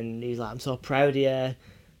night, and he's like, I'm so proud of you,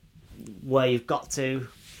 where you've got to.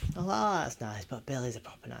 I was like, oh, that's nice, but Billy's a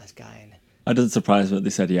proper nice guy, innit? I didn't surprise me that they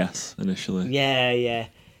said yes initially. Yeah.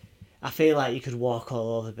 I feel like you could walk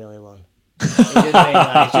all over Billy Lunn. You know what I mean?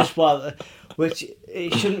 Like, it's just which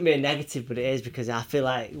it shouldn't be a negative, but it is, because I feel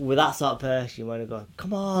like with that sort of person, you want to go,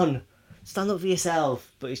 come on, stand up for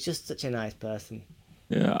yourself. But he's just such a nice person.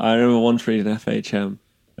 Yeah, I remember once reading FHM,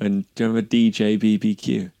 and do you remember DJ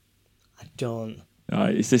BBQ? I don't.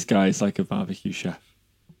 It's this guy. It's like a barbecue chef.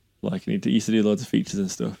 Like, and he used to do loads of features and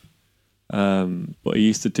stuff. But he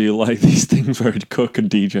used to do like these things where he'd cook and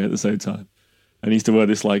DJ at the same time. And he used to wear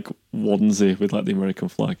this like onesie with like the American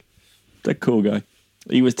flag. That cool guy.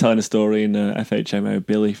 He was telling a story in FHM how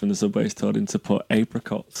Billy from the Subways told him to put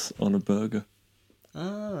apricots on a burger.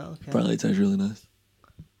 Oh, okay. Apparently it tastes really nice.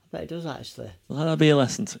 I bet it does, actually. Well, that'll be a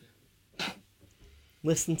lesson to you.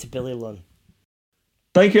 Listen to Billy Lunn.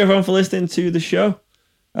 Thank you everyone for listening to the show.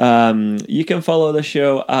 You can follow the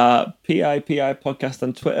show at PIPI Podcast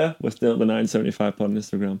on Twitter. We're still at the 975 Pod on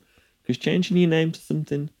Instagram. Because changing your name to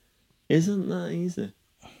something isn't that easy.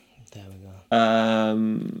 There we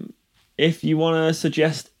go. If you want to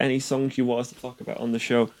suggest any songs you want us to talk about on the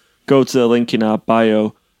show, go to the link in our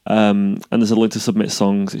bio, and there's a link to submit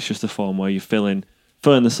songs. It's just a form where you fill in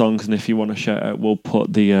the songs, and if you want to shout out, we'll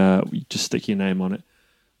put just stick your name on it.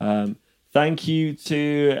 Thank you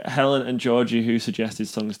to Helen and Georgie who suggested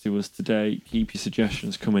songs to us today. Keep your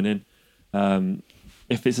suggestions coming in.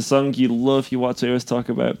 If it's a song you love, you want to hear us talk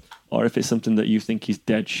about, or if it's something that you think is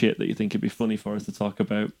dead shit that you think it'd be funny for us to talk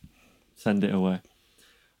about, send it away.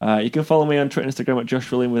 You can follow me on Twitter and Instagram at Josh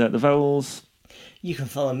William without the vowels. You can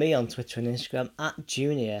follow me on Twitter and Instagram at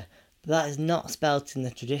Junior, but that is not spelt in the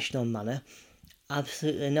traditional manner.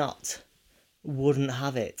 Absolutely not. Wouldn't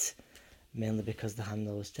have it. Mainly because the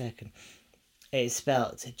handle was taken. It's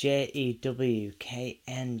spelt Jewknweor.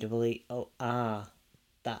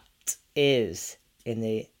 That is, in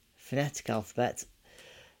the phonetic alphabet,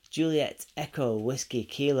 Juliet, Echo, Whiskey,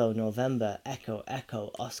 Kilo, November, Echo,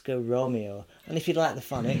 Echo, Oscar, Romeo. And if you'd like the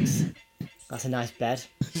phonics, that's a nice bed.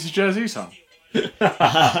 This is a Jersey song.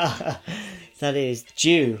 That is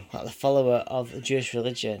Jew, like the follower of the Jewish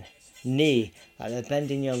religion. Knee, like the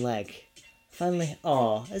bend in your leg. Finally,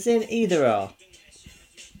 or, as in either or.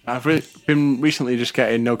 I've been recently just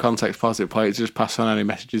getting no context pause it play. It's just pass on any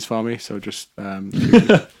messages for me. So just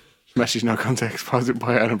message no context pause it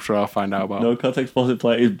play, and I'm sure I'll find out about. No Context Pause It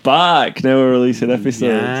Play is back. Now we're releasing episodes.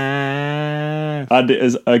 Yeah. And it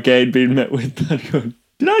has again been met with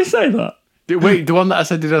did I say that? Wait, the one that I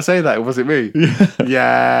said, did I say that? Was it me? Yeah.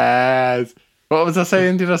 Yes. What was I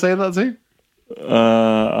saying? Did I say that too?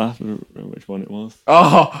 I have to remember which one it was.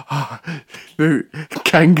 Oh,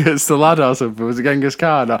 Genghis the lad or something. Was it Genghis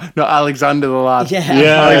Khan? No, not Alexander the lad. Yeah.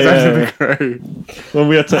 Alexander the Great. When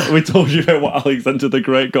we told you about what Alexander the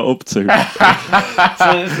Great got up to.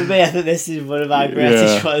 So for me, I think this is one of our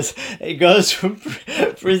greatest ones. It goes from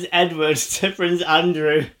Prince Edward to Prince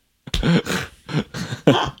Andrew.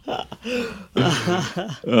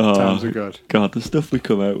 Times are good. God, the stuff we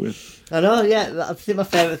come out with. I know, yeah. I think my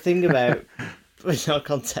favourite thing about with no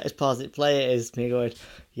context pause it play it is me going,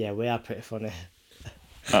 yeah, we are pretty funny.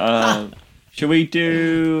 Should we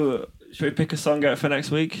pick a song out for next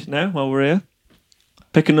week now while we're here?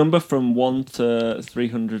 Pick a number from 1 to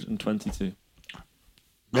 322.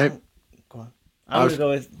 Yep. Go on. I'm going to go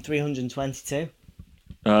with 322.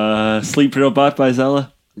 Sleep Real Bad by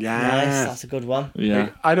Zella. Yeah. Nice, that's a good one. Yeah.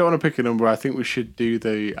 I don't want to pick a number. I think we should do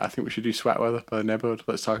Sweat Weather by the Neighbourhood.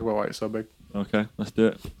 Let's talk about why it's so big. Okay, let's do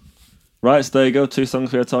it. Right, so there you go. 2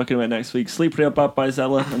 songs we are talking about next week. Sleep Real Bad by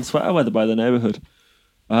Zella and Sweater Weather by the Neighbourhood.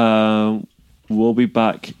 We'll be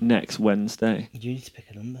back next Wednesday. You need to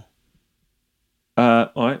pick a number.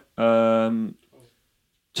 Alright.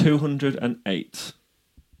 208.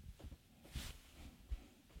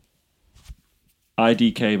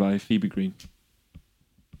 IDK by Phoebe Green.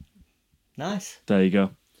 Nice. There you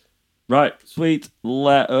go. Right, sweet.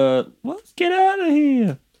 Let's get out of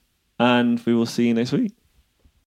here. And we will see you next week.